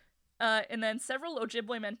 And then several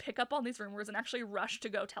Ojibwe men pick up on these rumors and actually rush to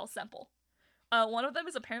go tell Semple. One of them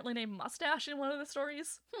is apparently named Mustache in one of the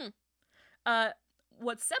stories.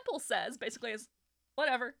 What Semple says basically is,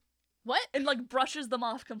 whatever. What? And like brushes them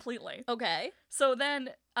off completely. Okay. So then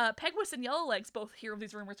Peguis and Yellowlegs both hear of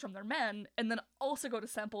these rumors from their men, and then also go to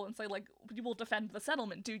Semple and say, like, we will defend the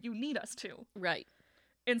settlement. Do you need us to? Right.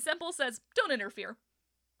 And Semple says, don't interfere.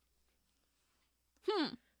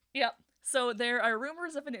 Yep. So there are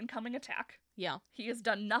rumors of an incoming attack. Yeah. He has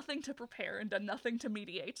done nothing to prepare and done nothing to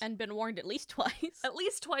mediate. And been warned at least twice. At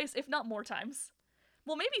least twice, if not more times.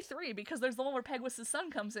 Well, maybe 3, because there's the one where Peguis' son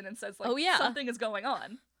comes in and says, like, Oh, yeah. something is going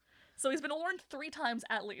on. So he's been warned 3 times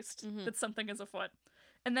at least that something is afoot.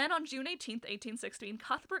 And then on June 18th, 1816,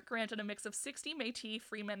 Cuthbert Grant and a mix of 60 Métis,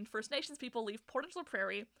 Freemen, and First Nations people leave Portage la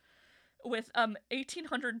Prairie with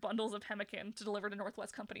 1,800 bundles of pemmican to deliver to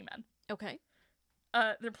Northwest Company men. Okay.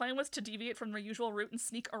 Their plan was to deviate from their usual route and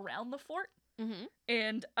sneak around the fort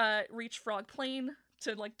and reach Frog Plain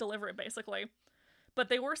to, like, deliver it, basically. But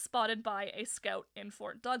they were spotted by a scout in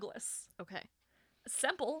Fort Douglas. Okay.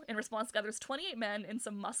 Semple, in response, gathers 28 men and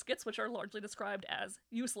some muskets, which are largely described as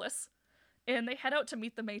useless, and they head out to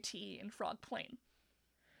meet the Métis in Frog Plain.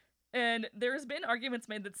 And there's been arguments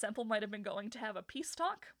made that Semple might have been going to have a peace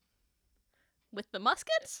talk. With the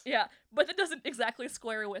muskets? Yeah, but that doesn't exactly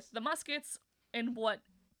square with the muskets and what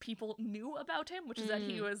people knew about him, which is that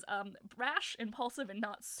he was brash, impulsive, and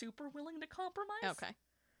not super willing to compromise. Okay.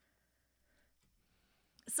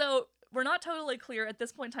 So we're not totally clear at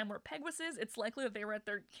this point in time where Peguis is. It's likely that they were at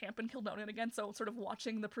their camp in Kildonan again, so sort of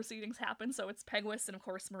watching the proceedings happen. So it's Peguis and, of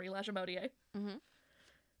course, Marie Lagimodier.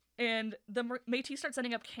 And the Métis start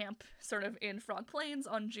setting up camp sort of in Frog Plains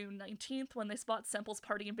on June 19th when they spot Semple's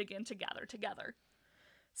party and begin to gather together.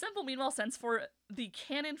 Semple, meanwhile, sends for the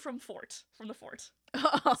cannon from the fort.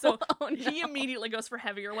 So he immediately goes for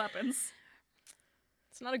heavier weapons.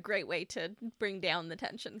 It's not a great way to bring down the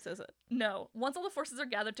tensions, is it? No. Once all the forces are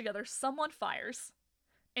gathered together, someone fires.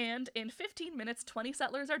 And in 15 minutes, 20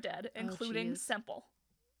 settlers are dead, including Semple.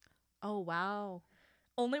 Oh, wow.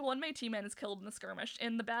 Only 1 Métis man is killed in the skirmish,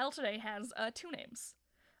 and the battle today has 2 names.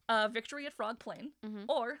 Victory at Frog Plain,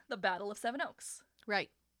 or the Battle of Seven Oaks. Right.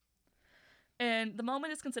 And the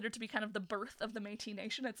moment is considered to be kind of the birth of the Métis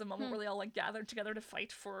Nation. It's a moment where they all, like, gathered together to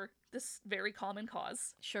fight for this very common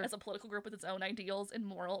cause. Sure. As a political group with its own ideals and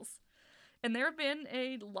morals. And there have been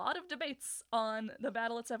a lot of debates on the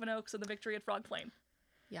Battle at Seven Oaks and the victory at Frog Plain.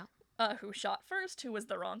 Yeah. Who shot first, who was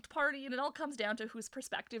the wronged party, and it all comes down to whose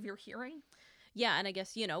perspective you're hearing. Yeah, and I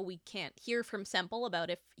guess, we can't hear from Semple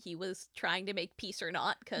about if he was trying to make peace or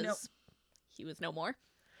not, because he was no more.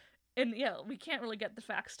 And yeah, we can't really get the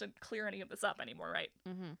facts to clear any of this up anymore, right?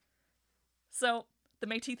 So the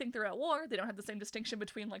Métis think they're at war. They don't have the same distinction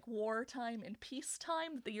between, like, wartime and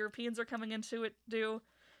peacetime that the Europeans are coming into it do.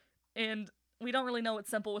 And we don't really know what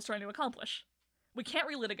Semple was trying to accomplish. We can't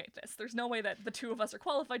relitigate this. There's no way that the two of us are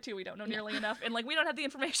qualified to. We don't know nearly enough. And, like, we don't have the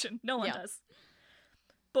information. No one does.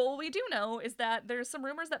 But what we do know is that there's some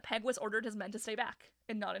rumors that Peguis ordered his men to stay back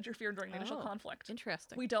and not interfere during the initial Oh, conflict.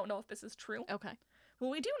 Interesting. We don't know if this is true. Okay.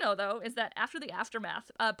 What we do know, though, is that after the aftermath,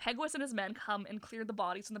 Peguis and his men come and clear the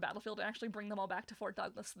bodies from the battlefield and actually bring them all back to Fort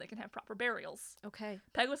Douglas so they can have proper burials. Okay.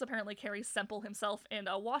 Peguis apparently carries Semple himself and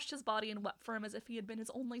washed his body and wept for him as if he had been his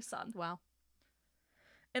only son. Wow.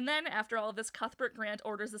 And then, after all of this, Cuthbert Grant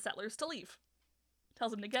orders the settlers to leave.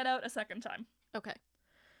 Tells them to get out a second time. Okay.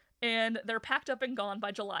 And they're packed up and gone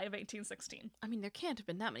by July of 1816. I mean, there can't have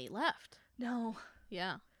been that many left. No.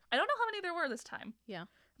 Yeah. I don't know how many there were this time. Yeah.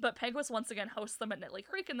 But Peguis once again hosts them at Nitley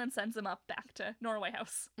Creek and then sends them up back to Norway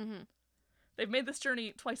House. Mm-hmm. They've made this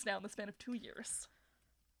journey twice now in the span of 2 years.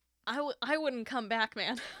 I wouldn't come back,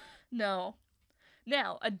 man. No.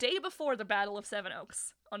 Now, a day before the Battle of Seven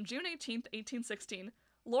Oaks, on June 18th, 1816,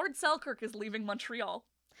 Lord Selkirk is leaving Montreal.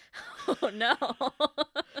 Oh, no.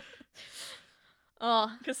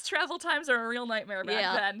 Oh, Because travel times are a real nightmare back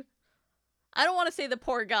Yeah. then. I don't want to say the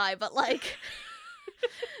poor guy, but like,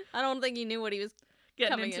 I don't think he knew what he was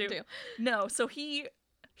Getting coming into. No, so he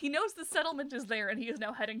knows the settlement is there and he is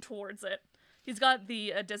now heading towards it. He's got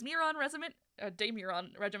the Desmiron regiment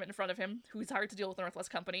in front of him, who's hired to deal with the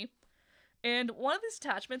Northwest Company. And one of these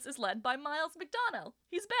detachments is led by Miles McDonnell.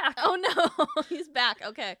 He's back. Oh no, he's back.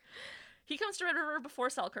 Okay. He comes to Red River before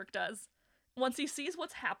Selkirk does. Once he sees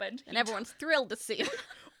what's happened, And everyone's thrilled to see him.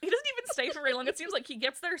 he doesn't even stay for very long. It seems like he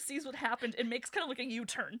gets there, sees what happened, and makes kind of like a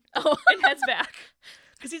U-turn Oh, and heads back.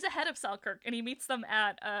 Because he's ahead of Selkirk, and he meets them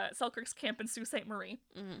at Selkirk's camp in Sault Ste. Marie,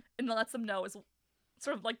 Mhm. and lets them know,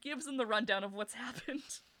 sort of like gives them the rundown of what's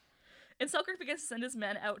happened. And Selkirk begins to send his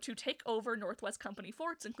men out to take over Northwest Company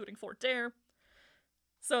forts, including Fort Dare.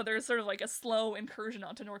 So there's sort of like a slow incursion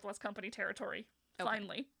onto Northwest Company territory, Okay.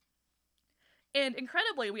 finally. And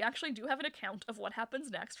incredibly, we actually do have an account of what happens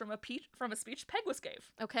next from a speech Peguis gave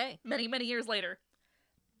okay. many, many years later.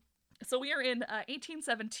 So we are in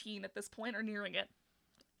 1817 at this point, or nearing it.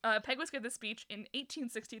 Peguis gave this speech in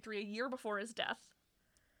 1863, a year before his death.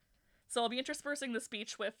 So I'll be interspersing the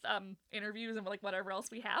speech with interviews and like whatever else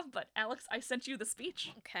we have. But Alex, I sent you the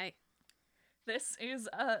speech. Okay. This is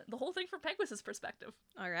the whole thing from Peguis's perspective.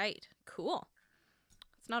 All right. Cool.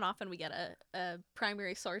 It's not often we get a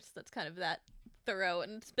primary source that's kind of that thorough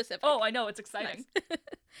and specific. Oh, I know, it's exciting. Nice.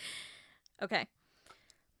 Okay.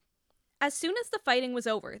 As soon as the fighting was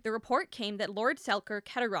over, the report came that Lord Selkirk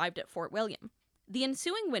had arrived at Fort William. The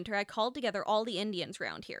ensuing winter, I called together all the Indians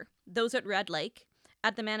round here, those at Red Lake,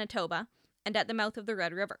 at the Manitoba, and at the mouth of the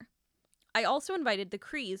Red River. I also invited the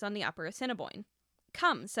Crees on the upper Assiniboine.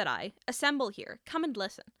 Come, said I, assemble here, come and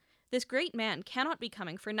listen. This great man cannot be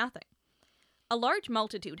coming for nothing. A large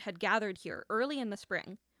multitude had gathered here early in the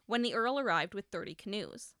spring, when the Earl arrived with 30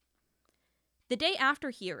 canoes. The day after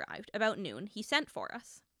he arrived, about noon, he sent for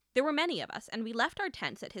us. There were many of us, and we left our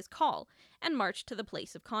tents at his call and marched to the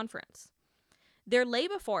place of conference. There lay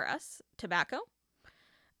before us tobacco.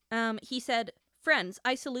 He said, "Friends,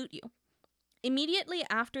 I salute you." Immediately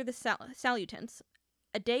after the salutants,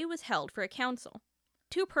 a day was held for a council.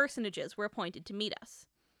 2 personages were appointed to meet us.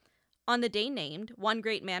 On the day named, one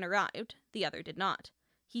great man arrived, the other did not.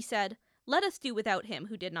 He said, "Let us do without him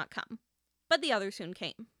who did not come." But the other soon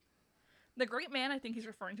came. The great man I think he's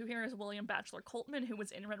referring to here is William Batchelor Coltman, who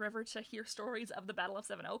was in Red River to hear stories of the Battle of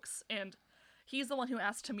Seven Oaks, and he's the one who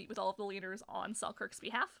asked to meet with all of the leaders on Selkirk's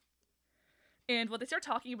behalf. And what they start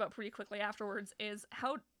talking about pretty quickly afterwards is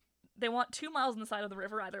how they want 2 miles on the side of the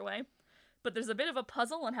river either way, but there's a bit of a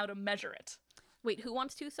puzzle on how to measure it. Wait, who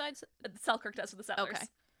wants 2 sides? Selkirk does for the settlers. Okay.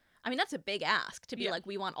 I mean, that's a big ask to be Yeah. like,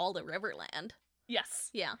 we want all the riverland. Yes.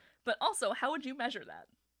 Yeah. But also, how would you measure that?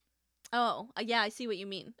 Oh, yeah, I see what you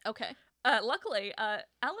mean. Okay. Luckily,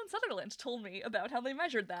 Alan Sutherland told me about how they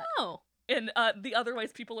measured that. Oh. And the other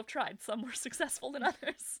ways people have tried. Some were successful than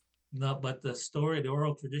others. No, but the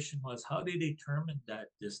oral tradition was how they determined that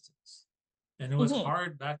distance. And it was Mhm.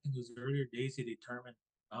 hard back in those earlier days to determine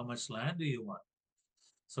how much land do you want.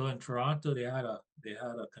 So in Toronto, they had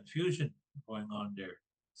a confusion going on there.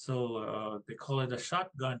 So they call it a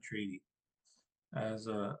shotgun treaty.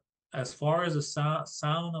 As far as the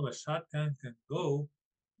sound of a shotgun can go,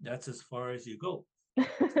 that's as far as you go.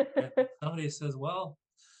 And somebody says, well,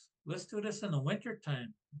 let's do this in the winter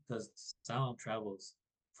time because sound travels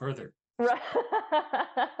further. Right.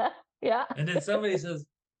 Yeah. And then somebody says,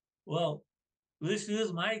 well, let's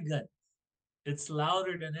use my gun. It's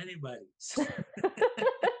louder than anybody's.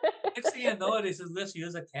 Next thing you know, he says, let's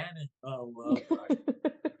use a cannon. Oh, well, gosh.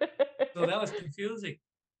 So that was confusing.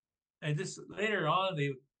 And just later on,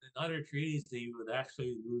 in other treaties, they would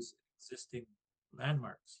actually lose existing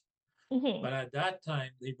landmarks. Mhm. But at that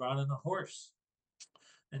time, they brought in a horse.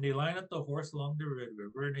 And they line up the horse along the Red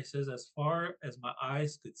River, and he says, as far as my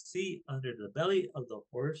eyes could see, under the belly of the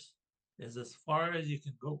horse is as far as you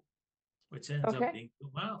can go, which ends up Okay. being 2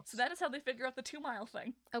 miles. So that is how they figure out the 2 mile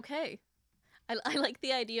thing. Okay. I like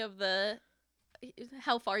the idea of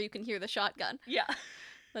how far you can hear the shotgun. Yeah.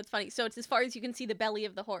 That's funny. So it's as far as you can see the belly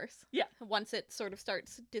of the horse. Yeah. Once it sort of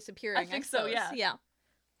starts disappearing. I think so, suppose. yeah. Yeah.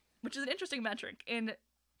 Which is an interesting metric. And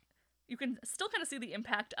you can still kind of see the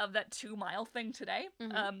impact of that 2 mile thing today.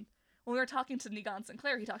 Mhm. When we were talking to Negon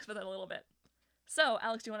Sinclair, he talks about that a little bit. So,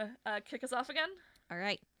 Alex, do you want to kick us off again? All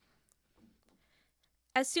right.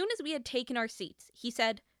 As soon as we had taken our seats, he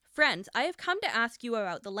said, "Friends, I have come to ask you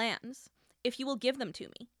about the lands, if you will give them to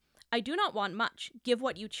me. I do not want much. Give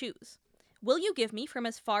what you choose. Will you give me from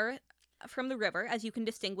as far from the river as you can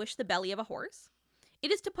distinguish the belly of a horse?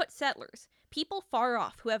 It is to put settlers, people far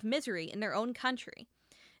off who have misery in their own country.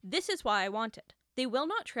 This is why I want it. They will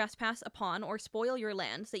not trespass upon or spoil your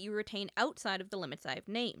lands that you retain outside of the limits I have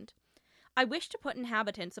named. I wish to put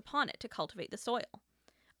inhabitants upon it to cultivate the soil.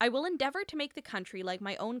 I will endeavor to make the country like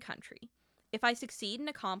my own country. If I succeed and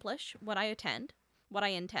accomplish what I intend,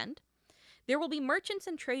 there will be merchants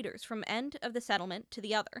and traders from end of the settlement to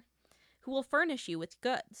the other, who will furnish you with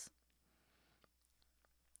goods.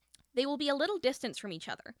 They will be a little distance from each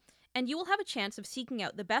other, and you will have a chance of seeking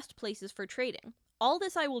out the best places for trading. All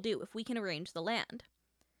this I will do if we can arrange the land."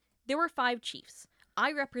 There were 5 chiefs.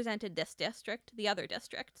 I represented this district, the other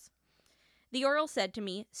districts. The Earl said to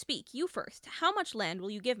me, "Speak, you first. How much land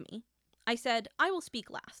will you give me?" I said, "I will speak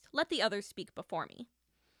last. Let the others speak before me."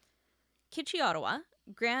 Kichiottawa,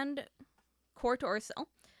 Grand Court Orsil,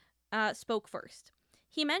 spoke first.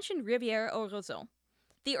 He mentioned Riviere au Roseau.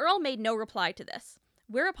 The Earl made no reply to this,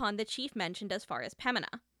 whereupon the chief mentioned as far as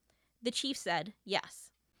Pemina. The chief said,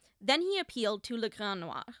 "Yes." Then he appealed to Le Grand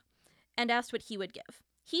Noir, and asked what he would give.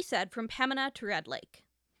 He said, "From Pemina to Red Lake."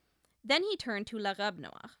 Then he turned to La Robe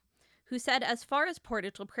Noire, who said, "As far as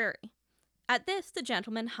Portage la Prairie." At this the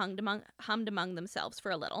gentlemen hummed among themselves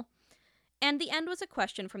for a little, and the end was a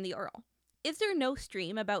question from the Earl. "Is there no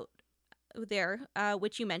stream about there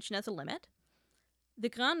which you mention as a limit?" The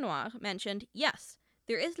Grand Noir mentioned, "Yes,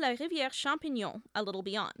 there is La Rivière Champignon a little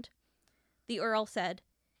beyond." The Earl said,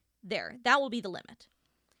 "There, that will be the limit."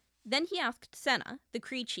 Then he asked Senna, the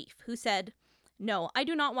Cree chief, who said, "No, I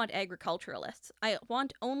do not want agriculturalists. I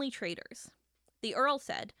want only traders." The Earl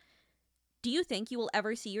said, "Do you think you will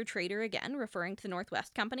ever see your trader again," referring to the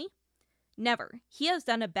Northwest Company? "Never. He has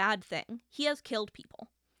done a bad thing. He has killed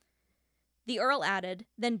people." The Earl added,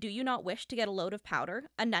 "Then do you not wish to get a load of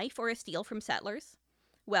powder, a knife, or a steel from settlers?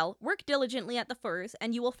 Well, work diligently at the furs,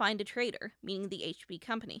 and you will find a trader," meaning the HB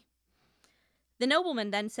Company. The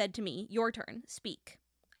nobleman then said to me, "Your turn. Speak."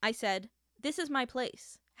 I said, "This is my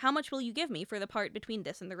place. How much will you give me for the part between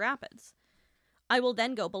this and the rapids?" "I will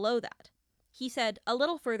then go below that." He said, "A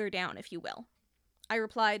little further down, if you will." I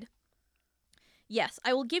replied, "Yes,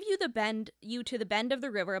 I will give you to the bend of the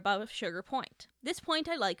river above Sugar Point. This point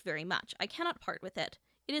I like very much. I cannot part with it.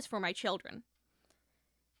 It is for my children."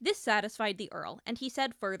 This satisfied the Earl, and he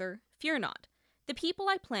said further, "Fear not. The people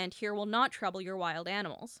I plant here will not trouble your wild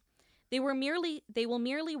animals. They will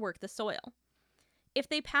merely work the soil. If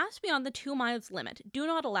they pass beyond the 2 miles limit, do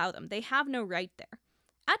not allow them. They have no right there.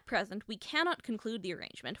 At present, we cannot conclude the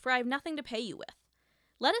arrangement, for I have nothing to pay you with.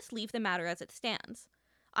 Let us leave the matter as it stands.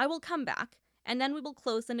 I will come back, and then we will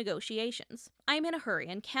close the negotiations. I am in a hurry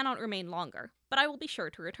and cannot remain longer, but I will be sure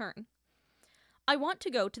to return. I want to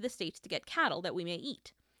go to the States to get cattle that we may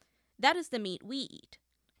eat. That is the meat we eat.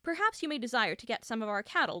 Perhaps you may desire to get some of our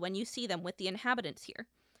cattle when you see them with the inhabitants here.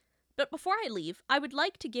 But before I leave, I would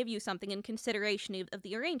like to give you something in consideration of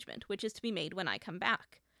the arrangement which is to be made when I come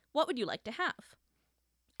back. What would you like to have?"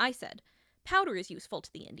 I said, "Powder is useful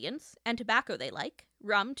to the Indians, and tobacco they like.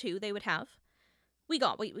 Rum, too, they would have." We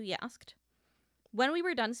got what we asked. When we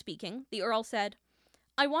were done speaking, the Earl said,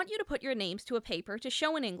 "I want you to put your names to a paper to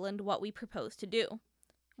show in England what we propose to do."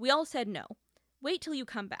 We all said no. Wait till you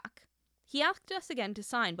come back. He asked us again to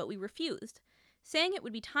sign, but we refused, saying it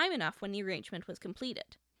would be time enough when the arrangement was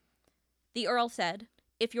completed. The Earl said,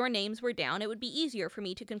 "If your names were down, it would be easier for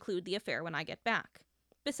me to conclude the affair when I get back.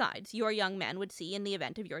 Besides, your young men would see in the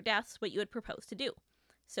event of your deaths what you had proposed to do."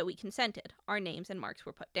 So we consented. Our names and marks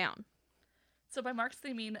were put down. So by marks,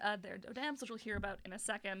 they mean their dams, which we'll hear about in a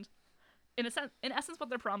second. In essence, what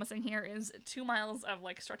they're promising here is 2 miles of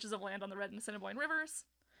like stretches of land on the Red and Assiniboine rivers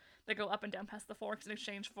that go up and down past the forks in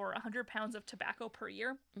exchange for 100 pounds of tobacco per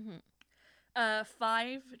year. Mm-hmm.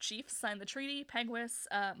 5 chiefs signed the treaty: Peguis,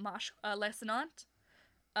 Mosh, Lesenant,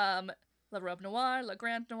 La Robe Noire, La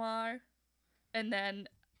Grand Noire, and then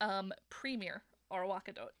Premier, or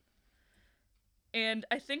Wakadot. And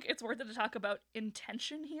I think it's worth it to talk about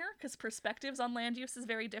intention here, because perspectives on land use is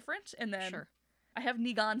very different. And then Sure. I have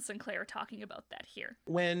Negon Sinclair talking about that here.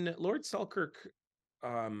 When Lord Selkirk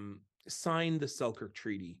signed the Selkirk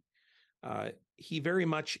Treaty, he very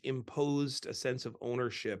much imposed a sense of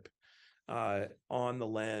ownership on the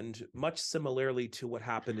land, much similarly to what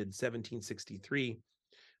happened in 1763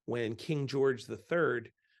 when King George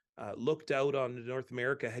III looked out on North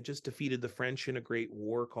America, had just defeated the French in a great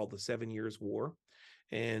war called the 7 Years' War.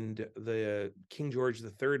 And the King George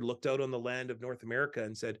III looked out on the land of North America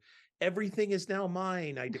and said, "Everything is now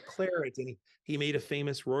mine. I declare it." And he made a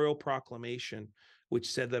famous royal proclamation,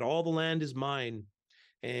 which said that all the land is mine.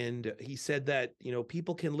 And he said that,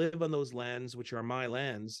 people can live on those lands, which are my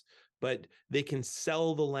lands, but they can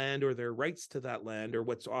sell the land or their rights to that land, or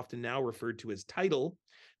what's often now referred to as title.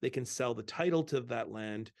 They can sell the title to that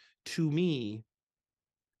land to me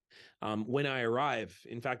when I arrive.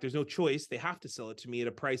 In fact, there's no choice. They have to sell it to me at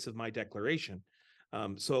a price of my declaration.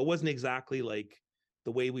 So it wasn't exactly like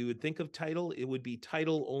the way we would think of title. It would be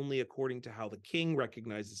title only according to how the king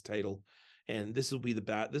recognizes title. And this will be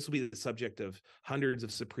the subject of hundreds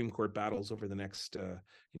of Supreme Court battles over the next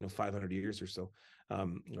 500 years or so,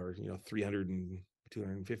 or 300 and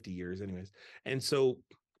 250 years, anyways. And so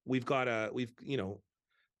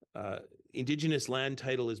Indigenous land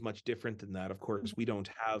title is much different than that. Of course, we don't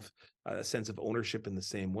have a sense of ownership in the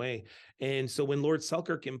same way. And so when Lord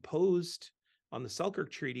Selkirk imposed on the Selkirk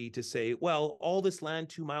Treaty to say, well, all this land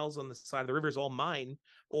 2 miles on the side of the river is all mine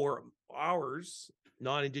or ours,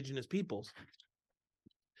 non-Indigenous peoples,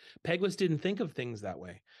 Peguis didn't think of things that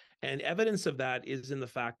way. And evidence of that is in the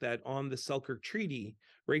fact that on the Selkirk Treaty,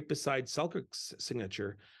 right beside Selkirk's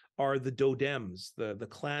signature, are the Dodems, the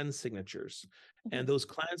clan signatures. And those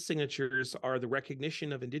clan signatures are the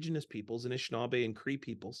recognition of Indigenous peoples, Anishinaabe and Cree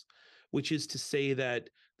peoples, which is to say that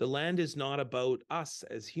the land is not about us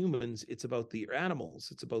as humans, it's about the animals.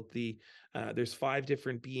 It's about there's 5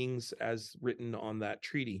 different beings as written on that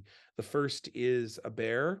treaty. The first is a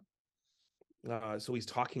bear. So he's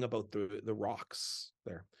talking about the rocks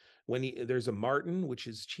there. There's a marten, which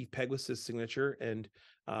is Chief Peguis's signature, and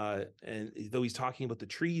though he's talking about the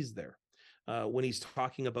trees there. When he's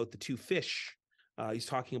talking about the 2 fish, he's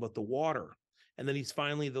talking about the water, and then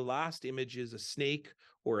the last image is a snake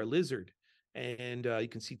or a lizard, and you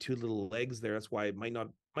can see 2 little legs there. That's why it might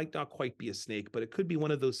not quite be a snake, but it could be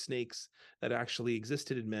one of those snakes that actually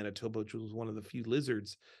existed in Manitoba, which was one of the few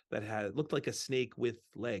lizards that looked like a snake with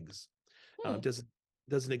legs.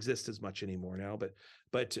 Doesn't exist as much anymore now,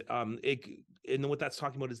 but and what that's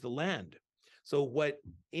talking about is the land. So what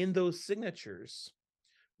in those signatures,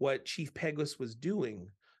 what Chief Peguis was doing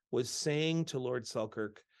was saying to Lord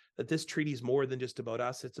Selkirk that this treaty is more than just about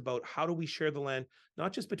us. It's about how do we share the land,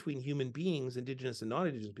 not just between human beings, Indigenous and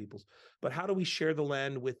non-Indigenous peoples, but how do we share the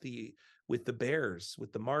land with the bears,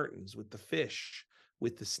 with the martens, with the fish,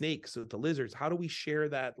 with the snakes, with the lizards. How do we share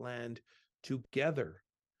that land together?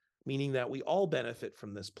 Meaning that we all benefit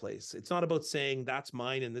from this place. It's not about saying that's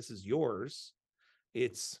mine and this is yours.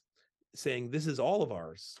 It's saying this is all of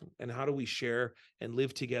ours. And how do we share and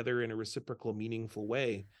live together in a reciprocal, meaningful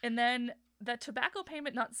way? And then the tobacco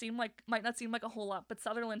payment might not seem like a whole lot, but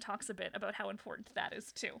Sutherland talks a bit about how important that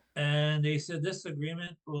is too. And they said this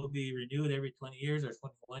agreement will be renewed every 20 years or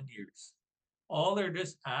 21 years. All they're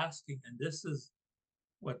just asking, and this is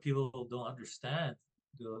what people don't understand,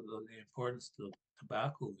 the importance of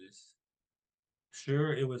tobacco is.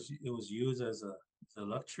 Sure, it was used as a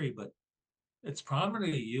luxury, but it's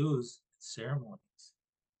primarily used in ceremonies,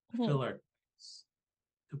 to fill our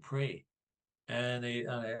to pray. And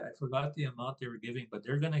I forgot the amount they were giving, but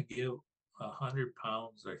they're gonna give £100,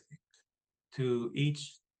 I think, to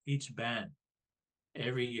each band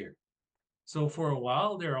every year. So for a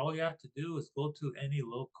while there, all you have to do is go to any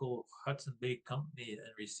local Hudson Bay company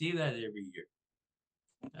and receive that every year.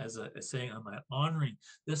 As saying, I'm honoring.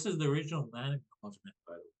 This is the original land acknowledgement,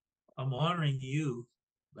 by the way. I'm honoring you,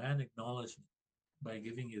 land acknowledgement, by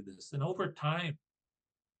giving you this. And over time,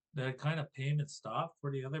 that kind of payment stopped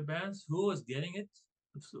for the other bands. Who was getting it?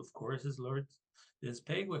 Of course, is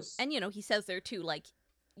Peguis. And he says there too, like,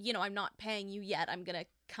 I'm not paying you yet. I'm gonna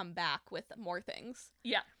come back with more things.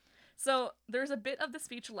 Yeah. So there's a bit of the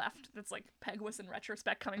speech left that's like Peguis in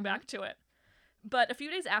retrospect coming back to it. But a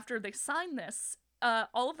few days after they signed this,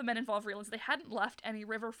 all of the men involved realized they hadn't left any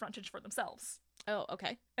river frontage for themselves. Oh,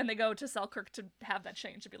 okay. And they go to Selkirk to have that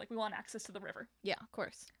changed, to be like, we want access to the river. Yeah, of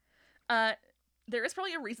course. There is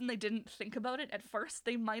probably a reason they didn't think about it at first.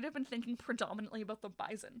 They might have been thinking predominantly about the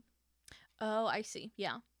bison. Oh, I see.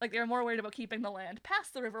 Yeah. Like, they were more worried about keeping the land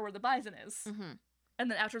past the river where the bison is. Mm-hmm.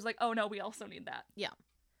 And then afterwards, like, oh no, we also need that. Yeah.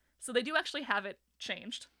 So they do actually have it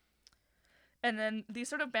changed. And then these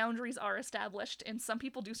sort of boundaries are established, and some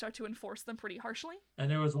people do start to enforce them pretty harshly. And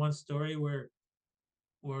there was one story where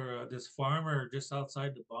this farmer just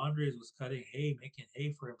outside the boundaries was cutting hay, making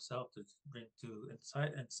hay for himself to bring to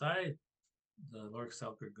inside the Lord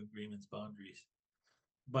Selkirk Agreement's boundaries,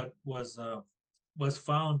 but was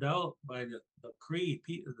found out by the Cree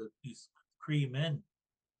these Cree men,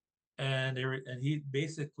 and he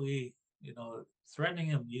basically, threatening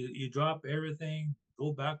him, you drop everything,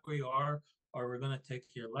 go back where you are, or we're gonna take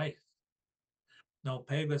your life. Now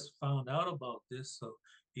Peguis found out about this, so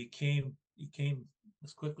he came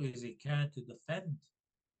as quickly as he can to defend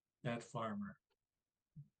that farmer.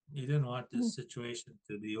 He didn't want this situation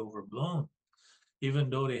to be overblown, even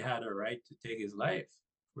though they had a right to take his life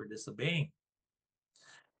for disobeying.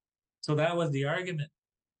 So that was the argument.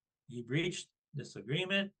 He breached this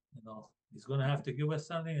agreement, he's going to have to give us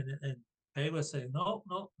something. And Peguis said, no,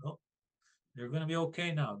 no, no, they're going to be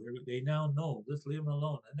okay now. They now know, just leave them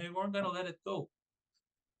alone. And they weren't going to let it go.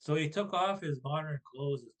 So he took off his modern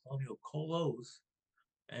clothes, his colonial clothes,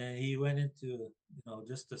 and he went into,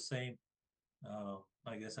 just the same,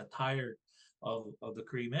 I guess, attire of the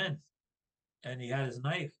Cree men. And he had his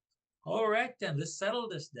knife. All right, then, let's settle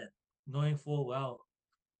this then, knowing full well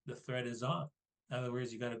the threat is on. In other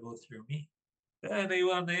words, you got to go through me. And they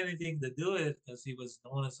wanted anything to do it because he was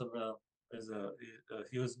known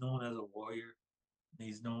he was known as a warrior.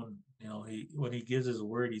 He's known, when he gives his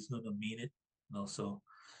word, he's going to mean it. So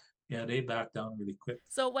yeah, they backed down really quick.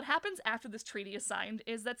 So what happens after this treaty is signed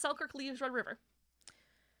is that Selkirk leaves Red River.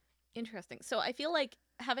 Interesting. So I feel like,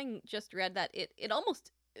 having just read that, it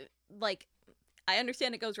almost, like, I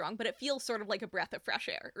understand it goes wrong, but it feels sort of like a breath of fresh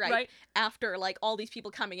air, right? After, like, all these people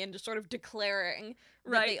coming in, just sort of declaring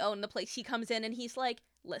that they own the place. He comes in and he's like,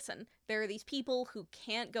 listen, there are these people who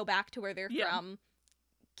can't go back to where they're from.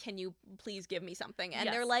 Can you please give me something? And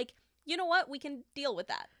they're like, you know what? We can deal with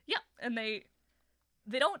that. Yeah, and they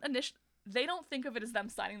don't think of it as them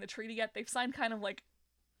signing the treaty yet. They've signed kind of like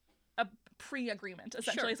a pre-agreement,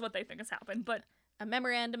 essentially, is what they think has happened. But a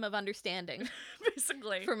memorandum of understanding,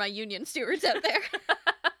 basically, for my union stewards out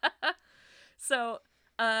there. So,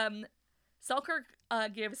 Selkirk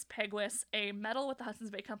gives Peguis a medal with the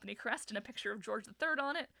Hudson's Bay Company crest and a picture of George III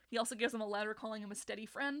on it. He also gives him a letter calling him a steady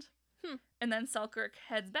friend. And then Selkirk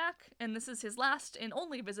heads back, and this is his last and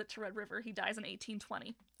only visit to Red River. He dies in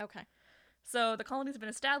 1820. Okay. So the colony's been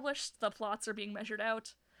established, the plots are being measured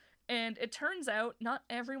out, and it turns out not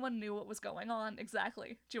everyone knew what was going on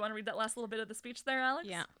exactly. Do you want to read that last little bit of the speech there, Alex?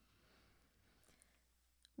 Yeah.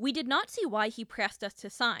 We did not see why he pressed us to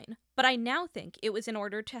sign, but I now think it was in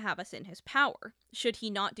order to have us in his power, should he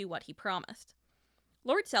not do what he promised.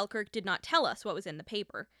 Lord Selkirk did not tell us what was in the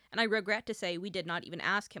paper, and I regret to say we did not even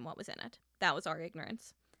ask him what was in it. That was our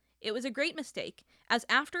ignorance. It was a great mistake, as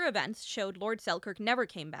after events showed Lord Selkirk never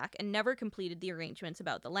came back and never completed the arrangements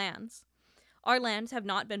about the lands. Our lands have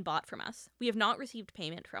not been bought from us. We have not received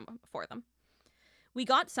payment for them. We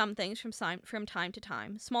got some things from time to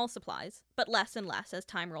time, small supplies, but less and less as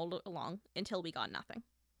time rolled along until we got nothing.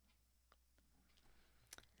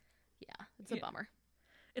 Yeah, it's a bummer.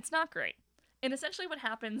 It's not great. And essentially what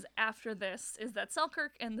happens after this is that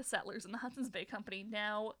Selkirk and the settlers in the Hudson's Bay Company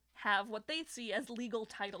now have what they see as legal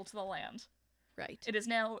title to the land. Right. It is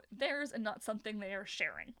now theirs and not something they are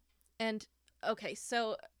sharing. And, okay,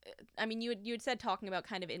 so, I mean, you had said, talking about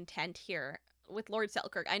kind of intent here with Lord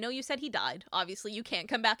Selkirk. I know you said he died. Obviously, you can't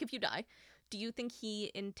come back if you die. Do you think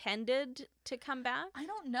he intended to come back? I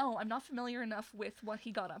don't know. I'm not familiar enough with what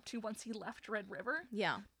he got up to once he left Red River.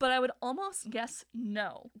 Yeah. But I would almost guess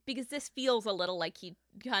no. Because this feels a little like he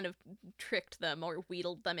kind of tricked them or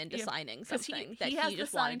wheedled them into signing something that he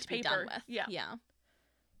just wanted to be done with. Yeah.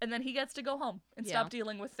 And then he gets to go home and stop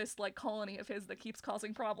dealing with this, like, colony of his that keeps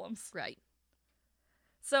causing problems. Right.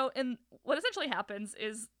 So, what essentially happens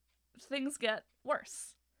is things get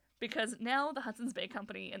worse. Because now the Hudson's Bay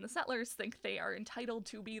Company and the settlers think they are entitled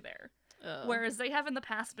to be there. Whereas they have in the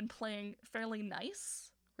past been playing fairly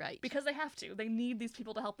nice. Right. Because they have to. They need these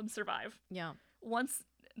people to help them survive. Yeah. Once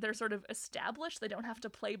they're sort of established, they don't have to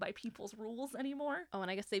play by people's rules anymore. Oh,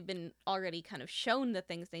 and I guess they've been already kind of shown the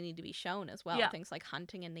things they need to be shown as well. Yeah. Things like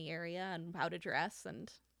hunting in the area and how to dress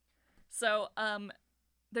and... So,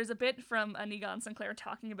 there's a bit from Negon Sinclair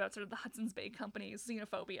talking about sort of the Hudson's Bay Company's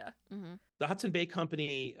xenophobia. Mm-hmm. The Hudson Bay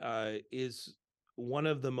Company is one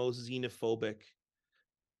of the most xenophobic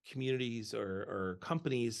communities or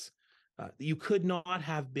companies. You could not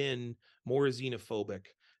have been more xenophobic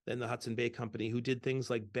than the Hudson Bay Company, who did things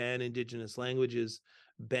like ban Indigenous languages,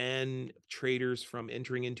 ban traders from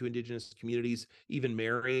entering into Indigenous communities, even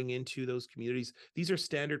marrying into those communities. These are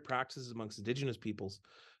standard practices amongst Indigenous peoples.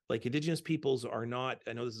 Like Indigenous peoples are not,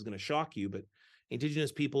 I know this is going to shock you, but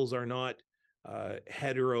Indigenous peoples are not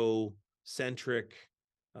heterocentric,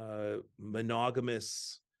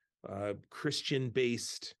 monogamous,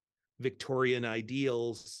 Christian-based Victorian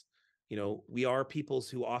ideals. We are peoples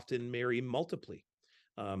who often marry multiply.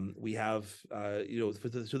 We have,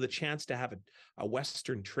 so the chance to have a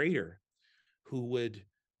Western trader who would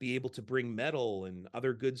be able to bring metal and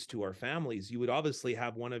other goods to our families, you would obviously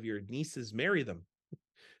have one of your nieces marry them,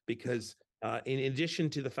 because in addition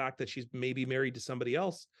to the fact that she's maybe married to somebody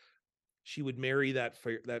else, she would marry that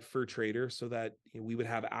fur trader so that we would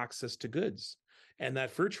have access to goods. And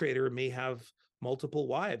that fur trader may have multiple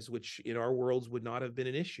wives, which in our worlds would not have been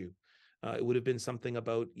an issue. It would have been something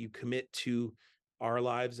about you commit to our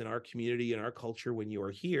lives and our community and our culture when you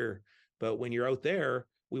are here. But when you're out there,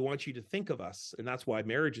 we want you to think of us. And that's why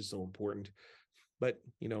marriage is so important. But,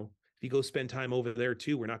 if you go spend time over there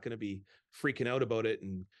too, we're not going to be freaking out about it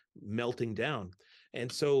and melting down.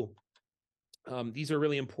 And so these are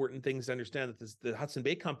really important things to understand, that the Hudson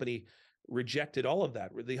Bay Company rejected all of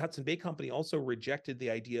that. The Hudson Bay Company also rejected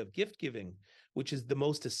the idea of gift giving, which is the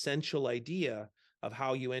most essential idea of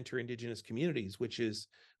how you enter Indigenous communities, which is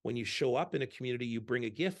when you show up in a community, you bring a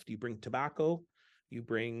gift, you bring tobacco, you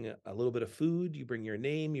bring a little bit of food, you bring your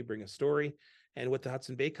name, you bring a story. And what the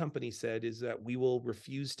Hudson Bay Company said is that we will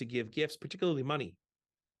refuse to give gifts, particularly money,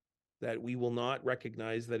 that we will not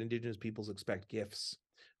recognize that Indigenous peoples expect gifts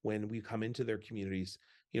when we come into their communities.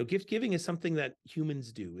 Gift giving is something that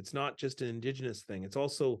humans do. It's not just an Indigenous thing. It's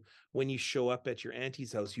also when you show up at your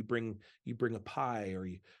auntie's house, you bring a pie, or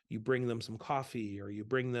you bring them some coffee, or you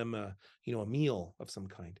bring them a meal of some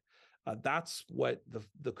kind. That's what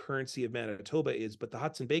the currency of Manitoba is. But the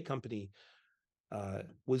Hudson Bay Company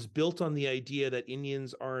was built on the idea that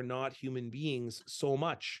Indians are not human beings so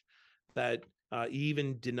much that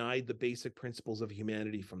even denied the basic principles of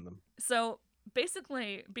humanity from them. So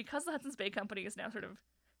basically, because the Hudson's Bay Company is now sort of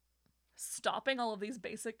stopping all of these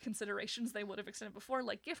basic considerations they would have extended before,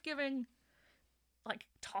 like gift giving, like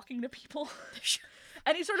talking to people,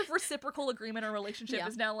 any sort of reciprocal agreement or relationship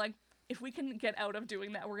is now like, if we can get out of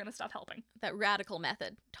doing that, we're going to stop helping. That radical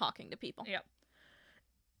method, talking to people. Yep.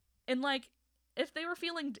 And like, if the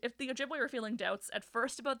Ojibwe were feeling doubts at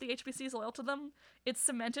first about the HBC's loyal to them, it's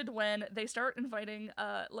cemented when they start inviting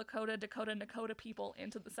Lakota, Dakota, Nakota people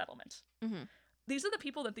into the settlement. Mm-hmm. These are the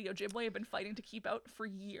people that the Ojibwe have been fighting to keep out for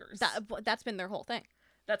years. That's been their whole thing.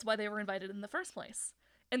 That's why they were invited in the first place.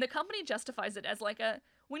 And the company justifies it as like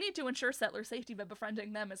we need to ensure settler safety by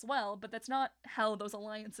befriending them as well, but that's not how those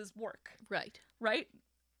alliances work. Right. Right?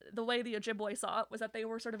 The way the Ojibwe saw it was that they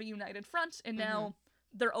were sort of a united front, and now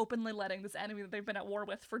they're openly letting this enemy that they've been at war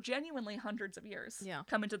with for genuinely hundreds of years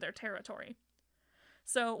come into their territory.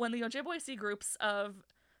 So when the Ojibwe see groups of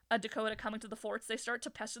a Dakota coming to the forts, they start to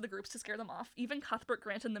pester the groups to scare them off. Even Cuthbert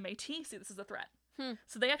Grant and the Métis see this as a threat.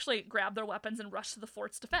 So they actually grab their weapons and rush to the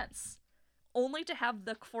fort's defense, only to have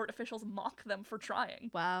the fort officials mock them for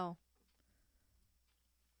trying. Wow.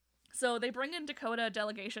 So they bring in Dakota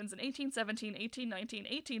delegations in 1817, 1819,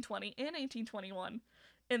 1820, and 1821,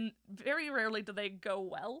 and very rarely do they go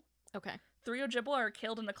well. Okay. 3 Ojibwe are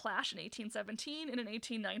killed in a clash in 1817, and in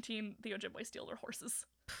 1819, the Ojibwe steal their horses.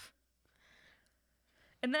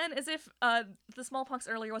 And then, as if the smallpox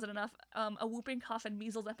earlier wasn't enough, a whooping cough and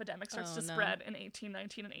measles epidemic starts to spread in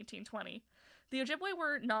 1819 and 1820. The Ojibwe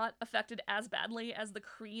were not affected as badly as the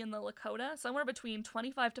Cree and the Lakota. Somewhere between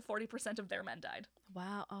 25 to 40% of their men died.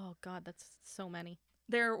 Wow. Oh, God, that's so many.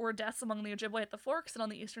 There were deaths among the Ojibwe at the Forks and on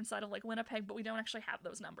the eastern side of Lake Winnipeg, but we don't actually have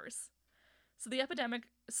those numbers. So the epidemic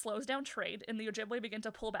slows down trade, and the Ojibwe begin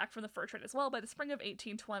to pull back from the fur trade as well. By the spring of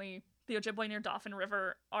 1820, the Ojibwe near Dauphin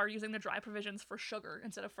River are using the dry provisions for sugar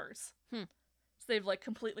instead of furs. So they've like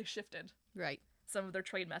completely shifted some of their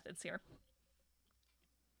trade methods here.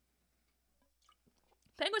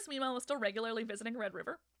 Peguis, meanwhile, was still regularly visiting Red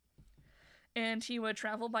River, and he would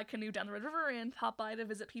travel by canoe down the Red River and pop by to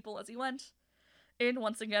visit people as he went. And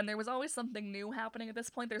once again, there was always something new happening at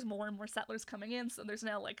this point. There's more and more settlers coming in, so there's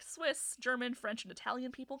now like Swiss, German, French, and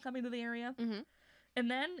Italian people coming to the area.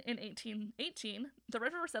 And then in 1818, the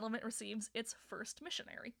Red River settlement receives its first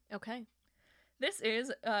missionary. Okay. This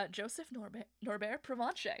is Joseph Norbert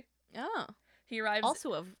Provencher. Oh. He arrives...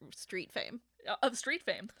 Also of street fame. Of street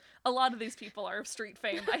fame. A lot of these people are of street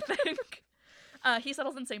fame, I think. He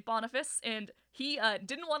settles in St. Boniface, and he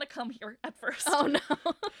didn't want to come here at first. Oh,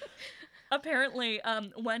 no. Apparently,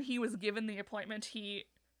 when he was given the appointment, he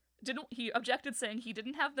objected, saying he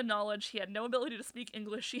didn't have the knowledge, he had no ability to speak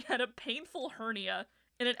English, he had a painful hernia,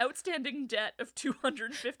 and an outstanding debt of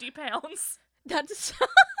 250 pounds. That's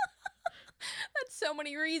that's so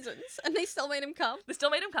many reasons, and they still made him come. They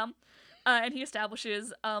still made him come, and he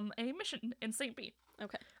establishes a mission in St. Bede.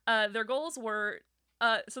 Okay. Their goals were,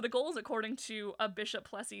 so the goals, according to Bishop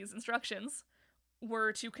Plessy's instructions,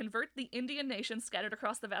 were to convert the Indian nations scattered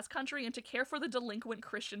across the vast country and to care for the delinquent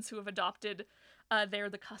Christians who have adopted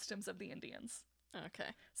the customs of the Indians. Okay.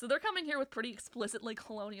 So they're coming here with pretty explicitly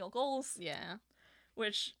colonial goals, Yeah.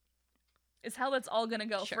 which is how that's all gonna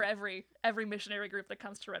go Sure. for every missionary group that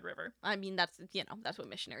comes to Red River. I mean, that's that's what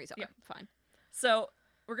missionaries are. Yeah. Fine. So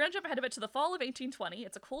we're gonna jump ahead a bit to the fall of 1820.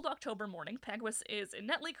 It's a cold October morning. Peguis is in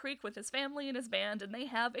Netley Creek with his family and his band, and they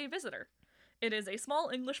have a visitor. It is a small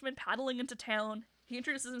Englishman paddling into town. He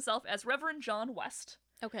introduces himself as Reverend John West,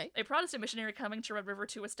 Okay. a Protestant missionary coming to Red River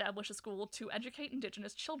to establish a school to educate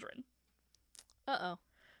Indigenous children. Uh-oh.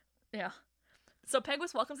 Yeah. So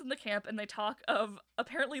Peguis welcomes them to camp, and they talk of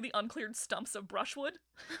apparently the uncleared stumps of brushwood,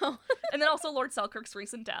 Oh. and then also Lord Selkirk's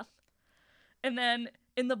recent death. And then,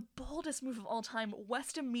 in the boldest move of all time,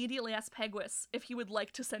 West immediately asks Peguis if he would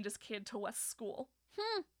like to send his kid to West's school.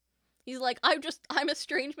 He's like, I'm a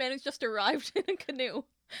strange man who's just arrived in a canoe.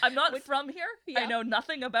 I'm not from here. Yeah. I know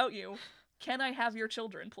nothing about you. Can I have your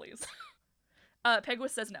children, please? Peguis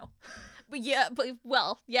says no. But yeah,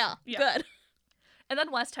 yeah. Good. And then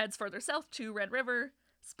West heads further south to Red River,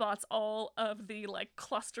 spots all of the,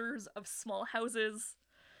 clusters of small houses,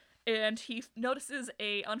 and he notices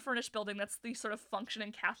a unfurnished building that's the sort of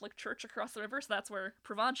functioning Catholic church across the river, so that's where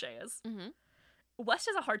Provenche is. Mm-hmm. West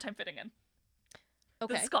has a hard time fitting in.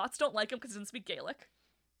 Okay. The Scots don't like him because he doesn't speak Gaelic.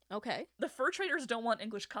 Okay. The fur traders don't want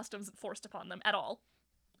English customs forced upon them at all.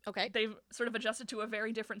 Okay. They've sort of adjusted to a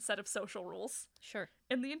very different set of social rules. Sure.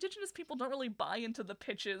 And the indigenous people don't really buy into the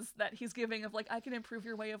pitches that he's giving of, I can improve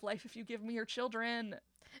your way of life if you give me your children.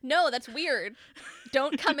 No, that's weird.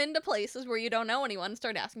 Don't come into places where you don't know anyone and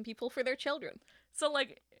start asking people for their children. So,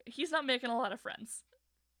 he's not making a lot of friends.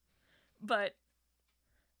 But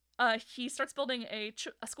he starts building a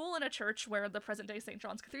school and a church where the present-day St.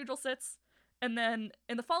 John's Cathedral sits. And then,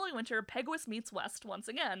 in the following winter, Peguis meets West once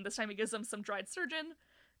again. This time he gives him some dried surgeon.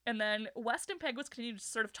 And then West and Peguis continue to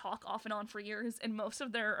sort of talk off and on for years, and most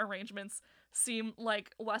of their arrangements seem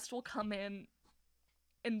like West will come in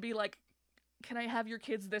and be like, can I have your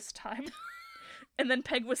kids this time? And then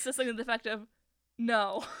Peguis says something to the effect of,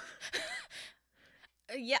 no.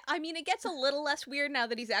 Yeah, I mean, it gets a little less weird now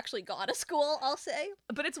that he's actually got a school, I'll say.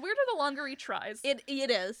 But it's weirder the longer he tries. It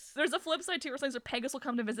is. There's a flip side too, where sometimes Peguis will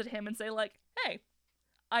come to visit him and say, hey,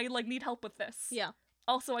 I, need help with this. Yeah.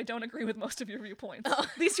 Also, I don't agree with most of your viewpoints. Oh.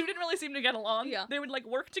 These two didn't really seem to get along. Yeah. They would,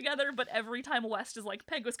 work together, but every time West is like,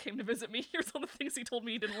 Peguis came to visit me, here's all the things he told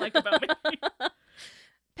me he didn't like about me.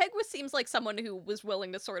 Peguis seems like someone who was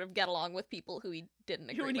willing to sort of get along with people who he didn't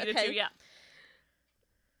agree Who with. needed to, yeah.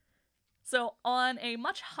 So, on a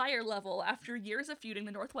much higher level, after years of feuding,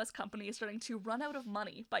 the Northwest Company is starting to run out of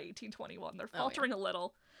money by 1821. They're faltering a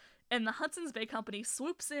little, and the Hudson's Bay Company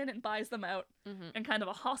swoops in and buys them out in kind of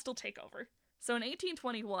a hostile takeover. So in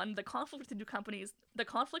 1821, the conflict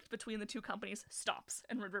between the two companies stops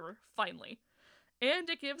in Red River, finally. And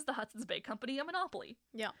it gives the Hudson's Bay Company a monopoly.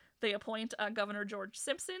 Yeah. They appoint Governor George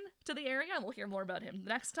Simpson to the area, and we'll hear more about him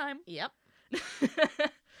next time. Yep.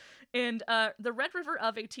 And the Red River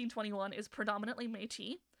of 1821 is predominantly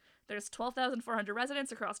Métis. There's 12,400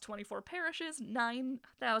 residents across 24 parishes,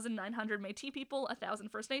 9,900 Métis people, 1,000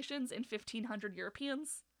 First Nations, and 1,500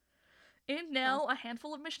 Europeans. And now a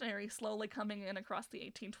handful of missionaries slowly coming in across the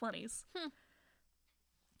 1820s.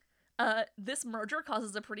 This merger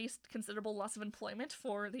causes a pretty considerable loss of employment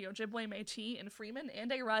for the Ojibwe, Métis, and Freemen, and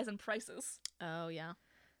a rise in prices. Oh, yeah.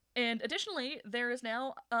 And additionally, there is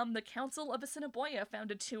now the Council of Assiniboia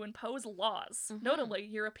founded to impose laws, notably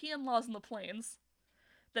European laws in the plains,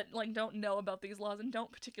 that don't know about these laws and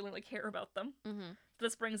don't particularly care about them.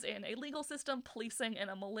 This brings in a legal system, policing, and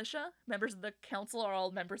a militia. Members of the council are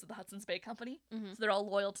all members of the Hudson's Bay Company, so they're all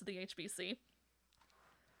loyal to the HBC.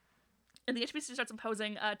 And the HBC starts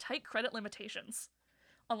imposing tight credit limitations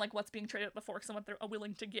on what's being traded at the forks and what they're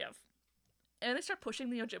willing to give. And they start pushing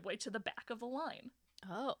the Ojibwe to the back of the line.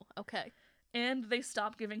 Oh, okay. And they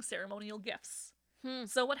stop giving ceremonial gifts.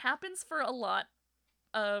 So what happens for a lot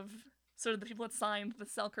of sort of the people that signed the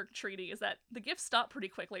Selkirk Treaty is that the gifts stop pretty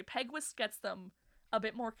quickly. Peguis gets them a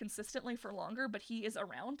bit more consistently for longer, but he is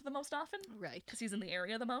around the most often. Right. Because he's in the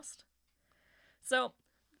area the most. So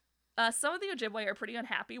some of the Ojibwe are pretty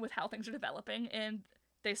unhappy with how things are developing, and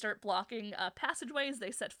they start blocking passageways.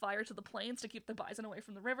 They set fire to the plains to keep the bison away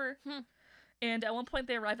from the river. And at one point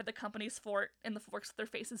they arrive at the company's fort, and the forks with their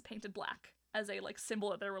faces painted black. as a like symbol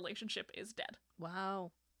that their relationship is dead.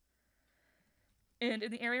 Wow. And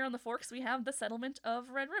in the area on the Forks, we have the settlement of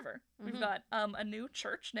Red River. We've got a new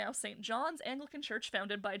church now, St. John's Anglican Church,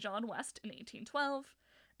 founded by John West in 1812.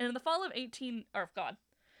 And in the fall of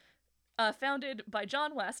founded by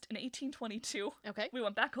John West in 1822. Okay. We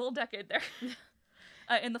went back a whole decade there.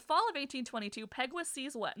 In the fall of 1822, Peguis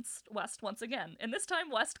sees West once again. And this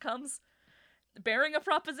time West comes bearing a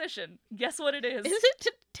proposition. Guess what it is? Is it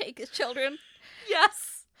to take his children?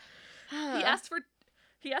 Yes! He asked for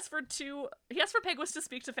Peguis to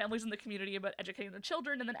speak to families in the community about educating their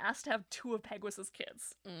children, and then asked to have 2 of Peguis's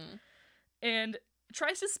kids. And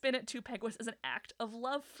tries to spin it to Peguis as an act of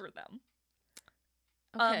love for them.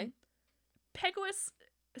 Okay. Peguis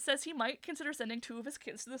says he might consider sending 2 of his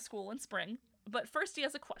kids to the school in spring, but first he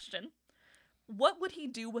has a question. What would he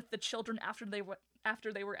do with the children after they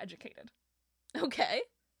were educated? Okay.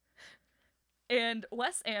 And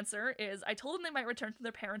Wes' answer is, I told them they might return to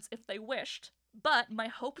their parents if they wished, but my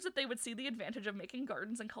hope is that they would see the advantage of making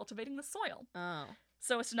gardens and cultivating the soil, Oh.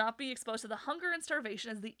 so as to not be exposed to the hunger and starvation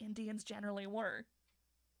as the Indians generally were.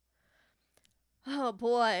 Oh,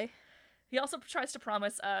 boy. He also tries to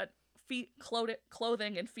promise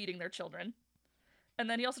clothing and feeding their children. And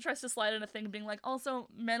then he also tries to slide in a thing being like, also,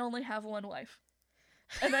 men only have 1 wife.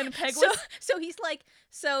 And then Peguis... so he's like,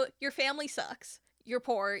 so your family sucks. You're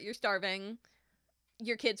poor. You're starving.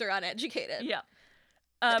 Your kids are uneducated. Yeah.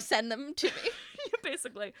 Send them to me.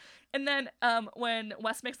 Basically. And then when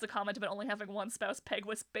Wes makes the comment about only having 1 spouse,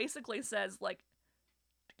 Peguis basically says, like,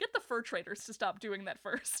 get the fur traders to stop doing that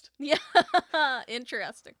first. Yeah.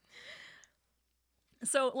 Interesting.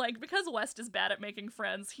 So, like, because West is bad at making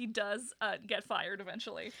friends, he does get fired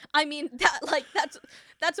eventually. I mean,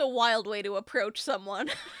 that's a wild way to approach someone.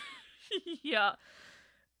 Yeah,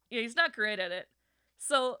 he's not great at it.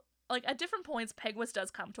 So, like, at different points, Peguis does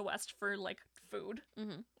come to West for, like, food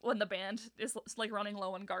when the band is, like, running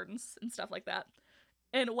low on gardens and stuff like that.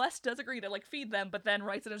 And West does agree to, like, feed them, but then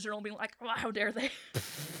writes in his journal being like, oh, how dare they?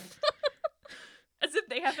 As if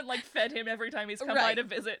they haven't, like, fed him every time he's come by to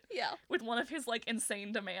visit. Yeah. With one of his, like,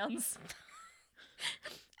 insane demands.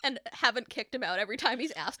 And haven't kicked him out every time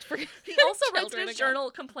he's asked for He also writes in his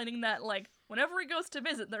journal complaining that, like, whenever he goes to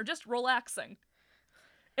visit, they're just relaxing.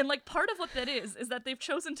 And, like, part of what that is that they've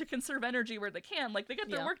chosen to conserve energy where they can. Like, they get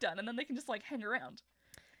their work done, and then they can just, like, hang around.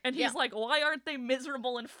 And he's like, why aren't they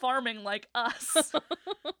miserable and farming like us?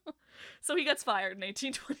 So he gets fired in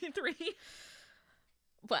 1823.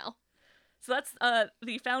 Well. So that's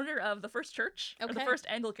the founder of the first church, or the first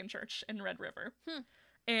Anglican church in Red River.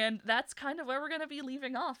 And that's kind of where we're going to be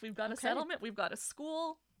leaving off. We've got a settlement, we've got a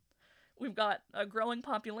school, we've got a growing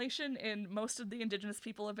population, and most of the indigenous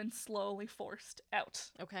people have been slowly forced out.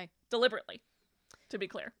 Okay. Deliberately, to be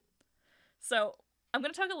clear. So I'm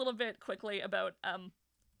going to talk a little bit quickly about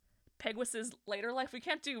Peguis's later life. We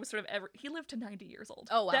can't do sort of he lived to 90 years old.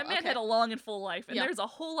 Oh, wow. That man had a long and full life. And Yeah. there's a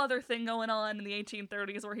whole other thing going on in the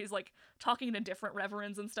 1830s where he's, like, talking to different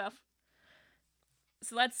reverends and stuff.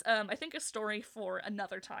 So that's, I think, a story for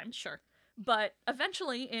another time. Sure. But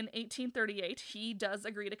eventually, in 1838, he does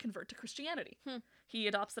agree to convert to Christianity. He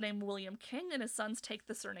adopts the name William King, and his sons take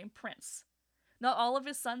the surname Prince. Not all of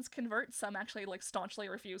his sons convert. Some actually, like, staunchly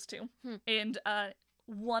refuse to. And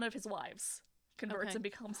one of his wives converts and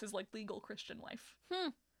becomes his, like, legal Christian wife.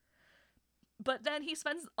 But then he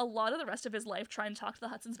spends a lot of the rest of his life trying to talk to the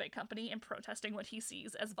Hudson's Bay Company and protesting what he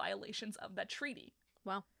sees as violations of that treaty.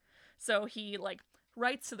 Wow. So he, like,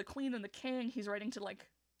 writes to the Queen and the King. He's writing to, like,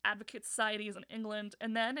 advocate societies in England.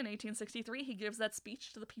 And then in 1863, he gives that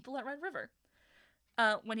speech to the people at Red River.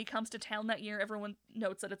 When he comes to town that year, everyone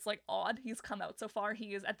notes that it's, like, odd. He's come out so far.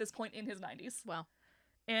 He is, at this point, in his 90s. Wow.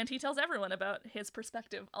 And he tells everyone about his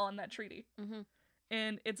perspective on that treaty.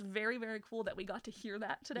 And it's very, very cool that we got to hear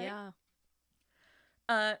that today. Yeah.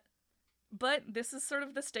 But this is sort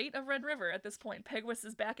of the state of Red River at this point. Peguis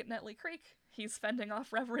is back at Netley Creek. He's fending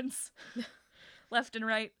off reverends left and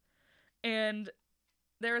right. And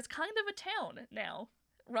there is kind of a town now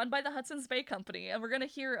run by the Hudson's Bay Company. And we're going to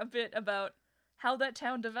hear a bit about how that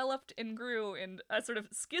town developed and grew and a sort of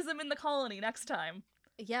schism in the colony next time.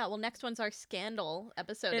 Yeah, well, next one's our scandal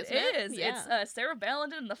episode, It isn't it? is. Yeah. It's Sarah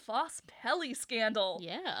Ballenden and the Foss Pelly scandal.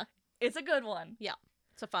 Yeah. It's a good one. Yeah.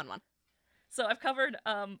 It's a fun one. So I've covered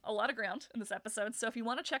a lot of ground in this episode, so if you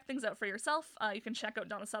want to check things out for yourself, you can check out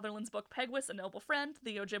Donna Sutherland's book Peguis, A Noble Friend,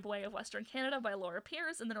 The Ojibwe of Western Canada by Laura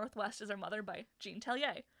Peers, and The Northwest is Our Mother by Jean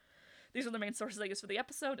Tellier. These are the main sources I used for the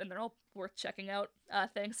episode, and they're all worth checking out.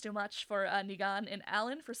 Thanks so much for Nigan and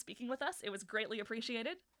Alan for speaking with us. It was greatly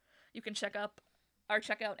appreciated. You can check out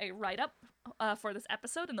check out a write-up for this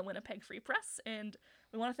episode in the Winnipeg Free Press, and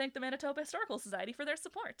we want to thank the Manitoba Historical Society for their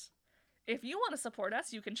support. If you want to support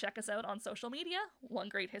us, you can check us out on social media, One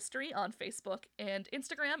Great History on Facebook and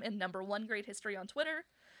Instagram, and number One Great History on Twitter.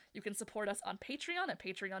 You can support us on Patreon at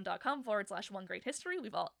patreon.com/One Great History.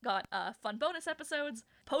 We've all got fun bonus episodes,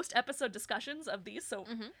 post-episode discussions of these, so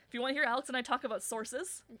if you want to hear Alex and I talk about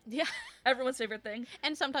sources, Yeah. everyone's favorite thing.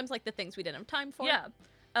 And sometimes like the things we didn't have time for. Yeah.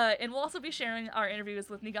 And we'll also be sharing our interviews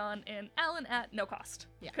with Nigan and Alan at no cost.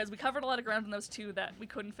 Yeah. Because we covered a lot of ground in those two that we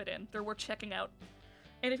couldn't fit in. They're worth checking out.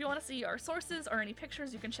 And if you want to see our sources or any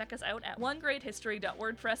pictures, you can check us out at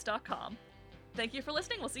onegreathistory.wordpress.com. Thank you for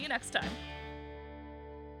listening. We'll see you next time.